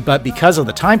 But because of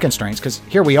the time constraints, because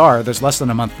here we are, there's less than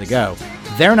a month to go,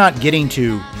 they're not getting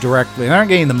they're not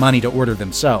getting the money to order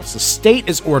themselves. The state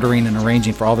is ordering and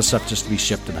arranging for all the stuff just to be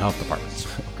shipped to the health departments.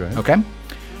 Okay?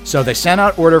 So they sent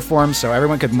out order forms so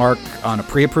everyone could mark on a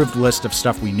pre-approved list of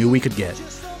stuff we knew we could get,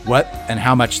 what and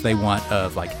how much they want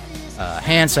of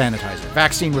hand sanitizer,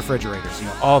 vaccine refrigerators,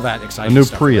 all that exciting stuff.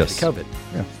 A new Prius. COVID.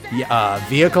 Yeah.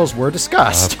 Vehicles were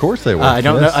discussed. Of course they were. I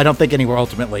don't think any were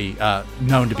ultimately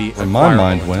known to be. In my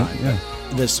mind, went. Yeah.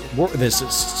 this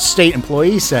state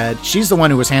employee said she's the one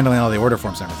who was handling all the order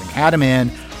forms and everything, had him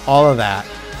in, all of that,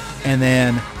 and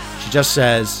then she just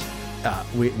says,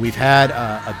 we've had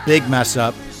a big mess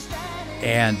up,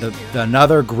 and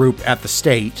another group at the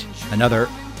state, another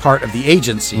part of the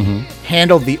agency,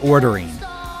 handled the ordering,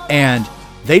 and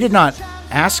they did not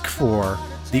ask for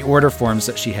the order forms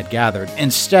that she had gathered.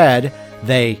 Instead,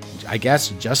 they, I guess,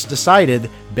 just decided,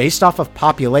 based off of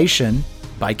population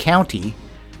by county,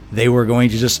 they were going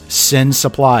to just send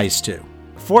supplies to.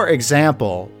 For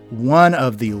example, one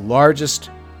of the largest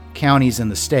counties in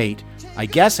the state, I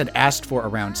guess, had asked for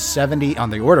around 70, on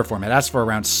the order form, had asked for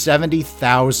around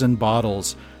 70,000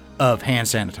 bottles of hand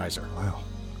sanitizer. Wow.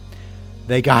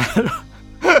 They got...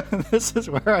 This is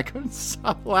where I couldn't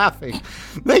stop laughing.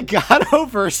 They got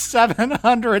over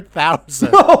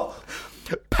 700,000. No.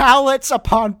 Pallets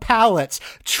upon pallets,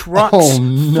 trucks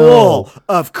full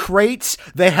of crates.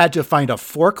 They had to find a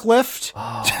forklift.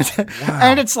 Oh, wow.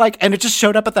 And it's like, and it just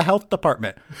showed up at the health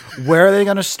department. Where are they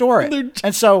going to store it?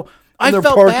 And so I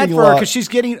felt bad for her because she's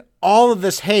getting all of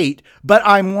this hate, but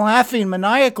I'm laughing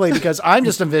maniacally because I'm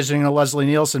just envisioning a Leslie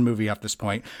Nielsen movie at this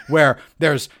point where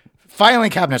there's filing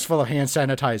cabinets full of hand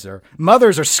sanitizer.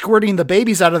 Mothers are squirting the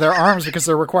babies out of their arms because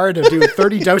they're required to do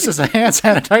 30 doses of hand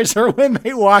sanitizer when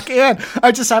they walk in.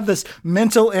 I just have this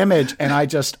mental image, and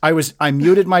I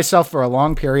muted myself for a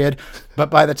long period, but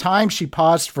by the time she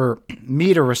paused for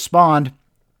me to respond,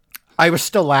 I was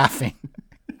still laughing.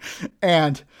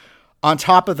 And on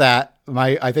top of that,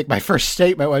 I think my first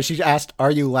statement was, she asked, "Are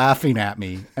you laughing at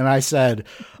me?" And I said,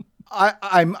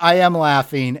 I am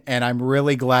laughing, and I'm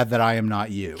really glad that I am not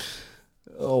you.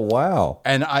 Oh, wow.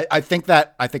 And I think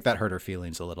that hurt her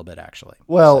feelings a little bit, actually.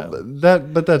 Well,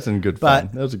 but that's in good fun.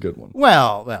 That was a good one.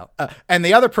 Well, and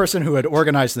the other person who had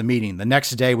organized the meeting, the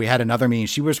next day we had another meeting.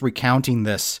 She was recounting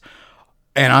this,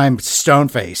 and I'm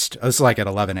stone-faced. It was like at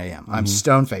 11 a.m. I'm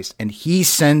stone-faced, and he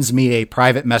sends me a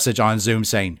private message on Zoom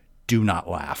saying, "Do not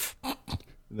laugh."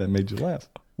 That made you laugh.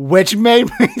 Which made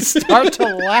me start to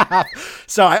laugh.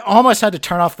 So I almost had to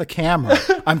turn off the camera.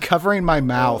 I'm covering my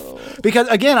mouth because,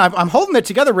 again, I'm holding it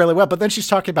together really well. But then she's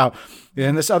talking about,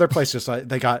 in this other place, just like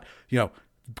they got,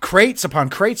 crates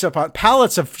upon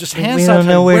pallets of just hand sanitizer. We don't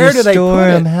know where to store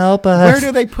them. Help us. Where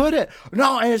do they put it?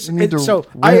 No, so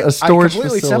I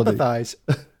completely sympathize.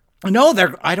 No,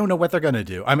 I don't know what they're going to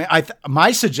do. I mean,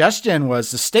 my suggestion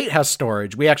was the state has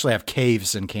storage. We actually have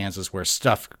caves in Kansas where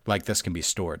stuff like this can be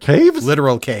stored. Caves?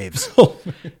 Literal caves.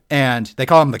 And they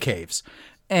call them the caves.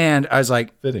 And I was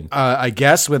like, fitting. I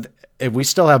guess if we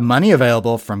still have money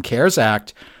available from CARES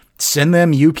Act, send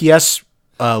them UPS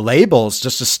labels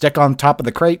just to stick on top of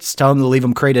the crates, tell them to leave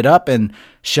them crated up and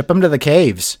ship them to the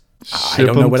caves. I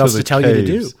don't know what else to tell you to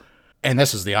do. And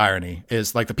this is the irony,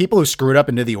 is like the people who screwed up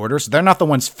and did the orders, they're not the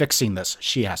ones fixing this.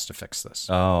 She has to fix this.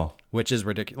 Oh. Which is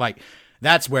ridiculous. Like,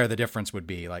 that's where the difference would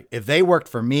be. Like, if they worked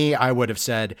for me, I would have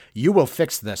said, you will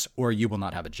fix this or you will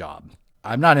not have a job.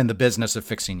 I'm not in the business of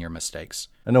fixing your mistakes.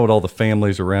 I know what all the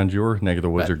families around your neck of the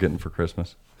woods are getting for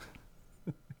Christmas.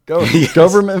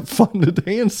 Government-funded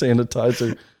hand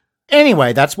sanitizer.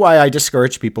 Anyway, that's why I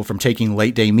discourage people from taking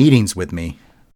late-day meetings with me.